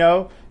China? You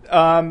know,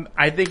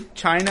 I think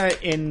China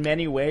in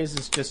many ways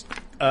is just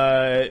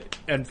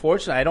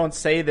unfortunate. I don't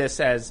say this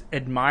as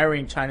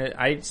admiring China.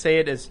 I say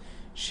it as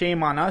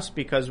shame on us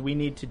because we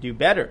need to do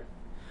better.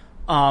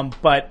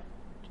 But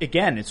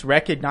again, it's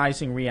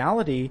recognizing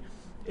reality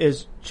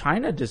is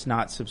China does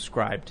not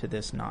subscribe to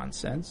this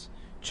nonsense.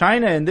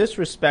 China in this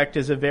respect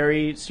is a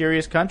very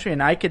serious country,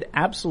 and I could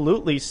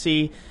absolutely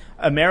see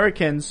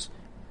Americans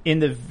in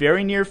the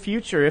very near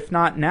future, if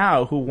not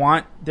now, who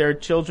want their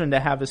children to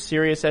have a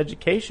serious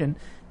education,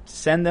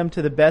 send them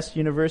to the best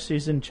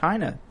universities in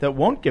China that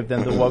won't give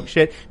them the woke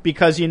shit.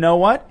 Because you know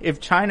what?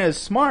 If China is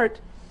smart,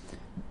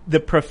 the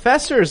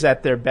professors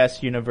at their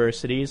best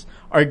universities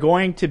are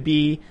going to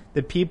be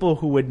the people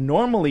who would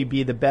normally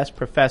be the best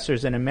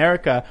professors in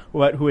America,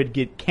 who would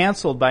get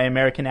canceled by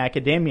American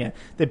academia.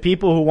 The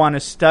people who want to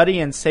study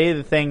and say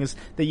the things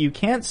that you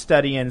can't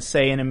study and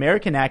say in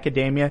American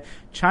academia.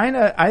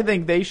 China, I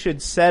think they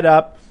should set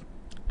up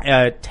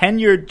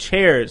tenured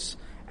chairs,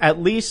 at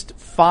least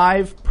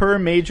 5 per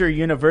major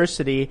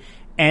university,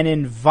 and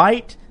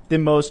invite the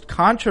most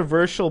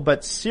controversial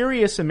but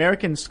serious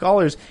American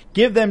scholars,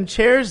 give them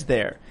chairs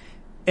there.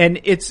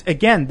 And it's,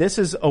 again, this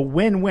is a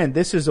win-win.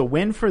 This is a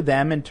win for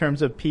them in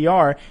terms of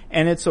PR,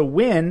 and it's a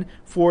win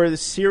for the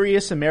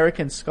serious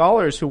American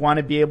scholars who want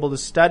to be able to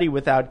study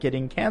without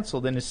getting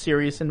canceled in a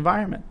serious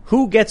environment.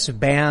 Who gets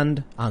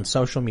banned on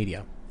social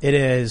media? It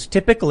is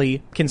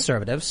typically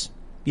conservatives.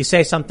 You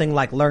say something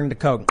like learn to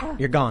code,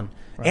 you're gone.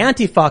 Right.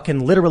 Antifa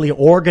can literally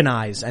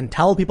organize and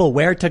tell people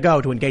where to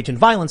go to engage in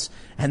violence,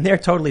 and they're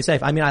totally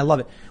safe. I mean, I love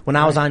it. When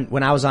I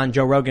was on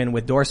Joe Rogan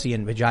with Dorsey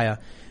and Vijaya,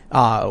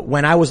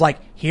 when I was like,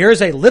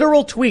 here's a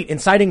literal tweet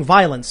inciting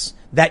violence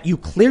that you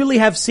clearly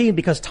have seen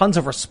because tons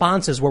of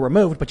responses were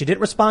removed, but you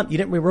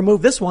didn't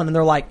remove this one, and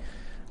they're like,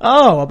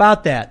 oh,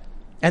 about that.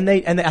 And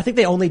I think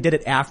they only did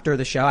it after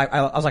the show.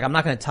 I was like, I'm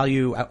not going to tell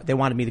you. They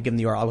wanted me to give them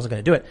the URL. I wasn't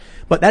going to do it.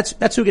 But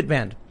that's who get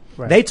banned.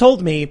 Right. They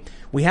told me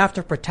we have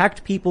to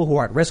protect people who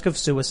are at risk of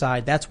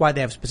suicide. That's why they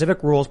have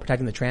specific rules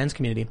protecting the trans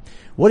community.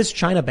 What is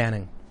China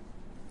banning?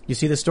 You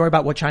see the story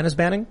about what China's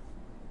banning?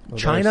 Well,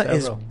 China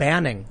is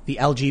banning the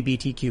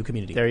LGBTQ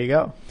community. There you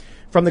go.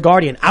 From The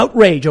Guardian,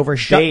 outrage over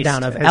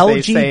shutdown of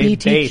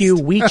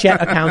LGBTQ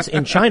WeChat accounts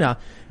in China.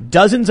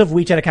 Dozens of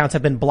WeChat accounts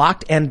have been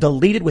blocked and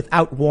deleted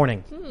without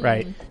warning.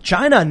 Right.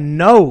 China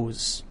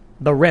knows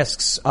the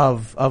risks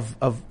of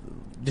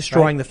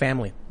destroying the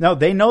family. No,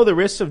 they know the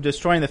risks of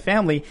destroying the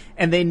family,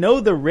 and they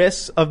know the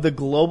risks of the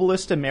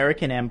globalist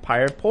American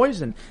empire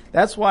poison.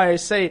 That's why I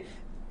say,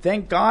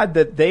 thank God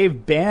that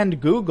they've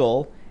banned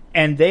Google,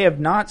 and they have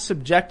not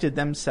subjected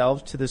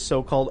themselves to the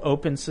so-called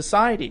open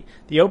society.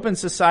 The open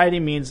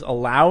society means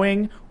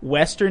allowing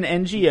Western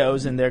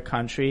NGOs in their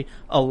country,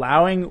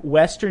 allowing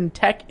Western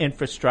tech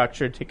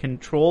infrastructure to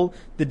control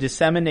the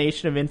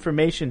dissemination of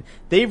information.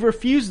 They've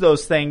refused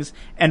those things,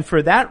 and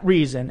for that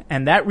reason,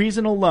 and that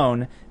reason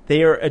alone,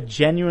 they are a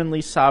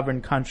genuinely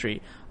sovereign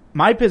country.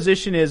 My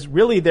position is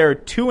really there are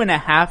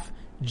 2.5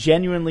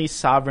 genuinely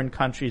sovereign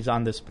countries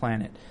on this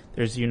planet.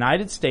 There's the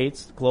United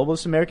States, the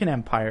globalist American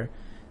empire.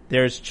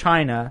 There's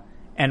China,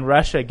 and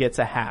Russia gets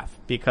a half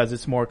because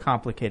it's more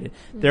complicated.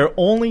 There are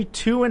only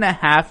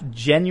 2.5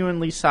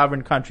 genuinely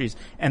sovereign countries.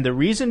 And the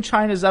reason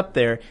China's up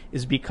there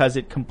is because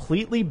it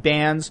completely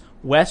bans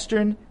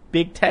Western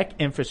big tech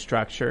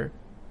infrastructure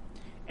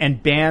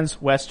and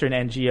bans Western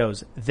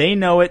NGOs. They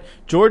know it.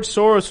 George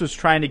Soros was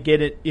trying to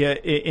get it,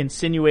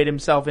 insinuate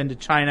himself into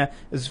China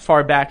as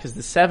far back as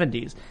the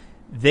 70s.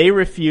 They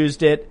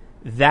refused it.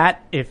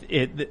 That if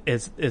it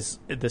is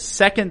the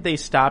second they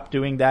stop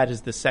doing that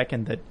is the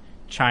second that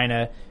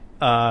China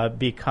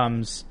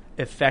becomes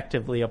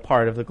effectively a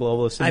part of the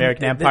globalist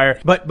American empire.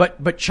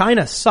 But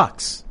China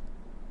sucks.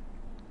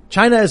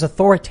 China is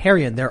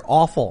authoritarian. They're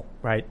awful.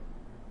 Right.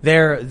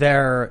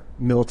 They're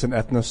militant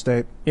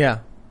ethno-state. Yeah.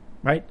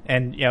 Right.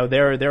 And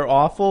they're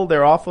awful.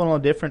 They're awful in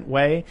a different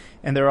way,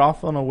 and they're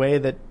awful in a way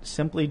that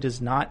simply does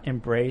not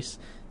embrace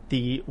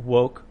the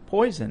woke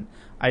poison.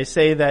 I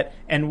say that,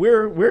 and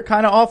we're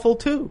kind of awful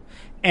too,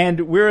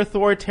 and we're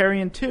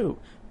authoritarian too,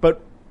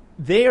 but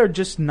they are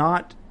just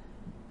not.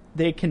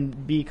 They can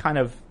be kind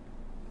of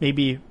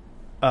maybe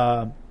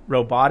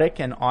robotic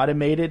and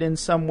automated in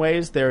some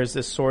ways. There is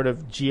this sort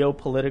of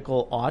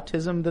geopolitical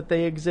autism that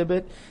they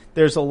exhibit.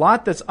 There's a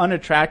lot that's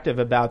unattractive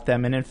about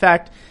them, and in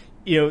fact,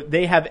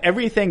 they have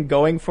everything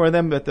going for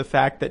them, but the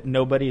fact that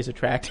nobody is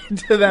attracted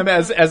to them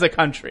as a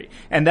country,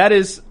 and that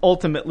is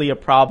ultimately a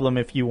problem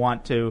if you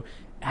want to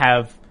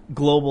have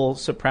global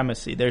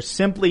supremacy. There's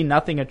simply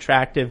nothing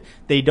attractive.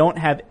 They don't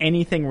have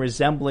anything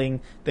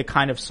resembling the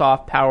kind of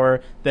soft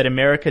power that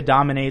America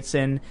dominates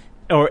in,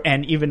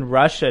 and even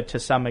Russia to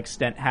some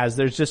extent has.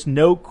 There's just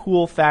no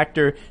cool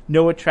factor,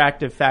 no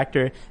attractive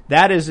factor.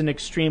 That is an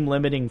extreme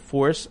limiting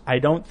force. I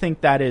don't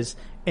think that is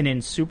an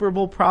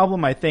insuperable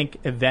problem. I think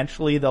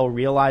eventually they'll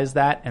realize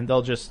that, and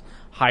they'll just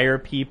hire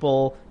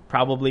people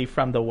probably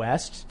from the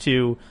West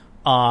to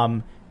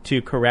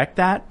correct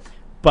that.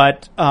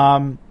 But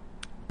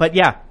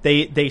yeah,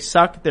 they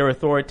suck. They're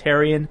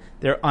authoritarian.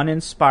 They're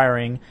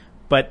uninspiring,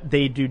 but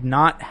they do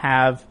not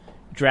have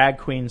drag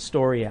queen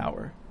story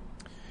hour.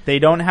 They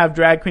don't have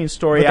drag queen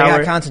story But hour. they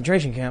got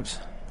concentration camps.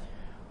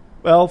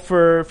 Well,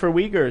 for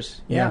Uyghurs,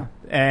 yeah.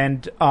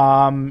 And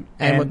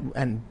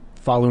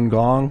Falun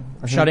Gong.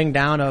 shutting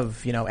down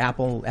of,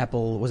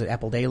 Apple, was it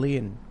Apple Daily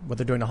and what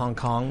they're doing to Hong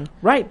Kong?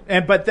 Right.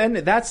 But then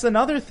that's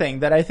another thing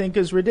that I think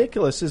is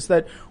ridiculous, is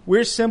that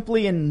we're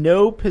simply in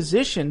no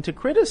position to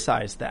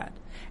criticize that.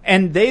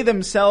 And they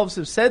themselves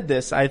have said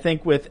this, I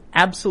think, with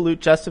absolute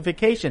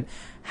justification.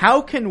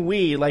 How can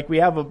we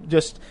have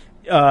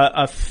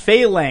a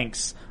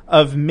phalanx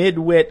of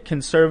mid-wit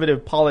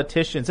conservative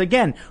politicians,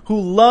 again,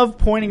 who love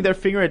pointing their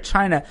finger at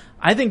China?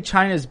 I think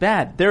China's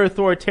bad. They're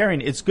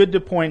authoritarian. It's good to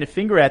point a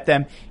finger at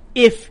them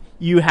if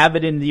you have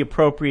it in the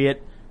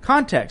appropriate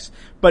context.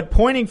 But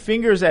pointing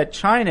fingers at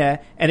China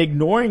and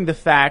ignoring the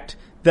fact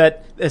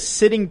that a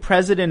sitting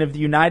president of the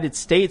United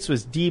States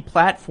was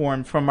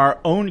deplatformed from our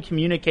own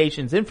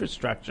communications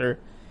infrastructure,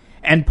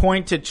 and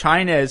point to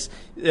China as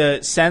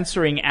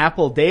censoring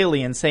Apple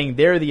Daily and saying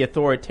they're the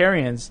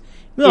authoritarians,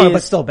 But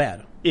still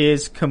bad.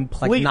 Is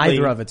completely...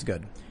 neither of it's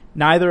good.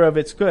 Neither of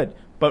it's good.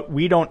 But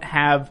we don't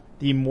have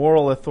the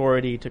moral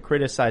authority to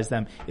criticize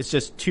them. It's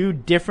just two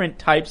different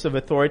types of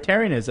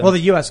authoritarianism. Well, the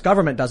U.S.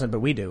 government doesn't, but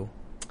we do.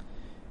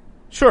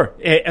 Sure,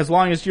 as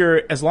long as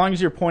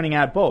you're pointing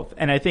at both.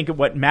 And I think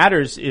what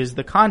matters is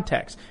the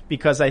context,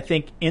 because I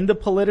think in the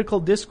political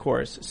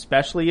discourse,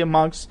 especially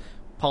amongst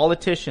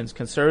politicians,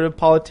 conservative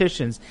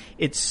politicians,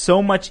 it's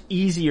so much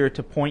easier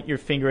to point your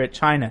finger at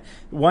China.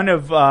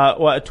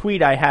 A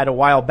tweet I had a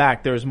while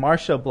back, there was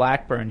Marsha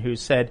Blackburn who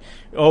said,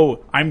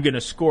 "Oh, I'm going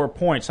to score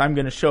points. I'm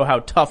going to show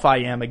how tough I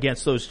am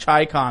against those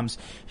Chi-Coms.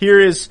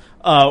 Here is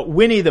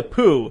Winnie the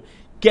Pooh.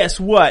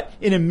 Guess what?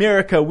 In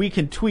America, we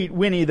can tweet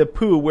Winnie the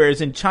Pooh, whereas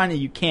in China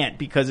you can't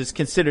because it's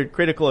considered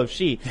critical of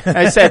Xi." And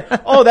I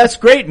said, "Oh, that's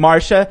great,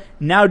 Marsha.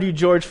 Now do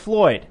George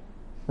Floyd."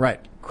 Right.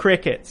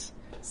 Crickets.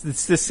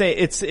 It's the same.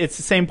 It's the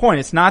same point.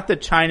 It's not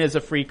that China is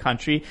a free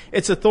country.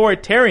 It's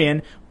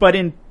authoritarian, but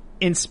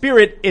in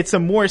spirit, it's a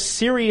more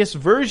serious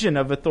version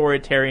of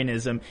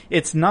authoritarianism.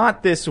 It's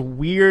not this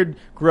weird,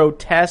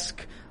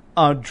 grotesque,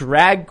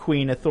 drag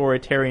queen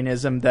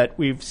authoritarianism that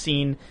we've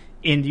seen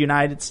in the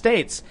United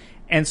States.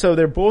 And so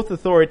they're both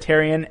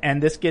authoritarian,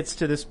 and this gets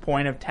to this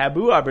point of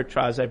taboo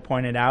arbitrage I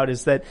pointed out,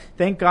 is that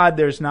thank God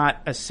there's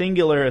not a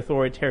singular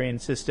authoritarian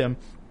system.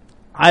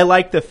 I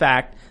like the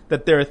fact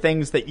that there are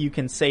things that you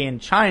can say in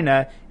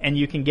China and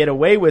you can get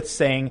away with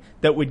saying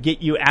that would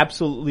get you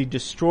absolutely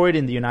destroyed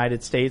in the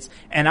United States.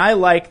 And I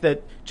like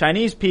that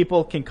Chinese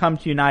people can come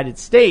to the United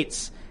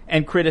States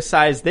and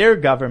criticize their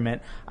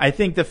government. I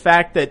think the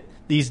fact that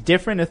these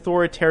different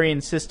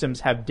authoritarian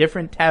systems have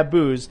different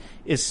taboos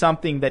is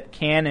something that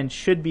can and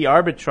should be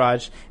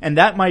arbitraged, and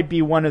that might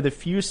be one of the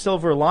few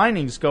silver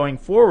linings going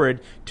forward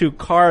to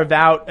carve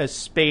out a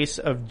space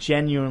of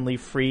genuinely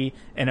free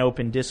and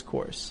open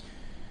discourse.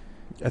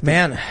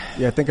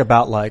 Think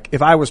about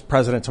if I was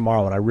president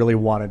tomorrow and I really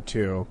wanted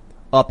to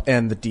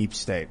upend the deep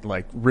state,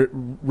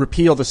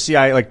 repeal the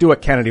CIA, do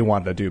what Kennedy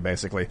wanted to do,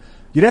 basically.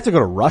 You'd have to go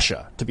to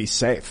Russia to be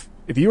safe.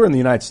 If you were in the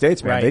United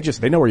States, man, right.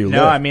 they know where you live.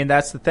 No, I mean,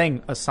 that's the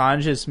thing.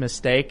 Assange's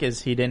mistake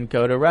is he didn't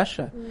go to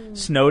Russia.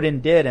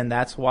 Snowden did, and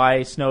that's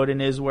why Snowden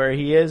is where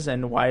he is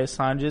and why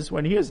Assange is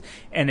when he is.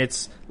 And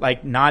it's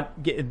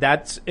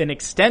that's an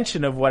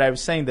extension of what I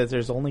was saying, that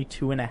there's only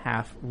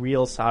 2.5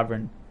 real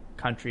sovereign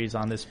countries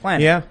on this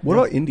planet. Yeah. What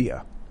about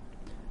India?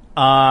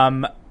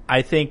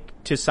 I think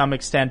to some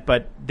extent,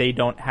 but they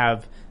don't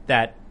have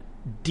that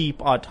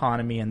deep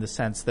autonomy in the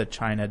sense that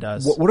China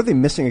does. What are they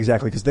missing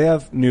exactly? Because they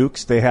have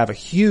nukes, they have a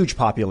huge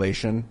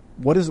population.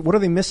 What are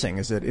they missing?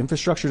 Is it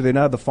infrastructure? Do they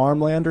not have the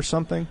farmland or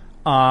something?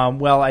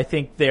 Well, I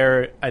think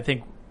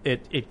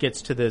it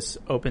gets to this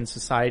open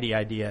society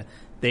idea.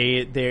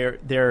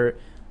 They're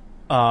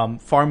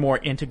far more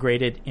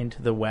integrated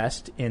into the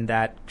West in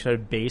that sort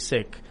of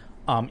basic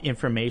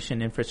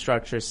information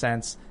infrastructure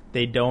sense.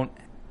 They don't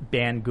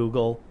ban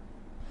Google,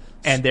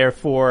 and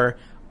therefore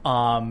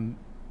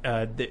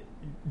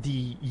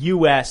the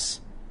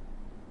U.S.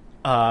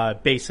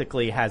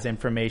 Basically has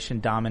information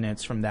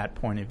dominance from that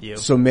point of view.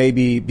 So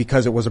maybe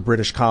because it was a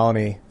British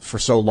colony for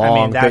so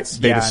long,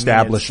 they've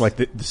established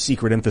the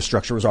secret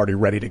infrastructure was already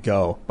ready to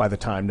go by the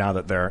time now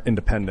that they're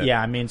independent.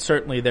 Yeah, I mean,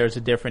 certainly there's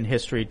a different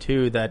history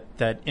too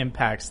that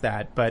impacts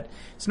that, but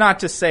it's not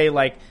to say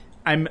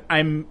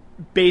I'm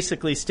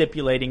basically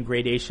stipulating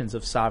gradations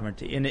of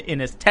sovereignty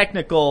in a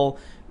technical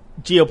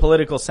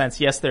geopolitical sense,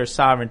 yes, they're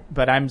sovereign,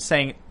 but I'm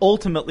saying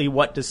ultimately,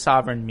 what does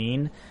sovereign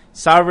mean?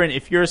 Sovereign,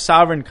 if you're a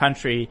sovereign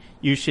country,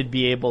 you should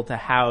be able to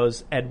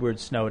house Edward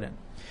Snowden.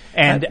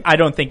 And I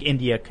don't think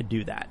India could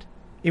do that.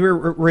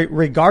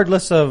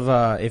 Regardless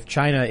of if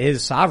China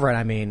is sovereign,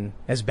 I mean,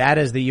 as bad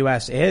as the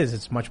U.S. is,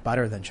 it's much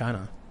better than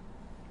China.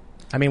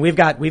 I mean, we've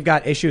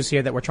got issues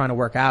here that we're trying to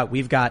work out.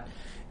 We've got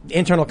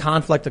internal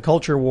conflict, the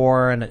culture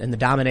war, and the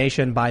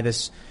domination by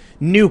this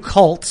new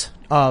cult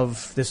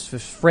of this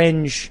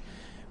fringe,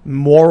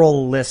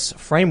 moralless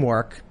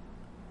framework.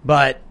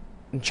 But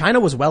China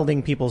was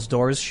welding people's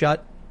doors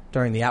shut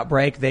during the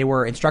outbreak. They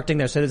were instructing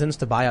their citizens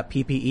to buy up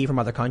PPE from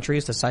other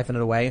countries to siphon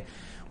it away,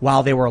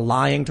 while they were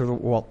lying to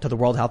the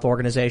World Health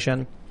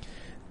Organization.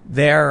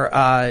 They're,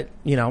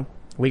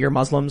 Uyghur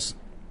Muslims,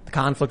 the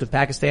conflict with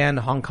Pakistan,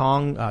 Hong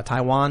Kong,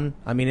 Taiwan.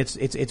 I mean,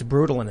 it's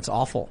brutal and it's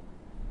awful.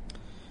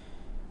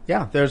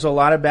 Yeah, there's a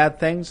lot of bad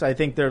things. I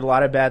think there's a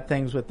lot of bad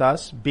things with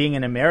us. Being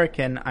an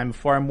American, I'm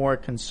far more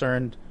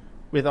concerned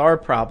with our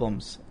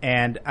problems.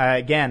 And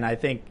again, I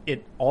think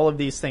all of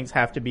these things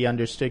have to be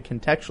understood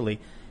contextually.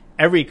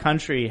 Every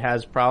country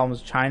has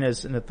problems.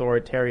 China's an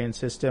authoritarian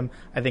system.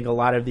 I think a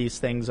lot of these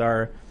things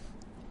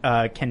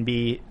can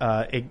be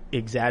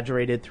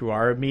exaggerated through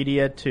our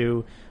media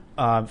to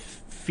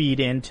feed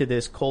into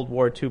this Cold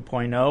War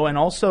 2.0, and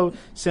also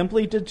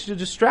simply to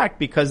distract,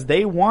 because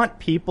they want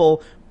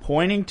people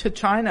pointing to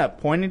China,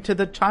 pointing to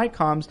the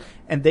Chicoms,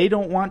 and they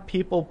don't want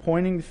people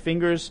pointing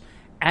fingers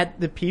at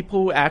the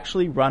people who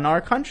actually run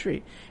our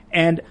country.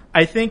 And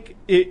I think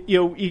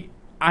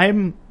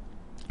I'm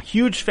a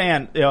huge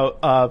fan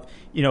of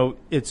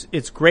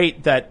it's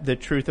great that the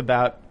truth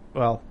about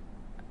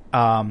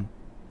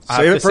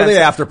save it for the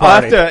after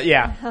party.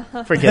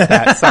 Forget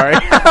that. Sorry.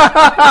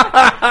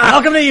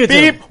 Welcome to YouTube.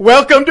 Beep.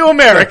 Welcome to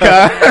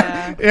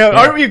America.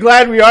 Aren't we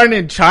glad we aren't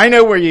in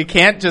China where you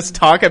can't just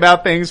talk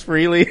about things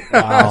freely?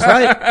 Wow. That's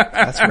right.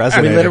 That's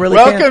resonating. We literally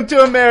Welcome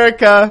to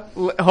America,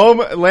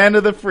 land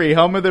of the free,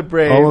 home of the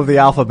brave, home of the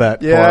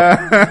alphabet.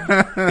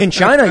 Yeah. In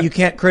China, you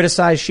can't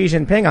criticize Xi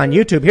Jinping on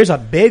YouTube. Here's a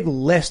big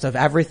list of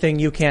everything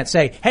you can't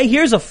say. Hey,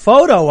 here's a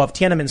photo of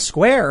Tiananmen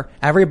Square.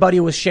 Everybody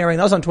was sharing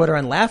those on Twitter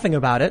and laughing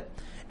about it.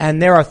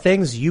 And there are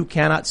things you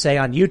cannot say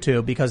on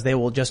YouTube because they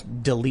will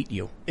just delete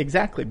you.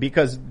 Exactly,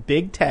 because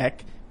big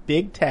tech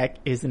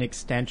is an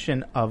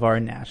extension of our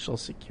national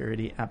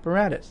security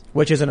apparatus,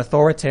 which is an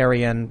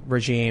authoritarian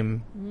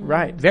regime,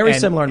 right? Very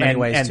similar in many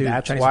ways and to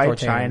that's Chinese why authoritarians.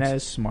 China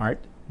is smart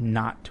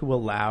not to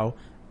allow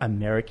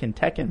American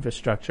tech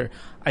infrastructure.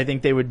 I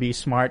think they would be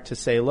smart to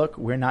say, look,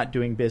 we're not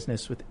doing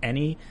business with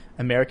any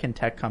American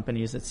tech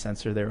companies that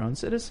censor their own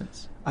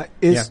citizens.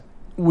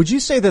 Would you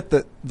say that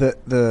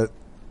the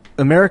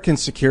American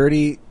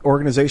security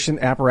organization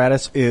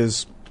apparatus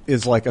is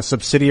like a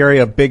subsidiary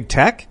of big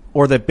tech,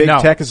 or that big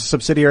tech is a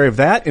subsidiary of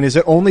that? And is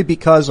it only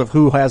because of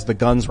who has the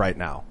guns right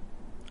now?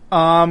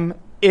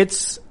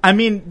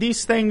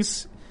 These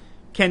things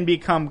can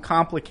become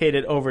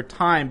complicated over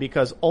time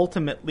because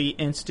ultimately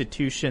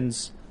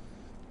institutions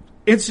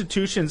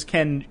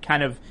can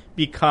kind of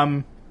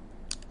become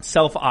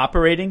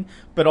self-operating,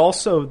 but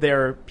also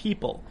they're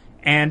people.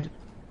 And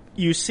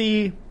you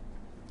see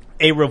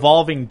a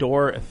revolving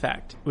door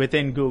effect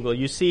within Google.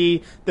 You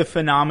see the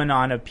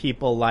phenomenon of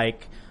people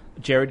like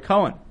Jared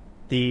Cohen,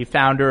 the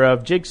founder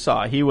of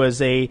Jigsaw. He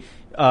was a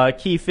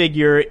key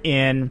figure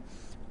in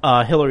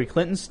Hillary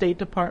Clinton's State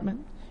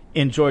Department,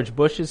 in George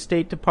Bush's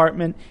State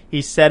Department.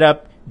 He set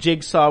up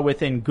Jigsaw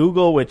within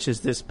Google, which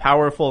is this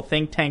powerful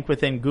think tank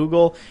within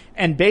Google.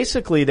 And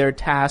basically they're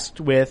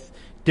tasked with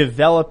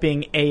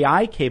developing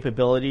AI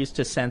capabilities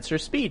to censor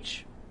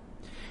speech.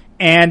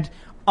 And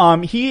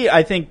he,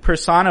 I think,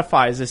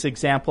 personifies this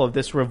example of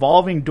this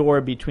revolving door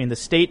between the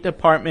State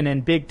Department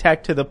and big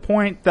tech, to the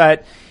point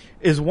that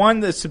is one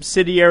the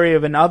subsidiary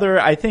of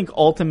another. I think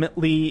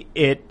ultimately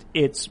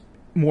it's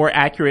more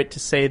accurate to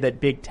say that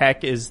big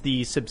tech is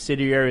the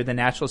subsidiary of the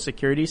national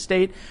security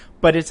state,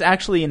 but it's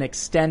actually an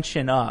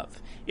extension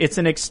of. It's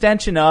an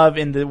extension of,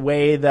 in the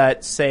way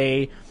that,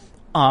 say,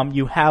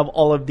 you have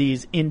all of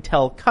these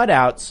intel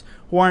cutouts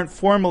who aren't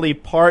formally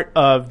part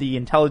of the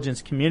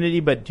intelligence community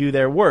but do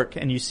their work.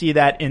 And you see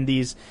that in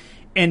these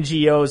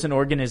NGOs and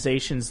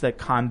organizations that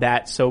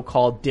combat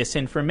so-called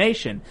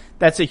disinformation.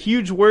 That's a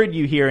huge word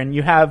you hear, and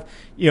you have,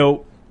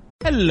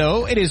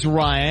 Hello, it is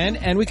Ryan,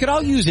 and we could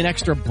all use an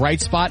extra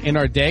bright spot in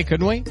our day,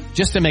 couldn't we?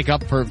 Just to make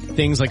up for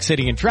things like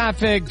sitting in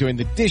traffic, doing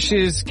the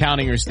dishes,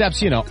 counting your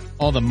steps,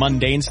 all the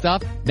mundane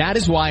stuff. That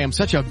is why I'm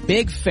such a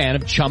big fan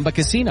of Chumba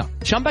Casino.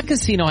 Chumba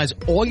Casino has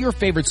all your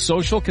favorite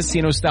social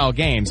casino-style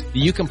games that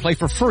you can play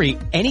for free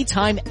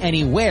anytime,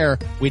 anywhere,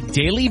 with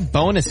daily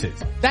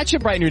bonuses. That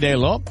should brighten your day a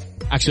little.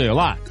 Actually, a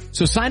lot.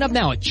 So sign up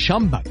now at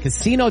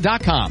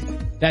ChumbaCasino.com.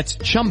 That's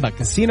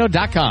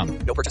ChumbaCasino.com.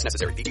 No purchase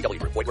necessary. VGW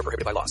Group. Void where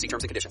prohibited by law. See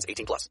terms and conditions.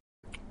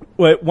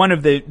 18+. One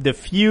of the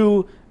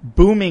few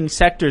booming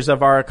sectors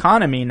of our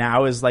economy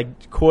now is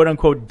like quote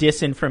unquote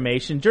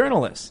disinformation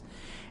journalists.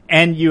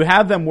 And you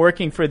have them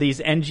working for these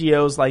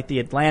NGOs like the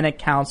Atlantic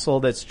Council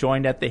that's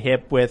joined at the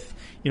hip with,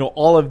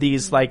 all of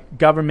these like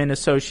government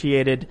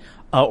associated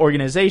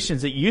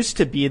organizations. It used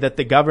to be that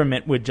the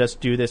government would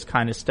just do this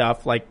kind of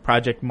stuff like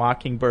Project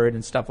Mockingbird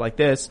and stuff like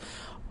this.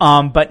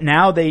 But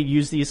now they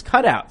use these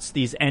cutouts,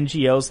 these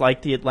NGOs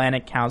like the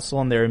Atlantic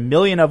Council, and there are a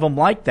million of them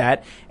like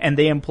that, and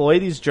they employ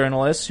these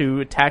journalists who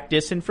attack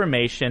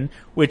disinformation,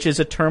 which is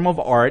a term of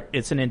art.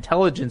 It's an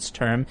intelligence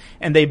term,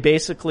 and they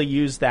basically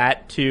use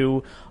that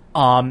to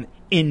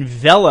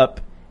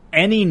envelop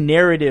any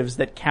narratives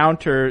that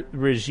counter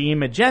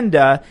regime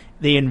agenda.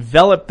 They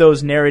envelop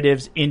those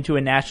narratives into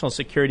a national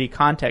security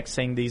context,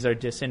 saying these are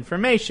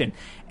disinformation.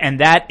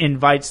 And that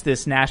invites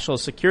this national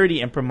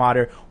security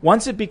imprimatur.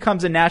 Once it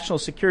becomes a national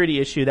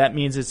security issue, that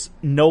means it's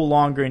no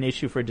longer an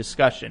issue for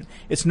discussion.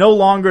 It's no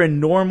longer a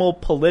normal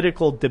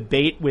political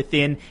debate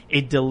within a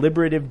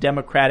deliberative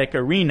democratic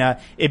arena.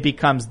 It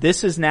becomes,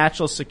 this is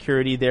national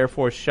security,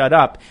 therefore shut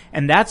up.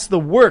 And that's the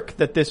work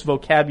that this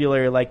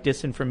vocabulary like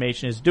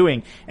disinformation is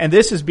doing. And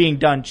this is being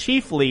done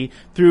chiefly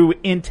through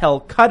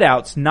intel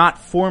cutouts, not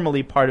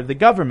formally part of the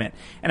government.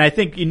 And I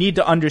think you need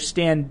to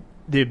understand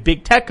the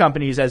big tech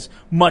companies as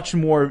much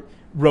more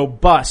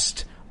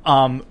robust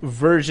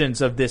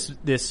versions of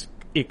this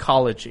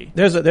ecology.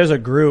 There's a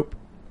group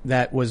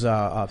that was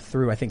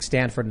through, I think,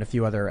 Stanford and a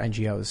few other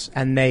NGOs,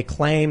 and they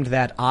claimed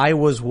that I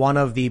was one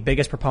of the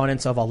biggest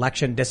proponents of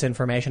election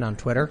disinformation on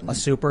Twitter, a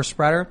super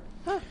spreader.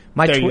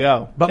 There you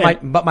go.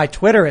 But my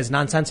Twitter is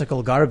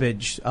nonsensical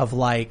garbage of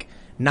like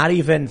not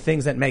even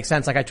things that make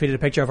sense. Like I tweeted a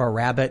picture of a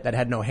rabbit that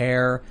had no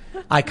hair.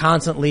 I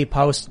constantly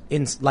post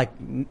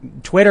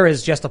Twitter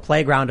is just a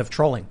playground of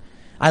trolling.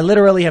 I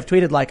literally have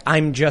tweeted like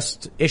I'm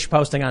just ish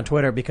posting on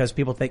Twitter because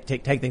people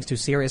take things too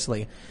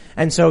seriously.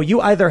 And so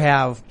you either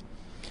have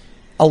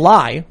a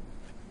lie,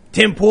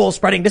 Tim Pool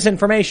spreading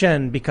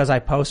disinformation because I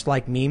post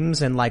like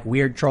memes and like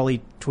weird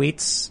trolly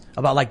tweets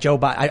about like Joe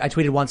Biden. I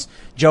tweeted once,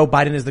 Joe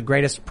Biden is the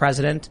greatest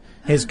president.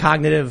 His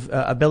cognitive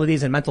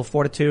abilities and mental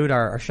fortitude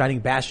are shining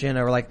bastion,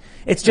 or like,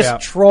 it's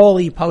just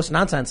trolly post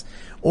nonsense.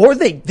 Or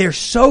they're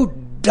so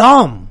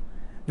dumb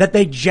that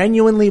they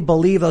genuinely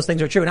believe those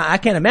things are true. Now, I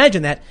can't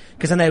imagine that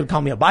because then they would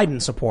call me a Biden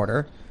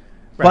supporter.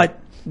 Right. But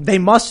they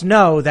must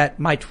know that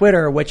my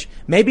Twitter, which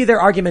maybe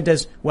their argument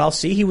is, well,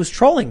 see, he was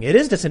trolling. It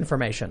is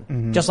disinformation.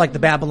 Mm-hmm. Just like the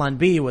Babylon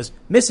Bee was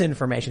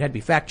misinformation, had to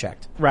be fact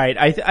checked. Right.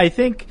 I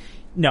think,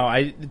 no,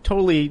 I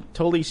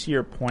totally see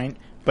your point,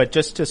 but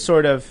just to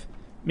sort of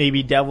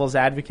maybe devil's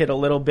advocate a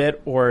little bit,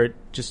 or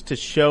just to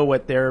show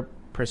what their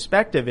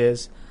perspective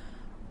is,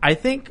 I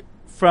think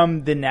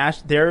from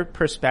their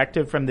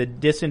perspective, from the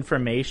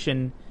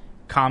disinformation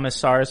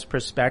commissar's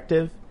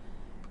perspective,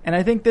 and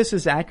I think this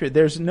is accurate,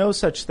 there's no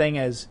such thing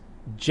as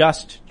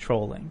just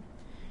trolling.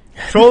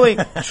 Trolling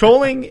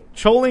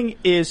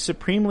is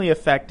supremely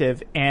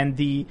effective, and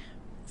the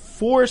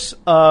force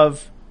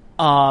of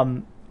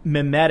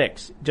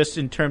memetics, just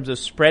in terms of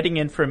spreading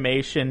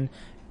information,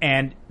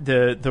 and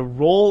the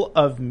role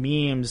of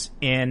memes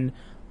in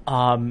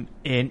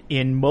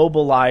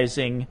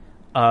mobilizing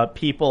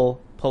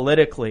people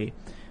politically.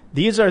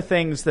 These are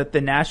things that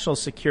the national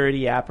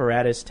security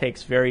apparatus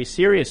takes very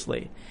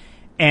seriously.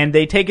 And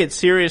they take it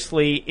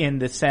seriously in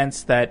the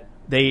sense that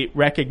they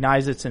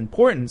recognize its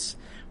importance,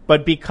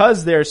 but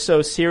because they're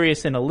so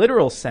serious in a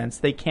literal sense,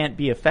 they can't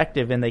be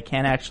effective and they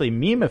can't actually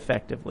meme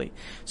effectively.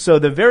 So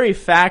the very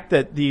fact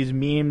that these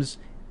memes,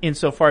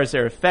 insofar as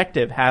they're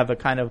effective, have a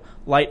kind of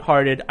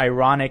lighthearted,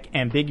 ironic,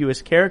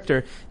 ambiguous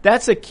character,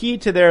 that's a key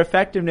to their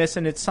effectiveness,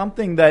 and it's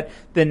something that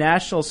the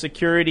national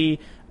security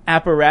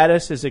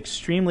apparatus is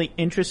extremely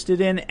interested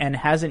in and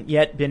hasn't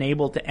yet been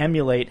able to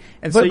emulate.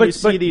 And so you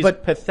see these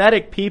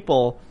pathetic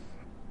people.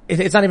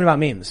 It's not even about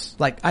memes.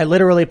 Like, I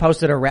literally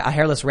posted a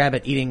hairless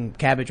rabbit eating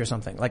cabbage or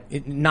something.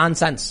 Like,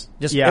 nonsense.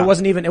 Just, it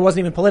wasn't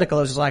even political.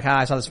 It was just like,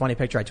 I saw this funny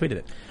picture, I tweeted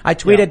it. I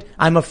tweeted,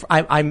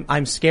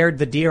 I'm scared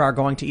the deer are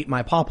going to eat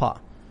my pawpaw.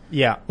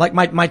 Yeah. Like,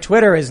 my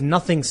Twitter is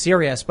nothing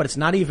serious, but it's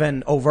not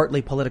even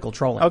overtly political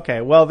trolling.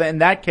 Okay, well, in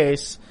that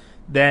case,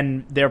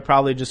 then they're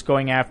probably just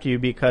going after you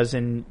because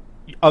in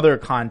other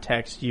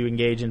contexts you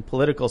engage in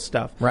political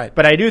stuff. Right.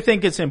 But I do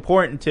think it's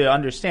important to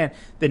understand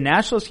the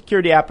national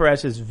security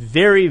apparatus is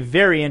very,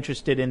 very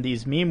interested in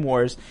these meme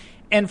wars.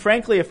 And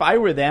frankly, if I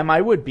were them, I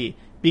would be.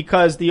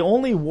 Because the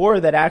only war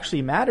that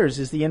actually matters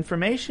is the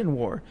information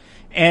war.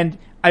 And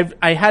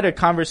I had a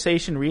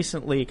conversation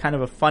recently, kind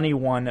of a funny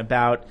one,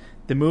 about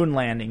the moon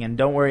landing. And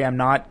don't worry, I'm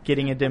not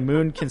getting into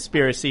moon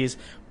conspiracies.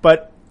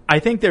 But I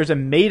think there's a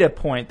meta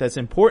point that's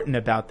important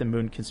about the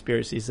moon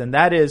conspiracies. And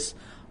that is,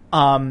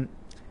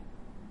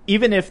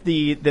 even if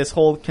this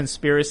whole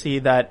conspiracy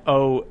that,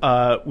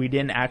 we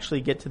didn't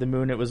actually get to the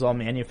moon, it was all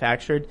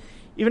manufactured,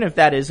 even if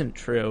that isn't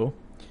true,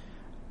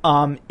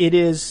 it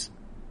is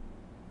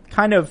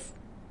kind of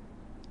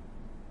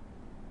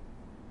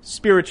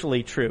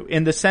spiritually true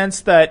in the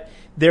sense that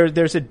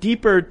there's a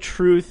deeper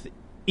truth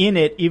in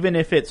it, even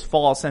if it's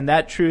false, and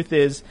that truth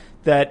is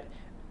that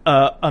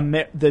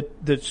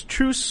the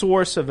true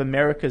source of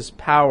America's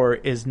power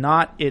is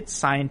not its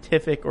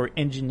scientific or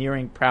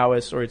engineering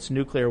prowess or its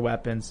nuclear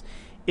weapons.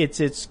 It's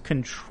its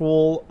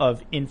control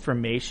of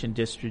information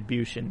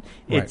distribution.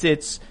 Right. It's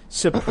its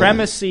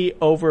supremacy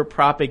over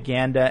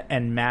propaganda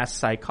and mass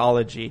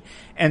psychology.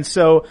 And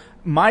so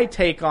my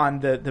take on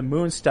the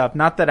moon stuff,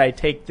 not that I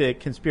take the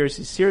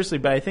conspiracy seriously,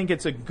 but I think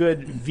it's a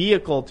good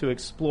vehicle to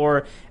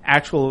explore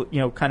actual,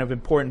 kind of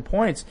important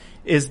points,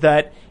 is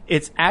that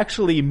it's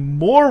actually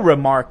more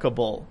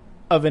remarkable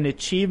of an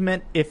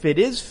achievement if it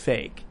is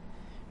fake,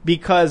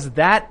 because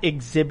that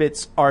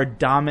exhibits our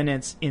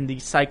dominance in the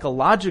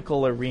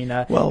psychological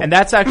arena. Well, and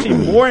that's actually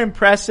more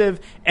impressive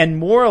and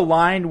more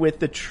aligned with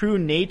the true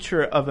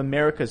nature of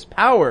America's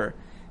power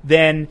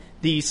than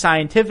the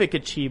scientific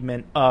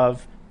achievement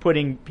of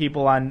putting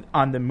people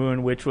on the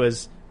moon, which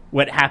was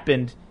what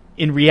happened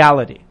in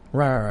reality.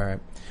 Right.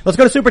 Let's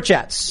go to Super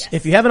Chats. Yes.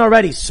 If you haven't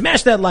already,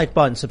 smash that like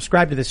button,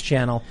 subscribe to this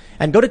channel,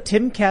 and go to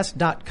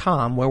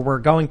timcast.com where we're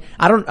going.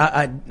 I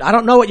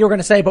don't know what you were going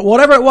to say, but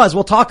whatever it was,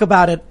 we'll talk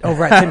about it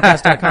over at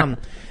timcast.com.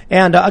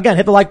 And again,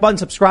 hit the like button,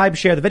 subscribe,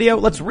 share the video.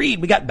 Let's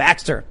read. We got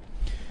Baxter.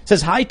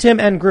 Says, hi, Tim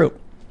and group.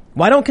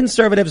 Why don't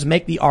conservatives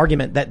make the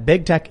argument that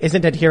big tech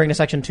isn't adhering to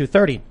Section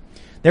 230?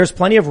 There's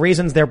plenty of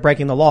reasons they're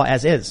breaking the law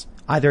as is.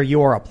 Either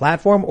you are a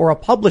platform or a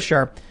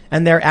publisher,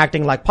 and they're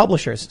acting like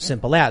publishers.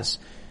 Simple as.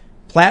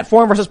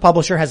 Platform versus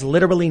publisher has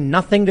literally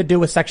nothing to do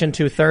with Section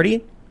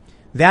 230.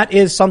 That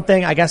is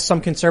something I guess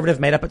some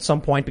conservative made up at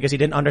some point because he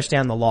didn't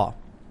understand the law.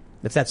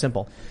 It's that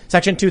simple.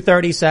 Section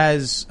 230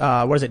 says,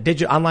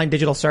 online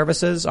digital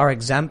services are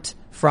exempt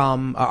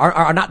from,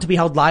 are not to be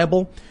held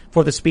liable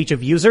for the speech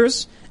of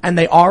users, and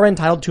they are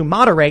entitled to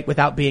moderate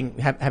without having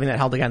that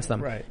held against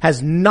them. Right.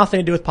 Has nothing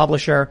to do with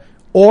publisher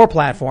or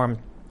platform.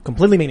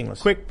 Completely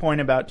meaningless. Quick point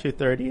about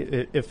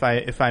 230,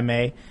 if I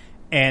may.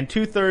 And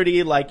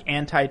 230, like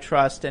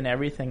antitrust and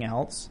everything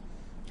else,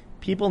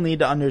 people need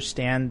to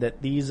understand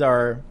that these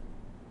are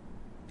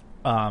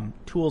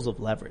tools of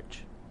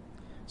leverage.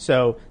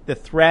 So the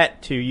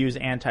threat to use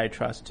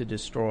antitrust to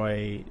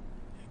destroy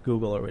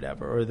Google or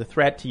whatever, or the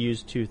threat to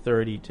use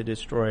 230 to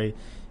destroy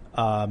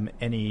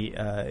any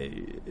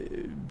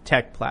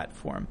tech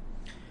platform,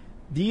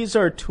 these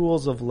are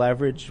tools of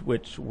leverage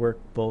which work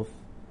both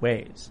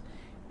ways.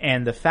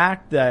 And the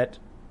fact that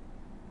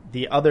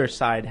the other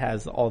side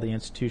has all the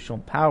institutional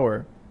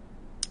power,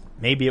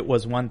 maybe it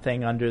was one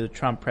thing under the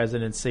Trump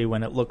presidency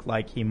when it looked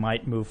like he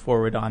might move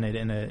forward on it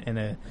in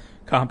a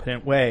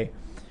competent way.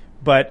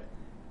 But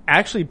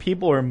actually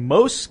people are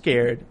most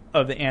scared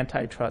of the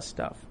antitrust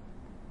stuff,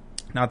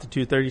 not the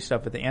 230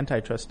 stuff, but the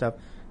antitrust stuff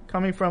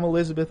coming from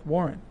Elizabeth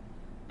Warren.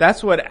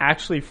 That's what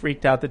actually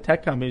freaked out the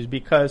tech companies,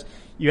 because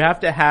you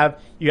have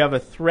a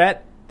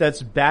threat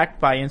that's backed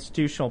by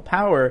institutional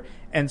power.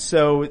 And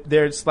so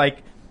there's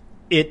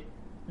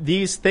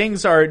these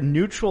things are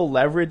neutral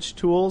leverage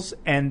tools,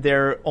 and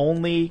they're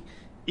only,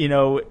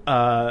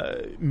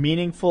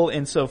 meaningful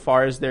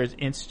insofar as there's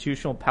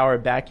institutional power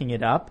backing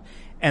it up.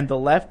 And the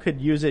left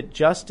could use it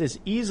just as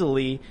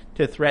easily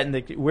to threaten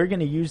that we're going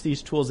to use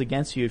these tools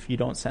against you if you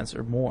don't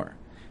censor more.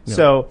 Yeah.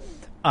 So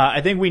I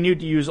think we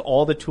need to use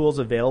all the tools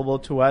available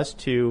to us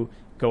to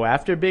go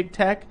after big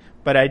tech.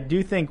 But I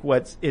do think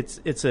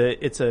it's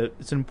an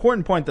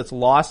important point that's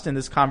lost in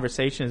this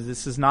conversation is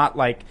this is not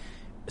like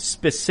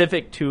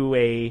specific to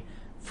a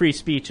free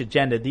speech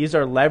agenda. These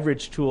are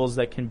leverage tools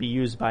that can be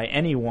used by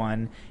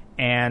anyone,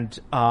 and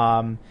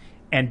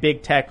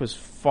big tech was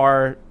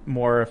far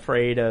more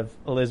afraid of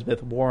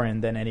Elizabeth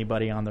Warren than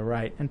anybody on the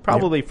right, and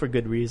probably for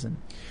good reason.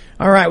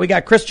 All right, we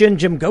got Christian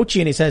Jim Gochi,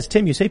 and he says,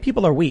 Tim, you say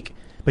people are weak,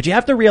 but you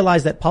have to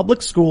realize that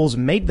public schools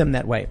made them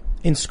that way.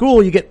 In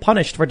school, you get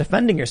punished for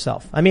defending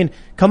yourself. I mean,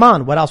 come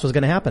on, what else was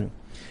going to happen?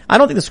 I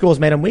don't think the schools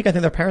made them weak. I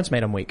think their parents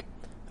made them weak.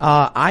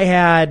 I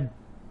had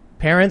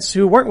parents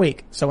who weren't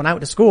weak. So when I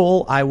went to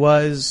school, I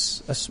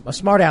was a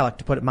smart aleck,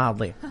 to put it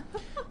mildly.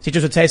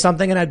 Teachers would say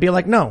something and I'd be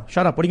like, no,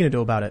 shut up. What are you going to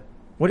do about it?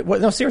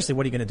 No, seriously,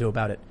 what are you going to do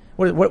about it?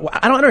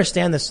 I don't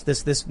understand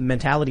this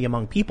mentality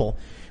among people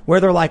where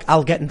they're like,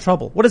 I'll get in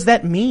trouble. What does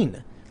that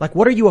mean? Like,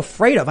 what are you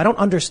afraid of? I don't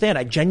understand.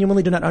 I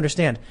genuinely do not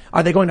understand.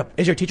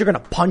 Is your teacher going to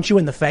punch you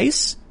in the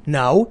face?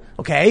 No.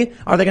 Okay.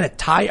 Are they going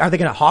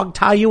to hog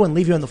tie you and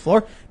leave you on the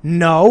floor?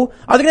 No.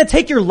 Are they going to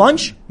take your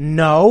lunch?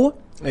 No.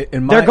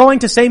 They're going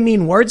to say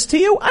mean words to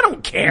you? I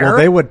don't care. Well,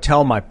 they would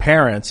tell my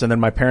parents, and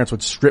then my parents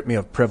would strip me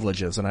of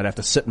privileges, and I'd have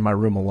to sit in my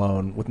room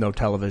alone with no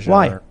television.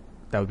 Why?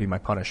 That would be my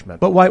punishment.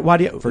 But why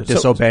do you? For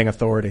disobeying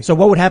authority. So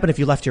what would happen if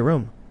you left your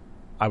room?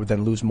 I would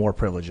then lose more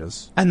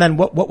privileges. And then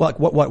what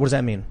does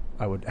that mean?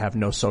 I would have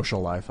no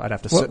social life. I'd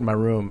have to sit in my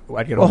room.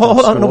 I'd get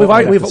hold on. No,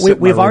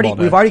 we've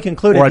already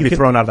concluded. Or I'd be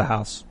thrown out of the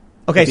house.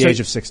 Okay, at the age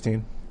of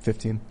 16,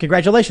 15.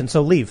 Congratulations.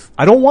 So leave.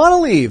 I don't want to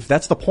leave.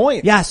 That's the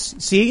point. Yes.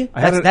 See,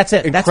 that's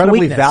it. That's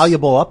incredibly weakness.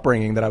 valuable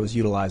upbringing that I was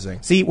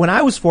utilizing. See, when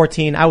I was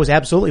 14, I was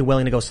absolutely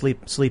willing to go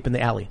sleep in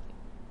the alley.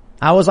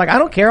 I was like, I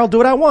don't care. I'll do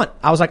what I want.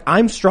 I was like,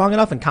 I'm strong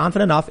enough and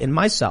confident enough in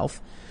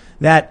myself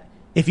that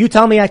if you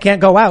tell me I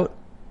can't go out,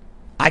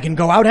 I can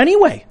go out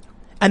anyway.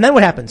 And then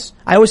what happens?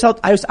 I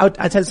said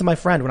this to my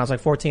friend when I was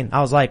like 14.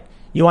 I was like,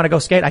 you want to go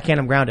skate? I can't.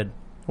 I'm grounded.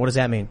 What does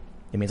that mean?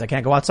 It means I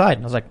can't go outside.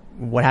 I was like,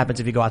 what happens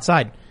if you go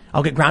outside?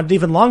 I'll get grounded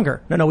even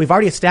longer. No, we've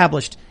already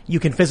established you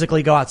can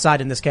physically go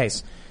outside in this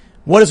case.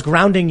 What does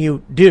grounding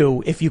you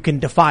do if you can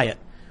defy it?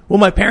 Well,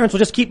 my parents will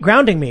just keep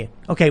grounding me.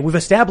 Okay, we've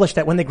established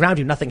that when they ground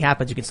you, nothing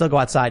happens. You can still go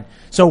outside.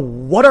 So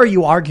what are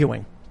you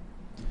arguing?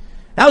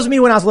 That was me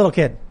when I was a little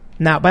kid.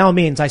 Now, by all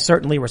means, I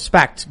certainly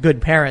respect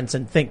good parents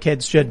and think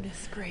kids should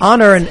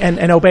honor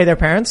and obey their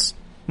parents.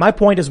 My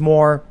point is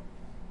more,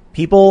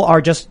 people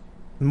are just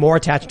more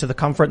attached to the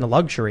comfort and the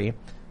luxury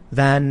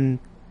than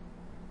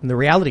the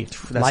reality.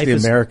 That's Life the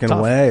is American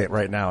tough. way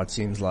right now, it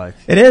seems like.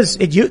 It is.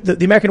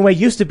 The American way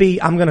used to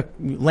be, I'm going to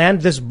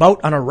land this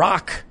boat on a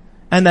rock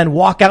and then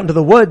walk out into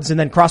the woods and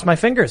then cross my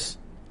fingers.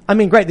 I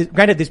mean,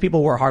 granted, these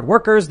people were hard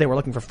workers. They were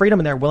looking for freedom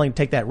and they're willing to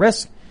take that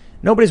risk.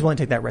 Nobody's willing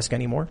to take that risk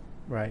anymore.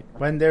 Right.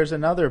 When there's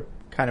another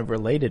kind of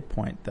related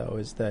point, though,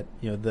 is that,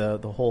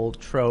 the whole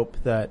trope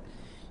that,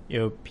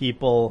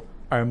 people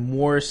are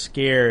more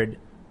scared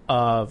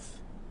of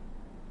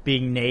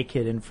being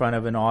naked in front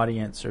of an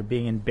audience or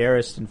being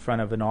embarrassed in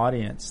front of an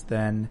audience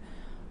than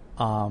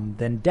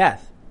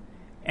death.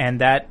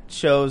 And that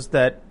shows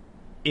that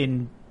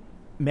in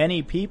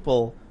many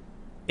people,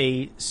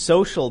 a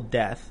social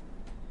death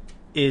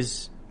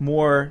is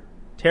more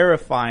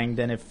terrifying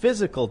than a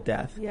physical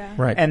death. Yeah.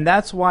 Right. And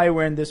that's why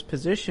we're in this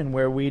position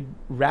where we'd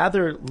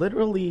rather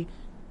literally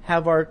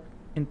have our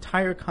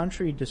entire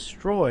country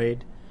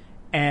destroyed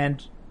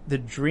and the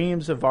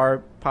dreams of our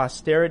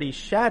posterity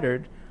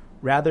shattered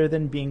rather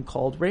than being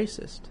called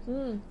racist.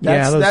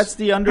 That's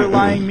the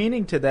underlying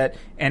meaning to that.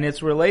 And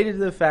it's related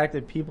to the fact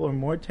that people are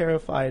more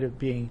terrified of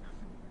being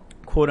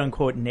quote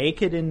unquote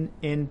naked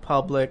in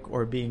public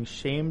or being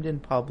shamed in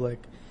public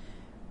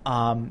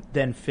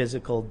than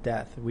physical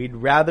death. We'd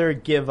rather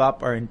give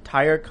up our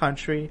entire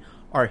country,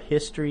 our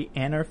history,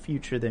 and our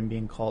future than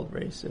being called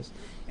racist.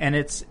 And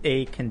it's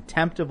a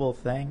contemptible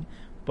thing,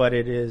 but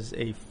it is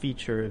a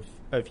feature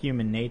of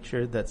human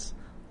nature that's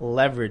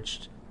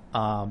leveraged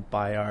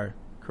by our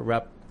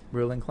corrupt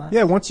ruling class.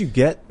 Yeah, once you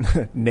get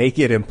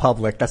naked in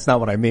public, that's not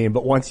what I mean,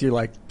 but once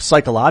you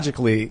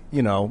psychologically,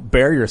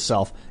 bare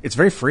yourself, it's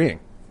very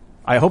freeing.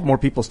 I hope more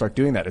people start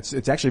doing that.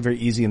 It's actually very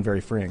easy and very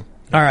freeing.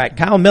 All right.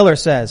 Kyle Miller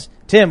says,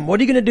 Tim, what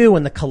are you going to do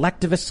when the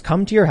collectivists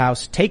come to your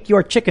house, take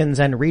your chickens,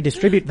 and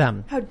redistribute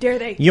them? How dare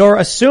they? You're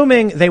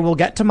assuming they will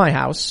get to my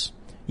house.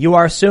 You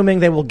are assuming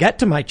they will get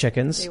to my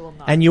chickens. They will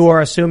not. And you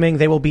are assuming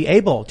they will be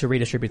able to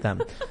redistribute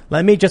them.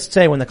 Let me just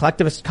say, when the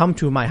collectivists come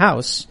to my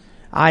house,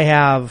 I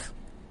have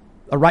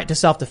a right to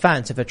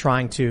self-defense if they're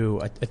trying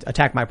to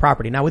attack my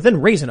property. Now,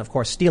 within reason, of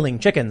course, stealing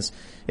chickens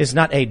is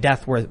not a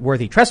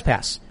death-worthy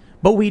trespass.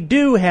 But we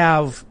do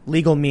have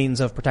legal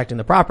means of protecting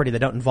the property that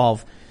don't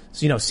involve,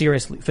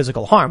 serious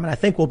physical harm. And I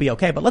think we'll be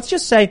okay. But let's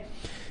just say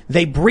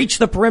they breach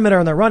the perimeter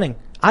and they're running.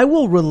 I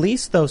will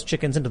release those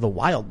chickens into the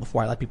wild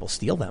before I let people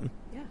steal them.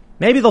 Yeah.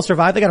 Maybe they'll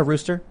survive. They got a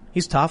rooster.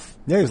 He's tough.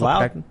 Yeah, he's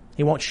loud.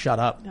 He won't shut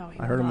up. No,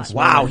 I heard him this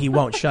morning. Wow, he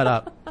won't shut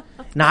up.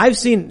 Now, I've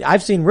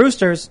seen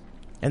roosters,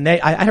 and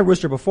I had a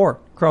rooster before,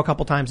 crow a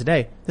couple times a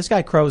day. This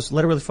guy crows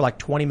literally for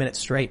 20 minutes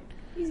straight.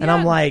 And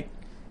I'm like,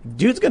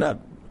 dude's gonna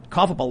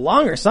cough up a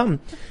lung or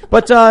something.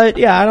 But I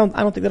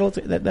don't think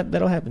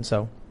that'll happen.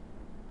 So,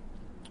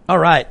 all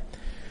right.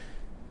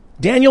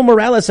 Daniel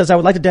Morales says, I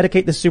would like to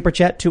dedicate this super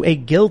chat to a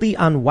guildie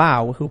on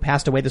WoW who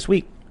passed away this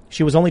week.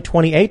 She was only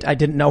 28. I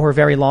didn't know her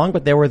very long,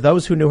 but there were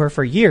those who knew her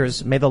for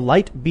years. May the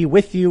light be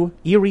with you,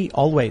 Eerie,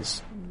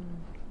 always.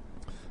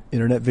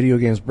 Internet video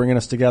games bringing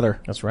us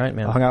together. That's right,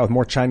 man. I hung out with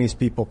more Chinese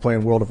people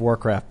playing World of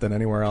Warcraft than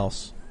anywhere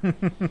else.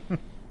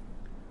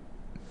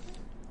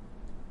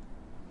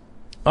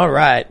 All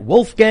right.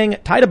 Wolfgang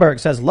Teideberg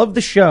says, love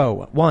the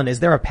show. 1, is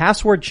there a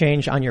password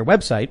change on your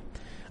website?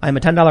 I'm a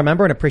 $10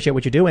 member and appreciate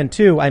what you do. And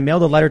 2, I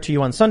mailed a letter to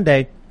you on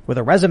Sunday with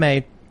a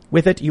resume.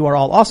 With it, you are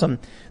all awesome.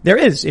 There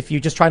is. If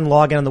you just try and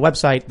log in on the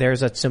website,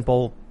 there's a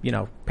simple,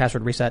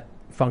 password reset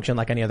function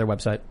like any other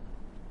website.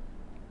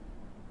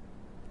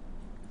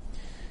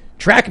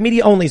 Track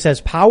Media Only says,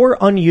 power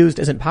unused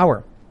isn't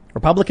power.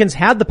 Republicans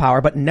had the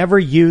power but never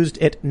used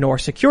it nor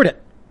secured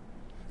it.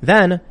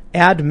 Then,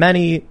 add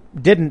many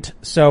didn't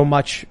so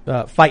much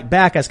fight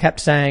back as kept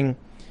saying,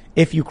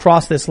 if you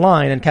cross this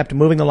line, and kept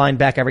moving the line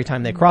back every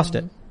time they crossed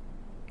it.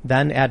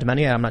 Then add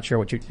many. I'm not sure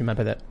what you meant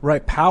by that.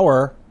 Right.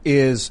 Power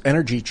is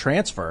energy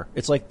transfer.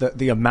 It's like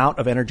the amount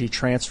of energy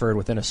transferred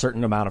within a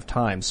certain amount of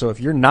time. So if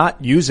you're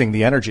not using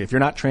the energy, if you're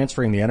not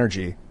transferring the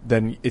energy,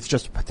 then it's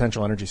just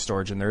potential energy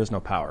storage and there is no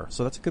power.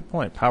 So that's a good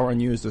point. Power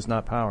unused is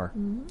not power.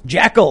 Mm-hmm.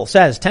 Jackal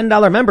says,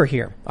 $10 member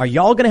here. Are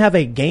y'all going to have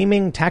a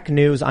gaming tech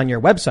news on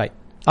your website?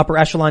 Upper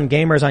Echelon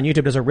Gamers on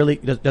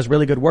YouTube does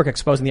really good work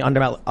exposing the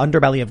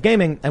underbelly of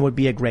gaming and would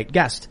be a great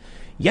guest.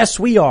 Yes,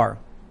 we are.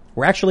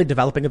 We're actually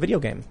developing a video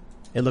game.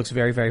 It looks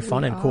very, very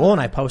fun and cool, and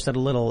I posted a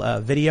little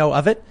video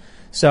of it.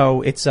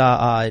 So it's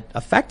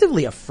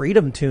effectively a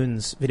Freedom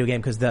Tunes video game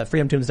because the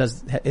Freedom Tunes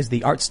is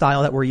the art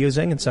style that we're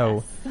using, and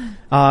so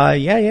yeah.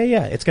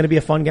 It's going to be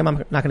a fun game. I'm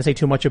not going to say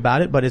too much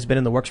about it, but it's been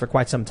in the works for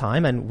quite some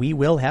time, and we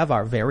will have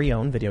our very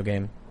own video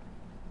game.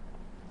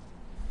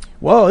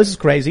 Whoa, this is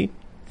crazy.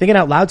 Thinking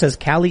Out Loud says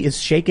Cali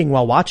is shaking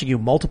while watching you.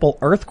 Multiple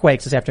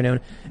earthquakes this afternoon,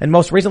 and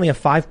most recently a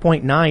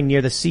 5.9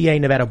 near the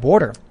CA-Nevada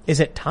border. Is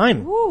it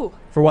time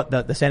for what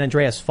the San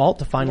Andreas fault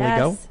to finally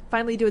go?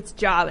 Finally do its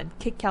job and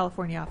kick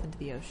California off into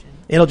the ocean.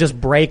 It'll just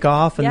break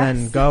off and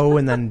then go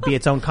and then be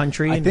its own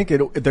country. I think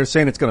they're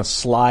saying it's going to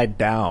slide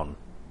down.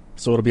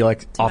 So it'll be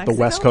like off the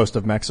west coast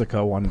of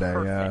Mexico one day.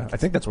 Yeah, I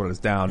think that's what it is,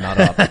 down, not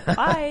up.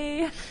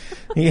 Bye.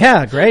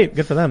 Yeah, great.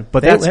 Good for them.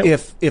 But that's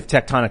if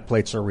tectonic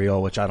plates are real,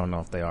 which I don't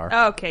know if they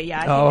are. Okay,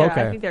 yeah.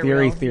 Okay. I think they're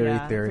Theory. real.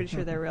 I'm pretty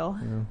sure they're real.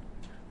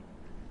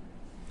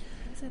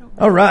 Yeah.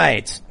 All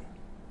right.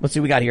 Let's see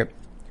what we got here.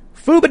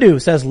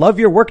 Foobadoo says, love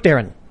your work,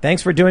 Darren.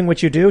 Thanks for doing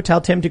what you do. Tell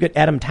Tim to get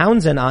Adam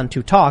Townsend on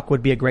to talk.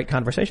 Would be a great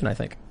conversation, I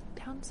think.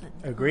 Townsend.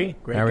 Agree.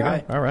 Great there we guy.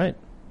 go. All right.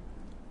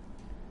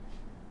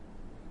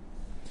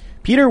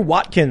 Peter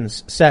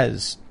Watkins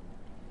says,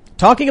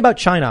 talking about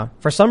China,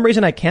 for some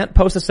reason I can't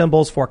post the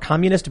symbols for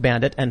Communist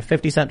Bandit and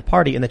 50 Cent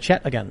Party in the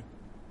chat again.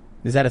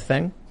 Is that a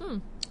thing? I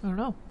don't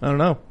know. I don't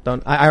know.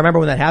 I remember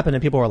when that happened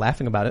and people were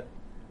laughing about it.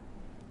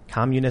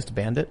 Communist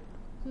Bandit?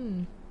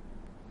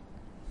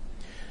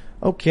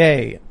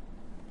 Okay.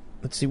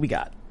 Let's see what we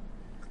got.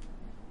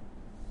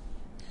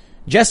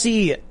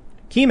 Jesse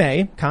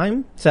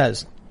Kime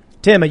says,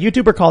 Tim, a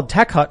YouTuber called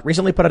Tech Hut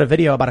recently put out a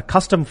video about a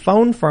custom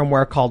phone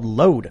firmware called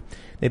Load.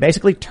 They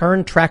basically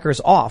turn trackers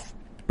off,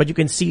 but you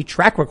can see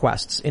track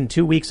requests. In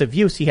 2 weeks of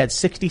use, he had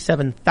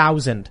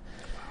 67,000.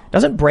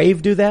 Doesn't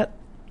Brave do that?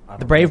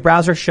 The Brave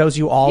browser shows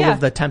you all of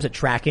the attempts at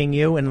tracking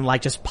you and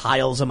like just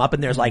piles them up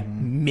and there's like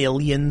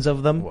millions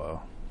of them.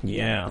 Whoa.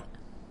 Yeah.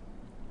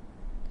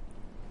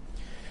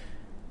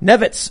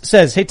 Nevitz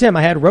says, hey Tim,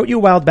 I had wrote you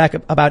a while back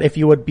about if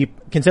you would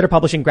consider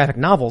publishing graphic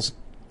novels.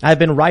 I've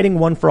been writing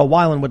one for a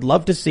while and would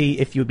love to see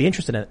if you would be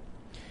interested in it.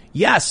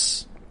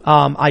 Yes.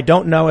 I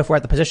don't know if we're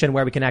at the position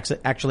where we can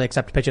actually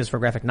accept pitches for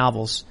graphic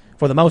novels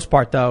for the most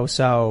part though.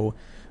 So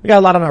we got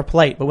a lot on our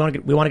plate, but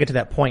we want to get to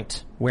that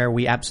point where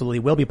we absolutely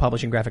will be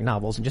publishing graphic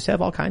novels and just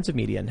have all kinds of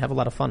media and have a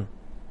lot of fun.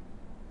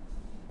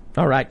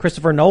 All right.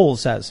 Christopher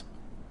Knowles says,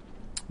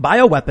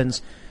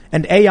 bioweapons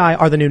and AI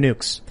are the new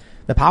nukes.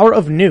 The power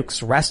of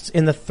nukes rests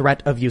in the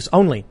threat of use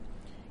only.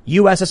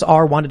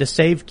 USSR wanted to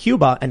save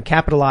Cuba and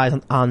capitalize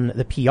on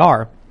the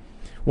PR.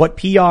 What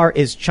PR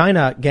is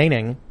China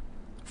gaining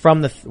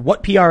from the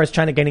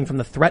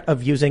threat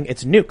of using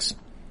its nukes?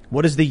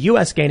 What is the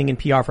US gaining in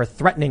PR for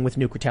threatening with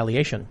nuke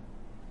retaliation?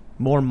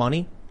 More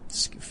money?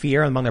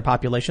 Fear among their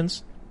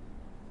populations?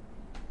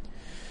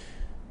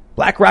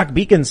 BlackRock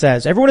Beacon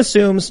says, everyone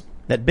assumes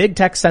that big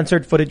tech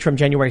censored footage from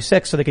January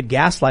 6th so they could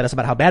gaslight us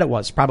about how bad it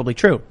was. Probably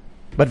true.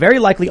 But very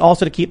likely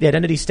also to keep the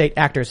identity state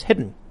actors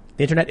hidden.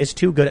 The internet is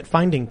too good at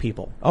finding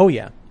people. Oh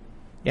yeah.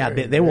 Yeah,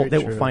 they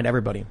will find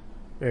everybody.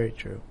 Very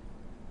true.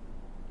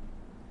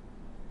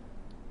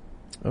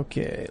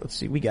 Okay, let's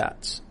see. We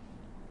got.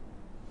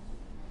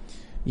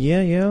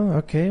 Yeah.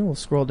 Okay, we'll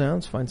scroll down.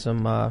 Let's find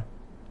some, a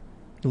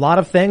lot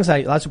of things.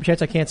 A lot of super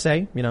chats I can't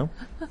say,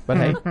 but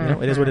hey,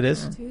 it is what it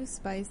is. Too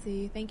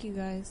spicy. Thank you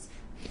guys.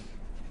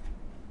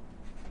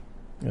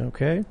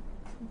 Okay.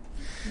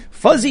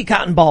 Fuzzy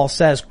Cotton Ball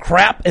says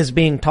crap is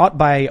being taught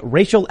by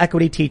racial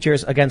equity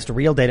teachers against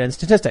real data and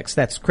statistics.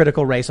 That's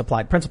critical race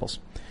applied principles.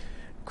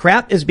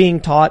 Crap is being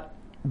taught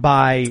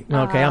by,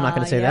 okay, I'm not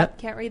going to say that.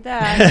 Can't read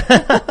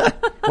that.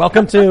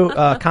 Welcome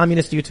to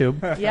communist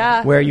YouTube.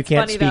 Yeah. Where you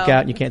can't speak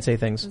out and you can't say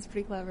things. That's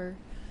pretty clever.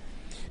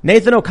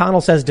 Nathan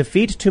O'Connell says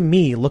defeat to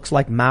me looks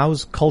like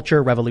Mao's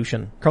cultural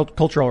revolution.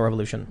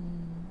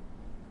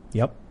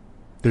 Yep.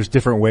 There's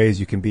different ways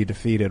you can be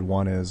defeated.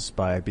 One is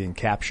by being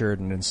captured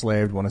and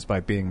enslaved. One is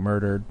by being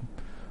murdered.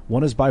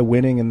 One is by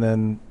winning and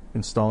then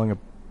installing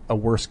a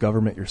worse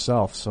government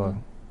yourself. So,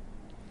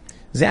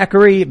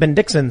 Zachary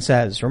Bendixson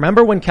says,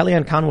 remember when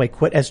Kellyanne Conway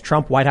quit as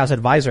Trump White House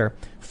advisor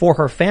for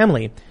her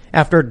family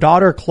after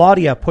daughter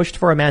Claudia pushed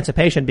for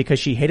emancipation because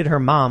she hated her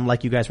mom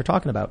like you guys were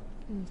talking about?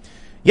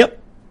 Yep.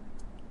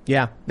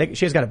 Yeah.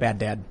 She's got a bad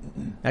dad.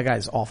 That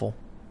guy's awful.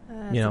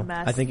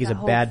 I think he's a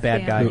bad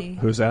guy.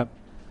 Who's that?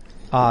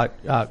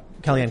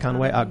 Kellyanne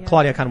Conway,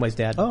 Claudia Conway's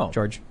dad,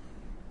 George.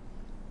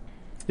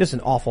 Just an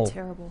awful,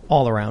 terrible,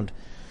 all around.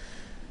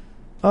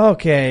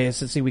 Okay,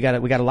 so let's see. We got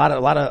a lot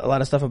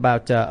of stuff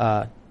about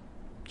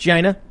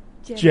China.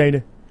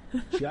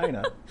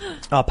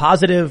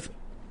 Positive.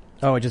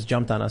 Oh, it just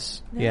jumped on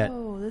us.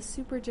 No, the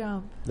super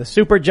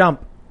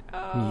jump.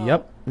 Oh.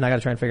 Yep. Now I got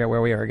to try and figure out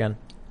where we are again.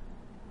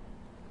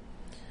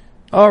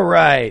 All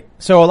right.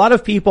 So a lot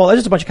of people. There's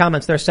just a bunch of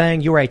comments. They're saying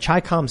you were a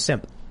Chi-Com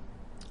simp.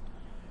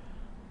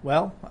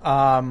 Well,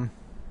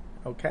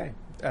 okay.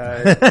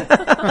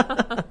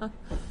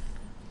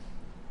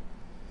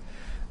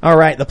 All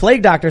right. The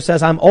Plague Doctor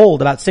says I'm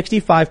old, about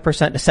 65%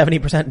 to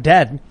 70%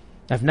 dead.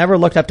 I've never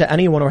looked up to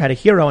anyone or had a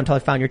hero until I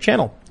found your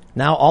channel.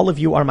 Now all of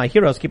you are my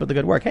heroes. Keep up the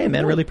good work. Hey,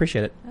 man, really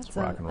appreciate it. That's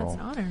rock and roll.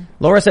 That's an honor.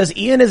 Laura says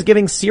Ian is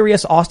giving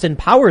serious Austin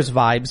Powers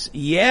vibes.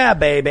 Yeah,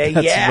 baby.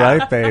 That's yeah.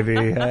 right,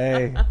 baby.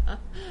 Hey.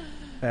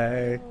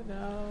 Hey. Oh,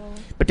 no.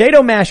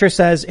 Potato Masher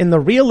says, in the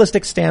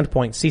realistic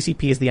standpoint,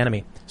 CCP is the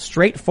enemy.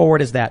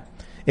 Straightforward as that.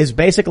 is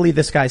basically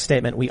this guy's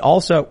statement. We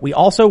also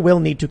will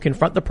need to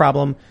confront the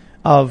problem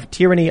of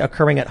tyranny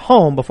occurring at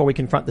home before we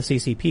confront the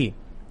CCP,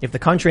 if the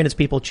country and its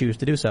people choose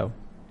to do so.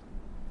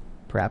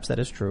 Perhaps that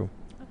is true.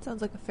 That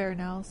sounds like a fair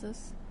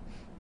analysis.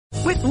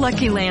 With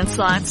Lucky Land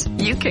Slots,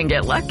 you can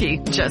get lucky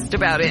just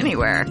about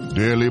anywhere.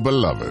 Dearly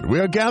beloved, we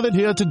are gathered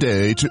here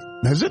today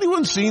to... Has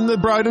anyone seen the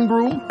bride and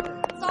groom?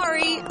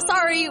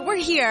 Sorry, we're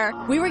here.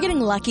 We were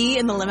getting lucky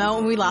in the limo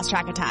and we lost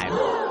track of time.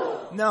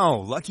 No,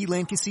 Lucky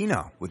Land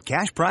Casino, with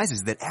cash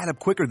prizes that add up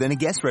quicker than a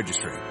guest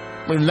registry.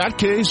 In that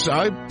case,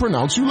 I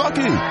pronounce you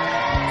lucky.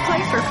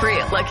 Play for free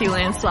at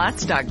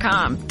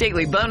LuckyLandSlots.com.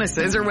 Daily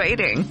bonuses are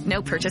waiting.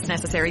 No purchase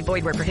necessary.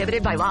 Void where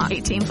prohibited by law.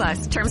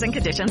 18+. Terms and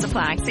conditions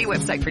apply. See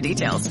website for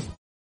details.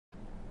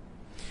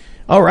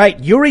 All right.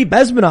 Yuri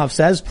Bezmenov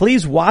says,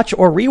 please watch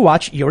or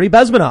rewatch Yuri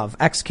Bezmenov,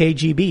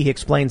 ex-KGB. He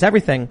explains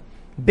everything.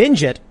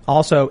 Binge it.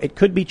 Also, it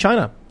could be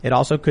China. It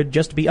also could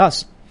just be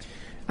us.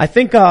 I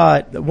think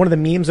one of the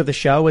memes of the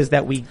show is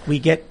that we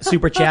get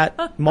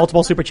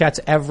multiple super chats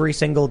every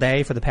single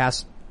day for the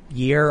past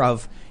year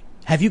of,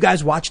 have you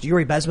guys watched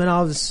Yuri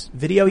Bezmenov's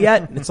video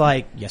yet? And it's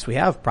like, yes, we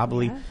have.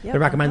 Probably. They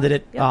recommended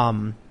it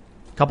a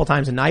couple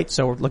times a night,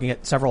 so we're looking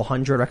at several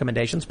hundred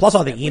recommendations, plus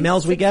all the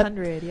emails we get.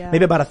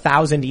 Maybe about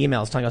 1,000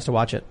 emails telling us to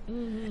watch it.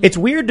 Mm-hmm. It's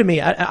weird to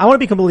me. I want to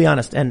be completely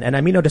honest, and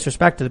I mean no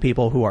disrespect to the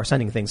people who are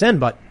sending things in,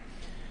 but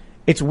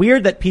it's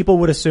weird that people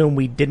would assume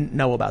we didn't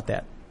know about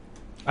that.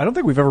 I don't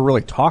think we've ever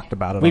really talked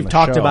about it. We've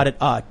talked about it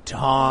a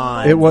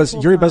ton. It was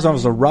Yuri Bezmenov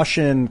was a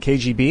Russian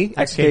KGB,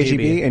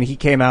 ex-KGB, and he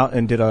came out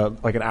and did an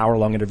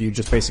hour-long interview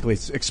just basically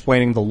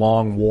explaining the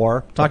long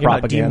war, talking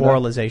about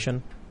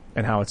demoralization,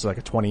 and how it's like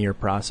a 20-year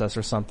process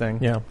or something.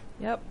 Yeah.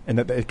 Yep. And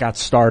that it got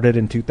started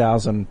in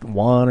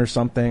 2001 or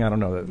something. I don't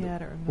know. I don't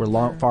remember.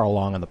 We're far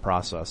along in the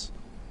process.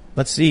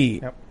 Let's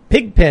see. Yep.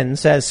 Pigpin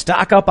says,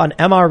 stock up on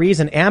MREs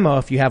and ammo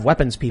if you have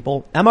weapons,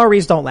 people.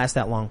 MREs don't last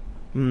that long.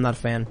 I'm not a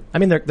fan. I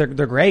mean, they're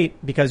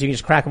great because you can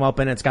just crack them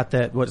open. It's got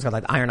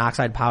like iron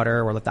oxide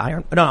powder or like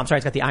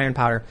it's got the iron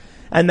powder.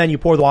 And then you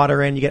pour the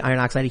water in, you get iron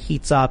oxide, it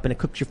heats up and it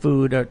cooks your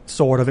food, or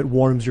sort of, it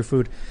warms your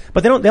food.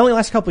 But they only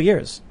last a couple of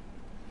years.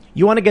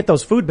 You want to get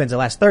those food bins that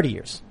last 30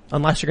 years.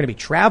 Unless you're going to be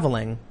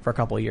traveling for a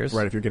couple of years.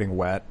 Right, if you're getting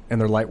wet. And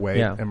they're lightweight.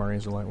 Yeah.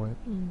 MREs are lightweight.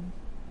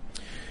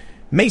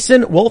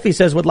 Mason Wolfie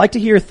says, would like to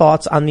hear your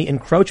thoughts on the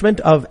encroachment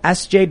of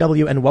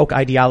SJW and woke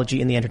ideology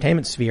in the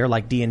entertainment sphere,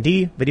 like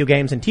D&D, video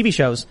games, and TV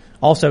shows.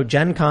 Also,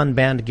 Gen Con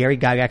banned Gary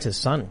Gygax's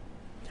son.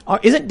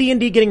 Isn't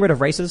D&D getting rid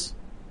of races?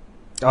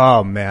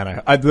 Oh,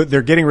 man.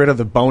 They're getting rid of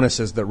the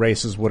bonuses that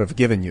races would have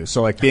given you.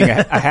 So, like, being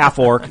a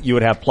half-orc, you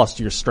would have plus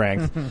to your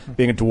strength.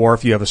 Being a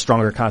dwarf, you have a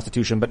stronger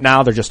constitution. But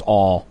now they're just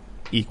all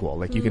equal.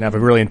 Like, you can have a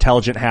really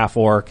intelligent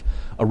half-orc,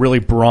 a really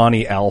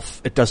brawny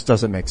elf. It just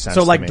doesn't make sense.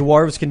 So, like, to me.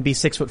 dwarves can be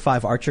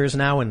 6'5" archers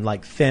now and,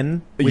 like,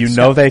 thin?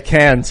 They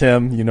can,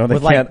 Tim. You know they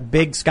with, can. Like,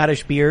 big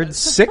Scottish beards?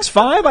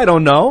 6'5"? I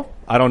don't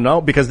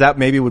know. Because that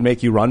maybe would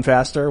make you run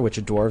faster, which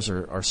dwarves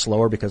are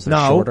slower because they're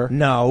shorter.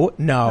 No.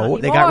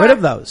 They got rid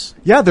of those.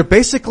 Yeah, they're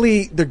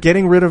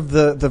getting rid of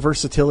the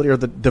versatility or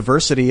the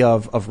diversity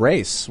of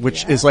race,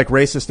 which is like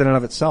racist in and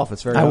of itself.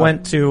 It's very I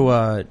went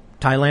to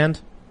Thailand,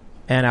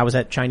 and I was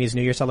at Chinese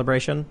New Year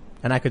celebration,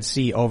 and I could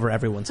see over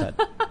everyone's head.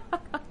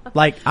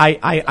 Like,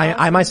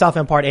 I myself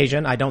am part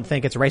Asian. I don't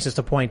think it's racist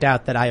to point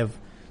out that I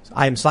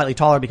am slightly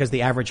taller because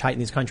the average height in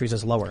these countries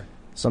is lower.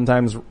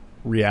 Sometimes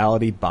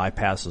reality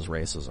bypasses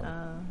racism.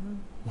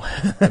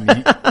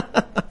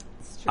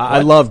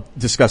 I love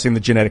discussing the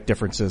genetic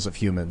differences of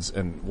humans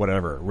and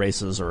whatever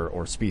races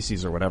or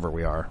species or whatever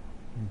we are.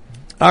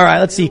 All right,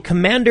 let's see.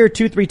 Commander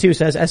 232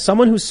 says, as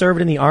someone who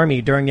served in the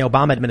Army during the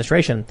Obama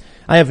administration,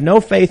 I have no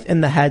faith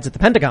in the heads at the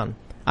Pentagon.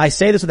 I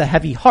say this with a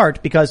heavy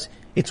heart because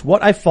it's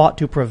what I fought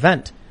to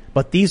prevent.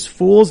 But these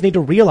fools need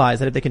to realize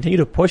that if they continue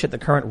to push at the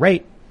current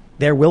rate,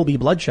 there will be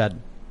bloodshed.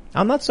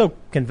 I'm not so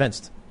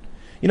convinced.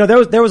 You know,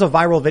 there was a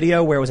viral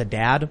video where it was a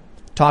dad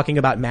talking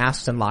about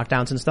masks and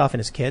lockdowns and stuff and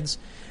his kids.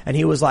 And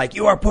he was like,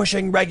 you are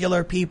pushing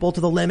regular people to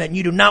the limit and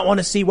you do not want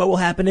to see what will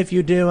happen if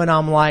you do. And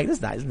I'm like,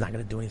 this is not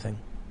going to do anything.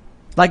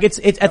 Like, it's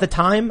at the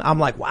time, I'm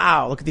like,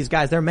 wow, look at these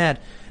guys. They're mad.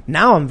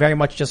 Now I'm very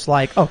much just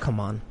like, oh, come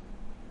on.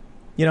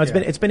 You know,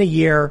 it's been a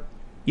year.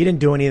 You didn't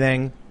do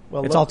anything.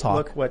 Well, it's all talk.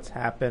 Look what's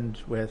happened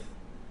with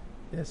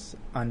this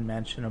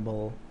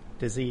unmentionable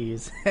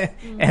disease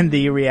and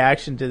the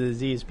reaction to the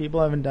disease.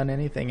 People haven't done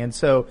anything. And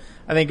so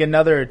I think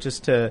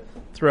just to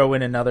throw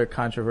in another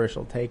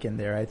controversial take in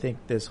there, I think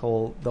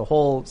the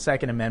whole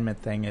Second Amendment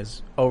thing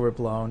is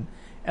overblown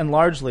and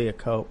largely a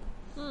cope.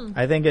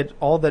 I think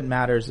all that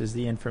matters is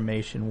the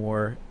information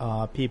war.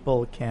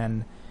 People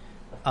can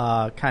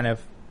kind of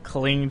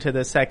cling to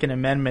the Second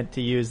Amendment,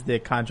 to use the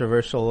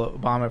controversial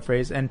Obama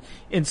phrase, and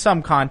in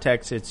some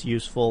contexts it's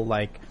useful,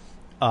 like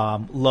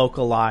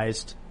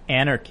localized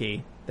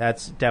anarchy.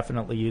 That's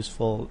definitely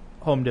useful,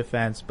 home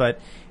defense,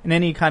 but in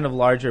any kind of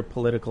larger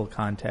political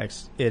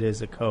context, it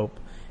is a cope.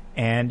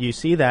 And you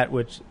see that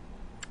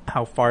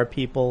how far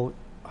people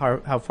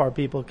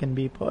can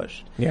be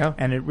pushed. Yeah.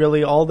 And it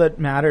really, all that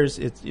matters,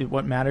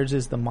 what matters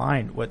is the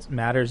mind. What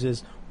matters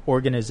is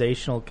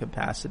organizational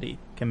capacity,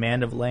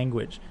 command of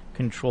language,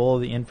 control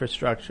of the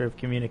infrastructure of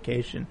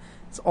communication.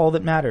 It's all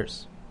that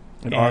matters.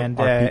 And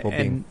are people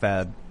being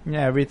fed?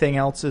 Yeah, everything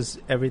else is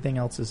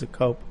a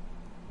cope.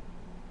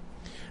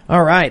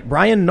 All right.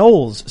 Brian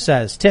Knowles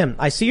says, Tim,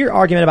 I see your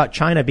argument about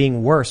China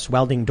being worse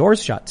welding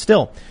doors shut.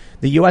 Still,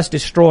 the U.S.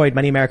 destroyed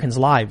many Americans'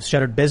 lives,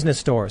 shuttered business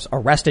stores,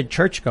 arrested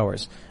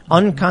churchgoers,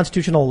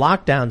 unconstitutional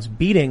lockdowns,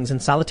 beatings,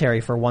 and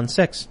solitary for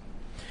 1/6.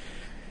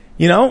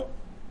 You know,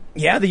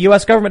 yeah, the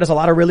U.S. government does a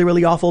lot of really,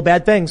 really awful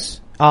bad things.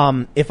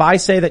 If I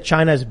say that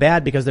China is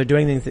bad because they're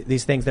doing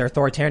these things, they're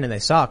authoritarian and they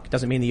suck,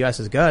 doesn't mean the U.S.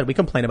 is good. We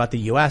complain about the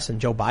U.S.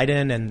 and Joe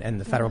Biden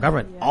and the federal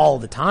government all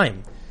the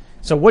time.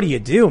 So what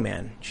do,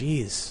 man?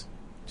 Jeez.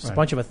 Just a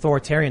bunch of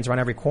authoritarians around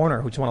every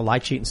corner who just want to lie,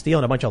 cheat, and steal,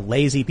 and a bunch of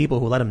lazy people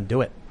who let them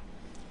do it.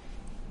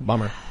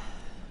 Bummer.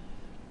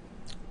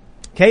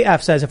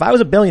 KF says, if I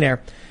was a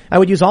billionaire, I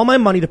would use all my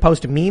money to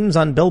post memes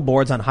on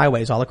billboards on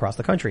highways all across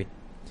the country.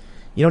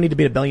 You don't need to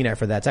be a billionaire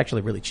for that. It's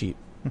actually really cheap.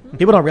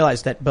 People don't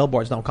realize that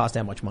billboards don't cost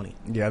that much money.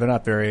 Yeah, they're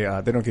not very,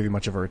 they don't give you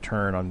much of a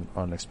return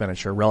on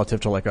expenditure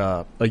relative to like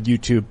a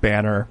YouTube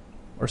banner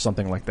or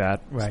something like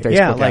that. Right.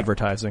 Facebook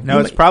advertising.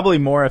 No, it's probably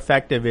more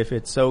effective if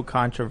it's so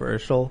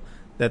controversial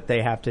that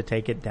they have to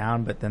take it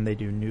down, but then they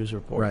do news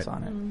reports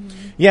on it.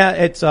 Mm-hmm. Yeah,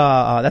 it's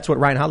that's what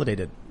Ryan Holiday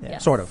did.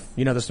 Yes. Sort of.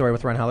 You know the story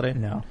with Ryan Holiday?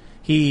 No.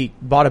 He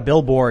bought a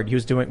billboard. He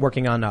was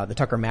working on the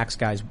Tucker Max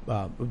guy's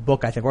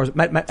book, I think, or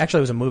actually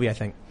it was a movie, I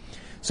think.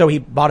 So he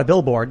bought a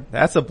billboard.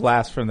 That's a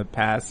blast from the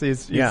past.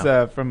 He's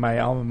from my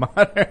alma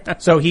mater.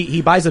 So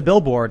he buys a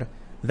billboard,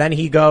 then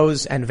he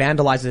goes and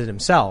vandalizes it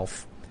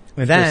himself.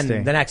 Then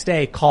the next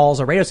day calls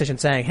a radio station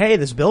saying, hey,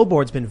 this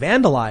billboard's been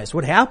vandalized.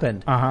 What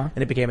happened? Uh-huh.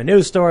 And it became a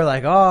news story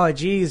like, oh,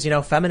 geez,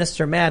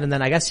 feminists are mad. And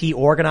then I guess he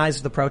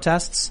organized the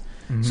protests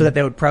so that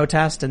they would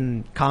protest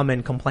and come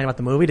and complain about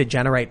the movie to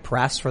generate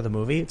press for the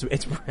movie.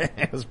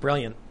 It was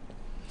brilliant.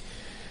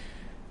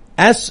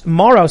 S.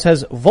 Morrow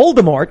says,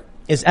 Voldemort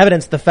is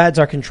evidence the feds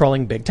are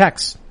controlling big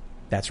techs.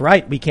 That's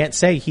right. We can't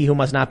say he who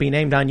must not be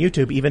named on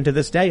YouTube even to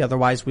this day.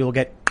 Otherwise we will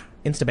get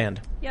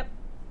insta-banned. Yep.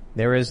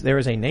 There is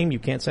a name you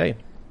can't say.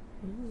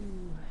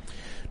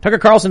 Tucker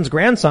Carlson's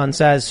grandson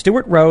says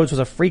Stuart Rhodes was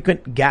a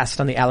frequent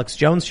guest on the Alex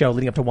Jones show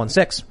leading up to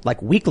 1/6,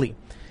 like weekly.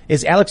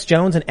 Is Alex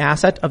Jones an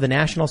asset of the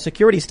national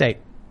security state?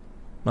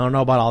 I don't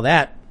know about all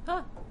that.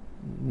 Huh.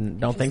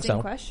 Don't think so.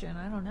 Interesting question.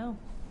 I don't know.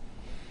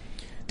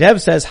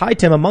 Dev says, hi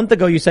Tim, a month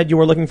ago you said you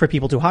were looking for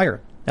people to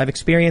hire. I have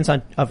experience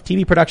of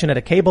TV production at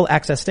a cable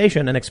access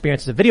station and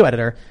experience as a video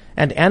editor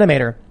and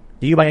animator.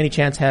 Do you by any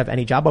chance have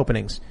any job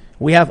openings?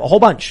 We have a whole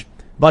bunch,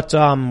 but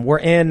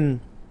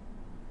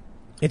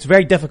it's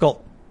very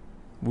difficult.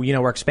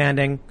 We're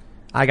expanding.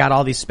 I got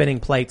all these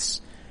spinning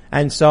plates.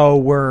 And so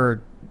we're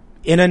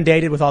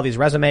inundated with all these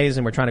resumes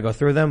and we're trying to go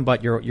through them,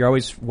 but you're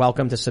always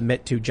welcome to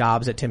submit to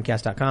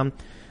jobs@timcast.com.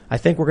 I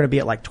think we're going to be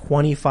at like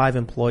 25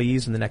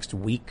 employees in the next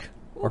week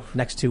or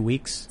next 2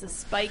 weeks. It's a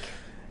spike.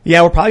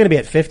 Yeah, we're probably going to be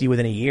at 50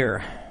 within a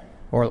year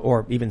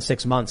or even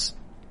 6 months.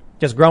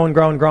 Just growing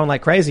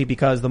like crazy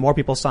because the more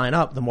people sign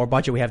up, the more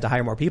budget we have to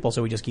hire more people.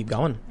 So we just keep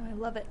going. I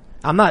love it.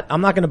 I'm not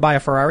going to buy a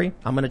Ferrari.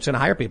 I'm just going to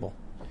hire people.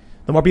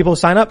 The more people who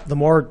sign up, the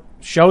more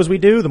shows we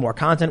do, the more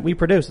content we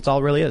produce. That's all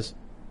it really is.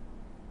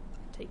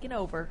 Taking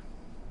over.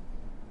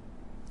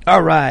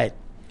 All right.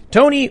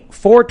 Tony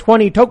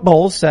 420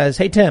 Tokebowls says,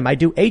 hey Tim, I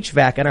do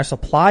HVAC and our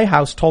supply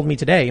house told me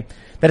today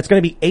that it's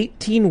going to be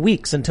 18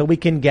 weeks until we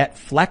can get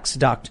Flex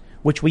Duct,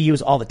 which we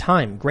use all the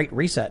time. Great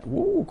reset.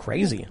 Ooh,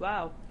 crazy.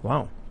 Wow.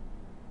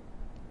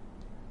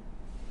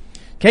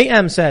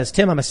 KM says,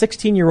 Tim, I'm a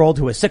 16-year-old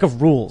who is sick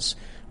of rules.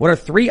 What are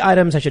 3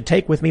 items I should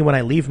take with me when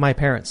I leave my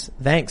parents?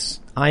 Thanks.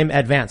 I'm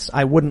advanced.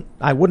 I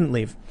wouldn't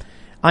leave.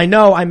 I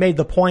know I made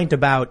the point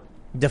about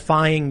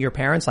defying your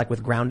parents, like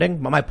with grounding,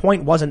 but my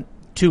point wasn't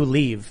to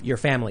leave your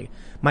family.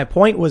 My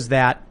point was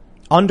that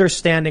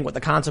understanding what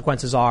the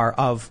consequences are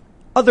of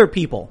other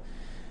people.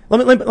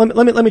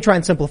 Let me try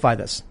and simplify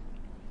this.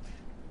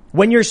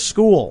 When your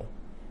school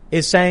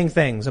is saying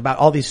things about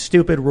all these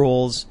stupid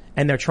rules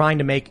and they're trying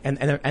to make,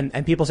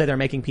 and people say they're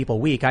making people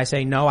weak, I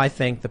say, no, I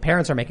think the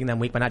parents are making them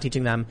weak by not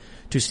teaching them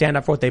to stand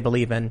up for what they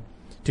believe in,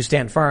 to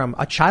stand firm.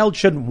 A child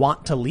shouldn't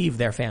want to leave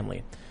their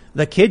family.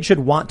 The kid should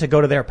want to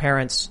go to their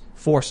parents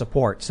for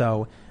support.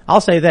 So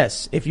I'll say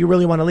this, if you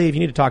really want to leave, you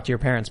need to talk to your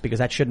parents because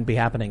that shouldn't be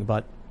happening.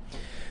 But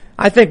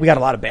I think we got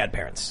a lot of bad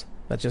parents.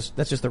 That's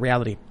just the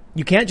reality.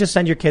 You can't just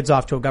send your kids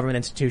off to a government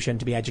institution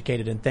to be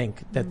educated and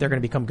think that they're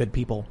going to become good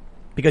people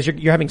because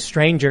you're having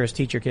strangers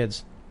teach your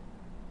kids.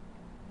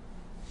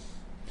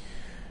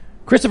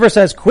 Christopher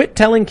says, quit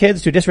telling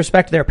kids to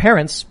disrespect their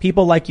parents.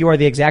 People like you are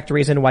the exact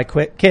reason why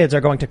kids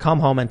are going to come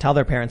home and tell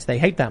their parents they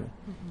hate them.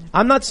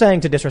 I'm not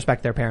saying to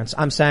disrespect their parents.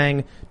 I'm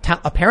saying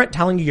a parent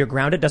telling you you're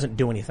grounded doesn't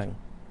do anything.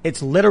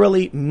 It's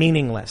literally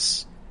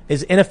meaningless.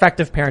 Is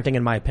ineffective parenting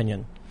in my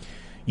opinion.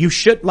 You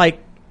should it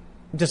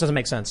just doesn't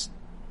make sense.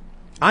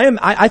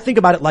 I think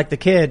about it like the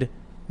kid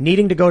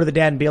needing to go to the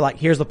dad and be like,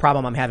 here's the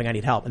problem I'm having, I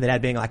need help. And the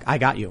dad being like, I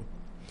got you.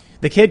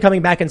 The kid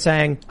coming back and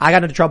saying, I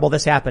got into trouble,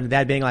 this happened. The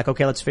dad being like,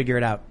 okay, let's figure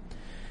it out.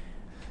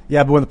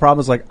 Yeah, but when the problem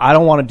is like, I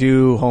don't want to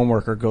do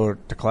homework or go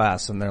to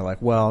class, and they're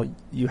like, well,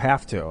 you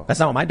have to.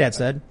 That's not what my dad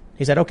said.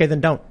 He said, okay, then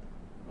don't.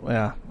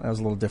 Yeah, that was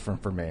a little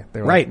different for me.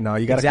 They were Right. like, no,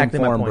 you got to Exactly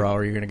my conform, point. bro,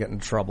 or you're going to get in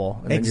trouble.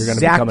 And then you're going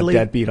to become a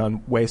deadbeat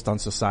on waste on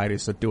society,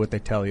 so do what they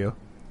tell you.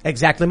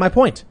 Exactly my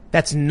point.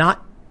 That's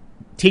not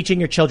teaching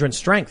your children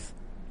strength.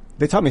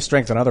 They taught me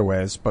strength in other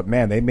ways, but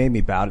man, they made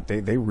me bow.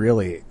 They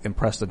really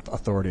impressed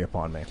authority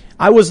upon me.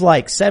 I was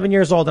like 7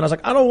 years old and I was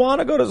like, I don't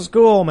want to go to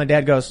school. My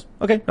dad goes,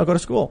 okay, don't go to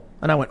school.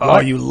 And I went, Oh,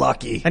 what? you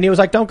lucky. And he was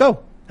like, don't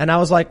go. And I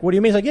was like, what do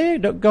you mean? He's like, yeah,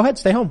 go ahead,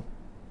 stay home.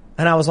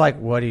 And I was like,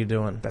 what are you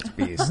doing? That's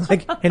beast.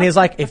 And he's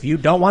like, if you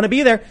don't want to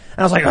be there. And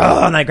I was like,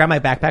 oh, and I grabbed my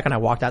backpack and I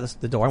walked out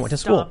the door and went to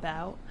school. Stomp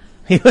out.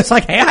 He was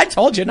like, hey, I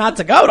told you not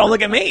to go. Don't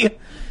look at me.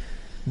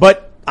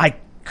 But I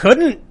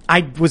couldn't.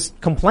 I was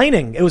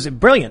complaining. It was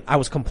brilliant. I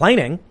was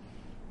complaining,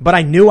 but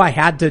I knew I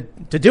had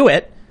to do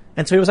it.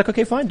 And so he was like,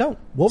 okay, fine, don't.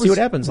 See what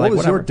happens. What was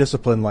whatever. your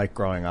discipline like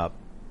growing up?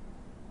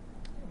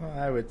 Well,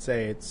 I would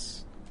say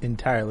it's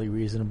entirely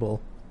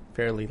reasonable,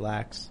 fairly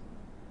lax.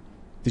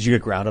 Did you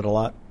get grounded a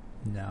lot?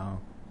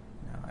 No,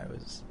 I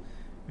was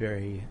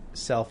very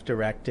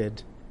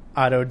self-directed,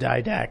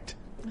 autodidact.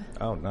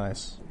 Oh,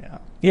 nice. Yeah.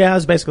 Yeah,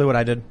 that's basically what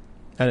I did.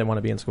 I didn't want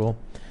to be in school.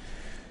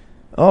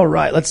 All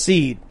right, let's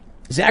see.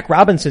 Zach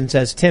Robinson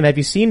says, Tim, have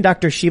you seen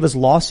Dr. Shiva's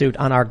lawsuit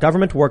on our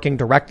government working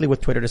directly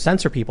with Twitter to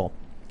censor people?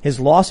 His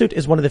lawsuit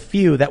is one of the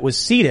few that was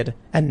seeded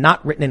and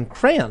not written in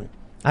crayon.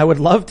 I would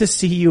love to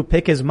see you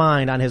pick his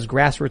mind on his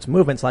grassroots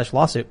movement /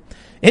 lawsuit.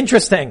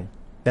 Interesting.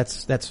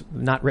 That's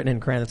not written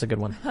in crayon. That's a good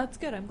one. That's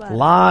good. I'm glad. A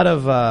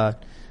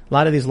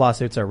lot of these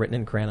lawsuits are written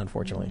in crayon,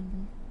 unfortunately.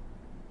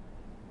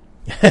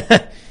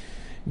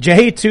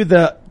 J to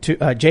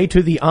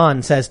the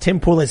on says Tim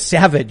Pool is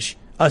savage,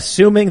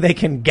 assuming they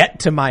can get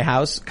to my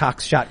house.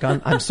 Cox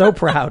shotgun. I'm so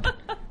proud.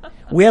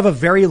 We have a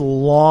very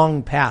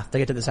long path to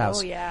get to this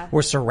house. Oh, yeah.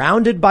 We're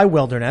surrounded by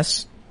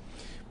wilderness.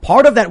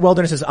 Part of that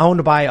wilderness is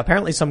owned by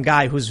apparently some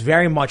guy who's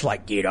very much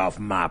like, get off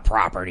my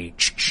property.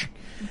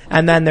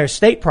 And then there's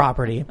state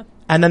property.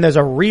 And then there's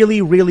a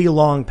really, really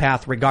long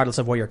path regardless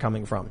of where you're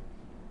coming from.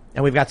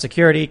 And we've got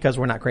security because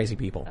we're not crazy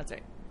people. That's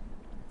right.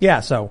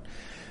 Yeah, so,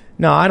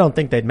 no, I don't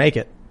think they'd make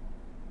it.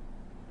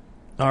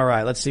 All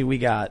right, let's see. We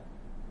got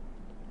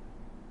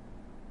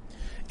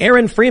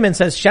Aaron Freeman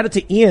says, shout out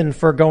to Ian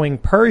for going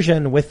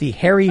Persian with the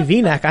hairy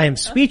V-neck. I am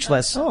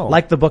speechless. Oh.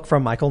 Like the book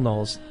from Michael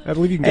Knowles. I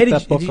believe you can get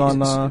that book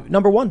on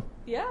number one.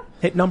 Yeah.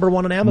 Hit number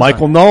one on Amazon.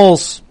 Michael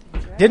Knowles.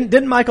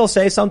 Didn't Michael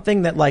say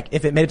something that like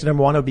if it made it to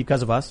number one, it would be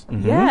because of us?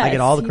 Mm-hmm. Yes, I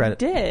get all the credit.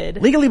 He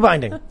did. Legally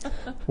binding.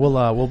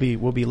 We'll be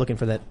looking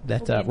for that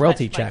We'll be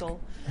royalty in touch,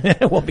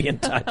 check. We'll be in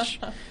touch.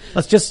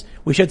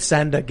 We should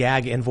send a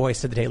gag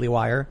invoice to the Daily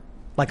Wire,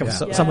 like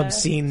some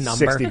obscene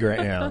number. 60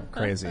 grand. Yeah,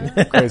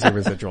 crazy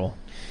residual.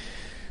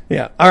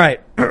 Yeah. All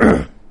right.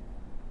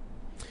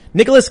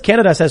 Nicholas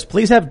Canada says,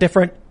 please have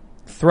different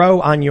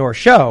throw on your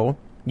show.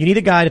 You need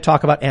a guy to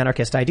talk about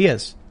anarchist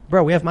ideas.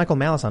 Bro, we have Michael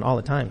Malice on all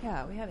the time.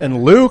 Yeah, we have.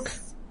 And Luke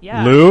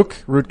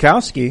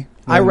Rutkowski.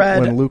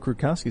 When Luke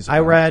Rutkowski's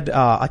I read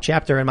a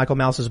chapter in Michael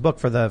Malice's book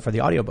for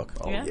the audiobook.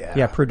 Oh, yeah.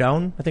 Yeah,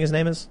 Proudhon, I think his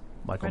name is.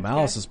 Michael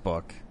Malice's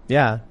book.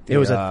 Yeah. It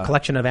was a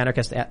collection of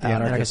anarchist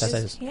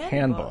essays.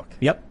 Handbook.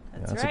 Yep.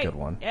 That's a good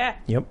one. Yeah.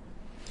 Yep.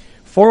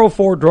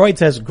 404 Droid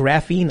says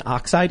graphene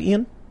oxide,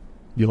 Ian.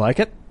 You like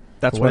it?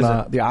 That's What when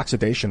is it? the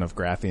oxidation of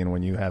graphene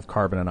when you have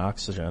carbon and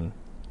oxygen.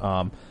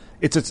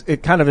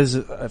 It kind of is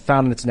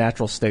found in its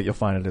natural state. You'll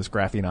find it as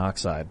graphene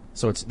oxide.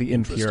 So it's the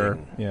impure.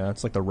 Yeah,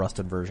 it's like the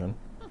rusted version.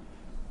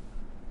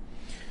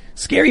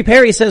 Scary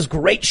Perry says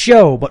great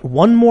show, but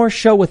one more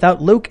show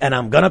without Luke and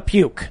I'm gonna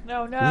puke.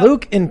 No.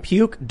 Luke and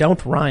puke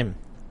don't rhyme.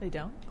 They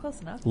don't.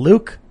 Close enough.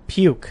 Luke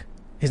puke.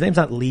 His name's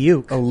not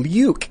Liuk. Oh,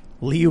 Liuk.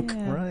 Liuk.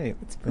 Yeah. Right.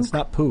 It's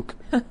not pook.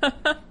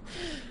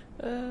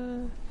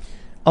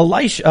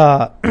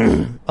 Elisha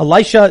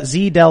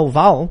Z. Del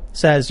Val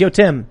says, yo,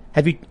 Tim,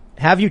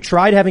 have you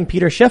tried having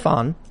Peter Schiff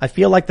on? I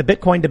feel like the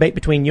Bitcoin debate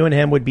between you and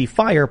him would be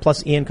fire,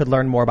 plus Ian could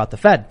learn more about the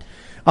Fed.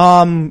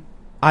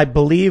 I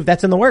believe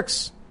that's in the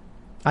works.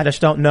 I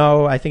just don't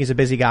know. I think he's a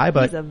busy guy,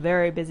 but he's a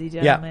very busy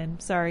gentleman.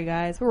 Yeah. Sorry,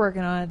 guys. We're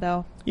working on it,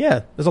 though.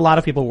 Yeah, there's a lot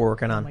of people we're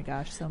working on. Oh my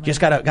gosh, so many. Just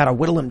gotta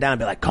whittle him down and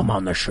be like, come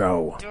on the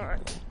show.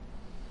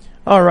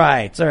 All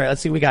right.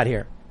 Let's see what we got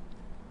here.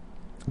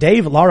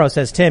 Dave Lauro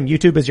says, Tim,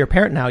 YouTube is your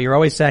parent now. You're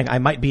always saying I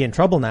might be in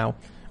trouble now.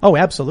 Oh,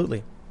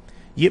 absolutely.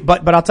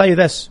 But I'll tell you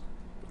this.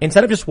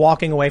 Instead of just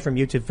walking away from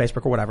YouTube,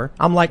 Facebook, or whatever,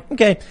 I'm like,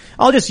 okay,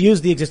 I'll just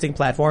use the existing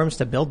platforms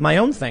to build my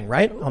own thing,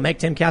 right? I'll make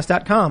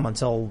timcast.com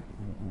until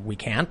we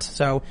can't.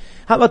 So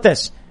how about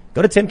this?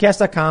 Go to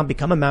timcast.com,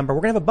 become a member. We're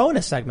going to have a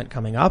bonus segment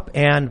coming up,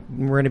 and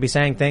we're going to be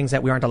saying things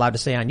that we aren't allowed to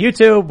say on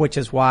YouTube, which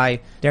is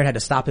why Darren had to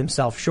stop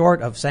himself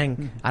short of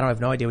saying, I don't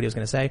have no idea what he was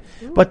going to say.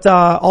 But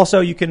also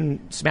you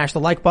can smash the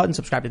like button,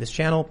 subscribe to this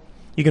channel.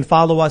 You can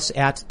follow us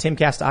at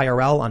Timcast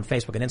IRL on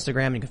Facebook and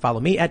Instagram. You can follow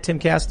me at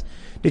Timcast.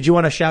 Did you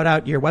want to shout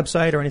out your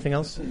website or anything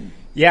else?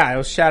 Yeah,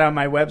 I'll shout out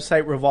my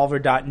website,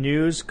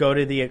 revolver.news. Go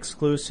to the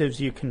exclusives.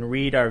 You can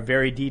read our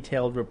very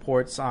detailed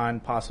reports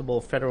on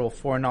possible federal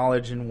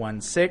foreknowledge in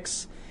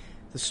 1.6.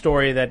 the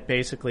story that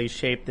basically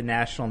shaped the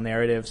national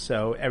narrative.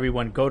 So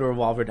everyone go to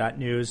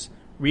revolver.news,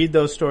 read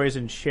those stories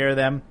and share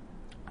them.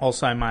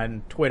 Also, I'm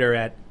on Twitter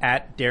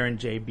at Darren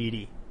J.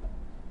 Beattie.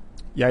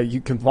 Yeah,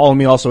 you can follow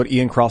me also at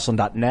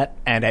iancrossland.net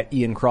and at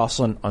Ian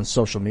Crossland on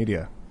social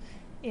media.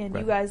 And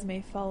you guys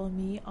may follow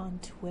me on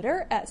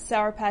Twitter at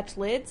Sour Patch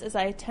Lids as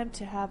I attempt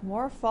to have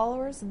more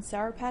followers than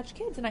Sour Patch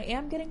Kids, and I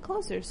am getting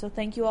closer, so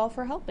thank you all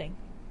for helping.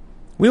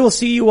 We will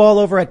see you all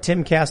over at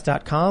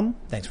timcast.com.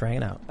 Thanks for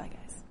hanging out. Bye, guys.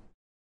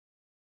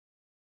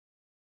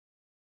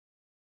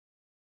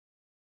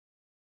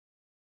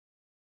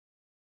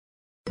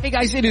 Hey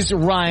guys, it is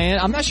Ryan.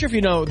 I'm not sure if you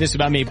know this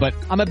about me, but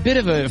I'm a bit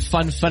of a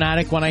fun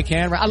fanatic when I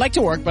can. I like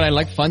to work, but I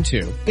like fun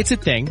too. It's a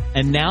thing.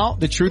 And now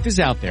the truth is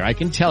out there. I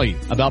can tell you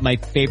about my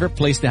favorite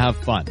place to have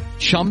fun.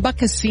 Chumba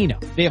Casino.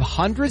 They have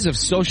hundreds of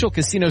social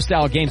casino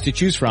style games to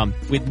choose from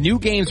with new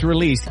games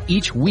released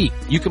each week.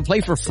 You can play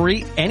for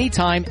free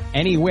anytime,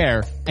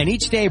 anywhere. And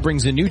each day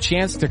brings a new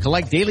chance to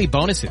collect daily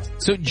bonuses.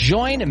 So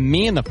join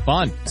me in the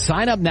fun.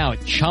 Sign up now at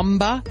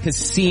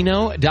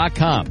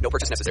ChumbaCasino.com. No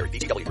purchase necessary.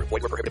 VGW. Void where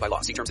prohibited by law.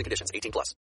 See terms and conditions. 18+.